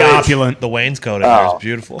 Very opulent. The wainscoting there is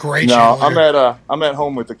beautiful. Great. No, I'm at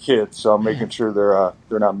home with the kids, so I'm making sure they're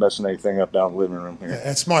not messing anything up down in the living room here.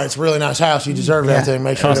 That's smart. It's a really nice house. You deserve everything.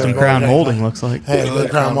 Make sure Custom crown molding looks like. Hey, good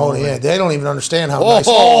crown molding. Yeah, they don't even understand how nice.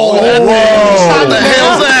 Whoa! What the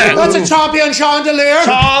hell's that? That's a champion chandelier.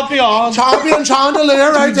 Champion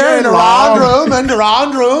chandelier right there in the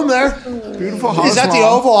round room. There. Beautiful house. Is that the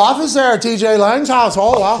Oval Office there at TJ Lang's house?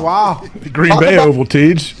 Oh, wow. Green Bay Oval,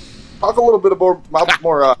 Teej. Talk a little bit more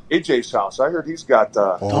AJ's house. I heard he's got.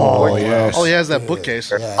 Yes. Oh, he has that bookcase.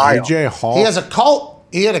 AJ Hall. He has a cult.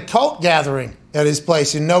 He had a cult gathering at his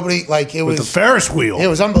place, and nobody it was with the Ferris wheel. It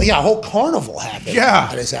was unbelievable. Yeah, a whole carnival happened. Yeah.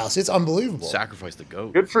 At his house. It's unbelievable. Sacrifice the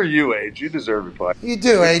goat. Good for you, AJ. You deserve it, buddy. You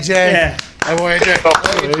do, AJ. Yeah. Hey, boy, AJ.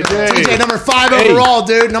 TJ, number 5 overall,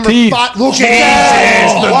 dude. Number 5. Look at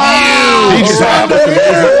that. Wow.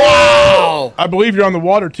 I believe you're on the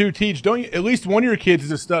water too, Teach. Don't you? At least one of your kids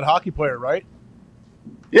is a stud hockey player, right?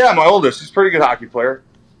 Yeah, my oldest. He's a pretty good hockey player.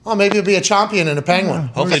 Oh, maybe he'll be a champion and a Penguin.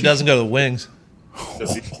 Hopefully it doesn't go to the Wings.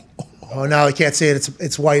 Oh, no, he can't see it.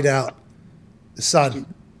 It's white out. The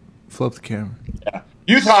sun. Flip the camera. Yeah.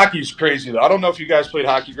 Youth hockey is crazy, though. I don't know if you guys played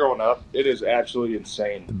hockey growing up. It is absolutely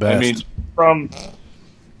insane. The best. From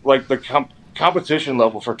the competition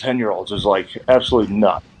level for 10-year-olds is absolutely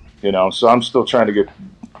nuts. So I'm still trying to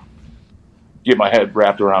get my head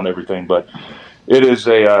wrapped around everything. But it is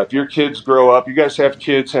if your kids grow up, you guys have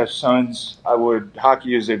kids, have sons,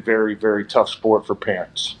 hockey is a very, very tough sport for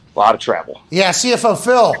parents. A lot of travel. Yeah, CFO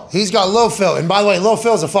Phil. He's got Lil Phil. And by the way, Lil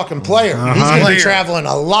Phil's a fucking player. He's going to be traveling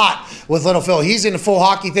a lot with Little Phil. He's in the full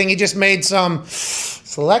hockey thing. He just made some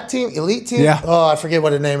select team, elite team. Yeah. Oh, I forget what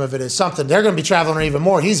the name of it is. Something. They're going to be traveling even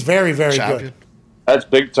more. He's very, very good. That's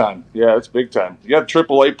big time. Yeah, that's big time. You have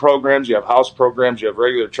AAA programs. You have house programs. You have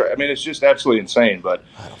regular it's just absolutely insane. But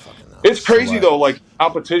I don't fucking know. It's crazy, though,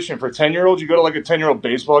 competition for 10-year-olds. You go to, a 10-year-old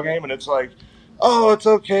baseball game, and it's oh, it's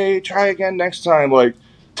okay. Try again next time.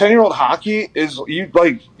 10-year-old hockey is you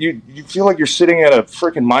feel like you're sitting at a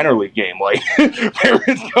freaking minor league game.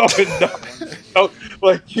 Parents going nuts.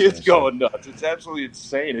 Kids going nuts. It's absolutely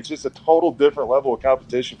insane. It's just a total different level of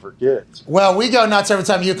competition for kids. Well, we go nuts every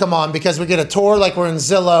time you come on because we get a tour like we're in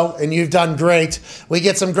Zillow, and you've done great. We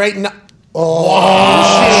get some great. She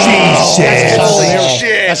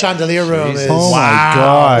said. That chandelier room is. Oh my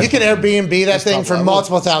God. You can Airbnb that thing for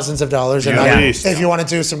multiple thousands of dollars a night. If you want to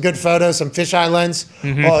do some good photos, some fisheye lens,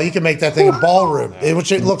 you can make that thing a ballroom,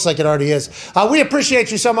 which it looks like it already is. We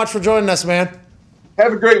appreciate you so much for joining us, man.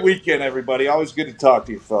 Have a great weekend, everybody. Always good to talk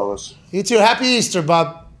to you, fellas. You too. Happy Easter,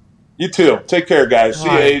 Bob. You too. Take care, guys. See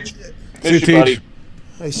you, Age. Miss you, buddy.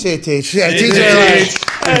 I see you, Teach. Yeah, TJ.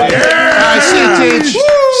 I see you, Teach.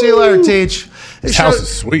 See you later, Teach. His house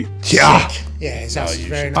is sweet. Yeah. Yeah, his house is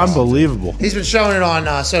very nice. Unbelievable. He's been showing it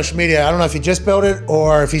on social media. I don't know if he just built it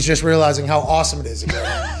or if he's just realizing how awesome it is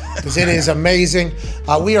again. Because it is amazing.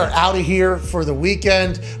 We are out of here for the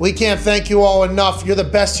weekend. We can't thank you all enough. You're the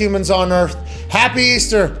best humans on earth. Happy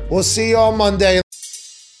Easter. We'll see you on Monday.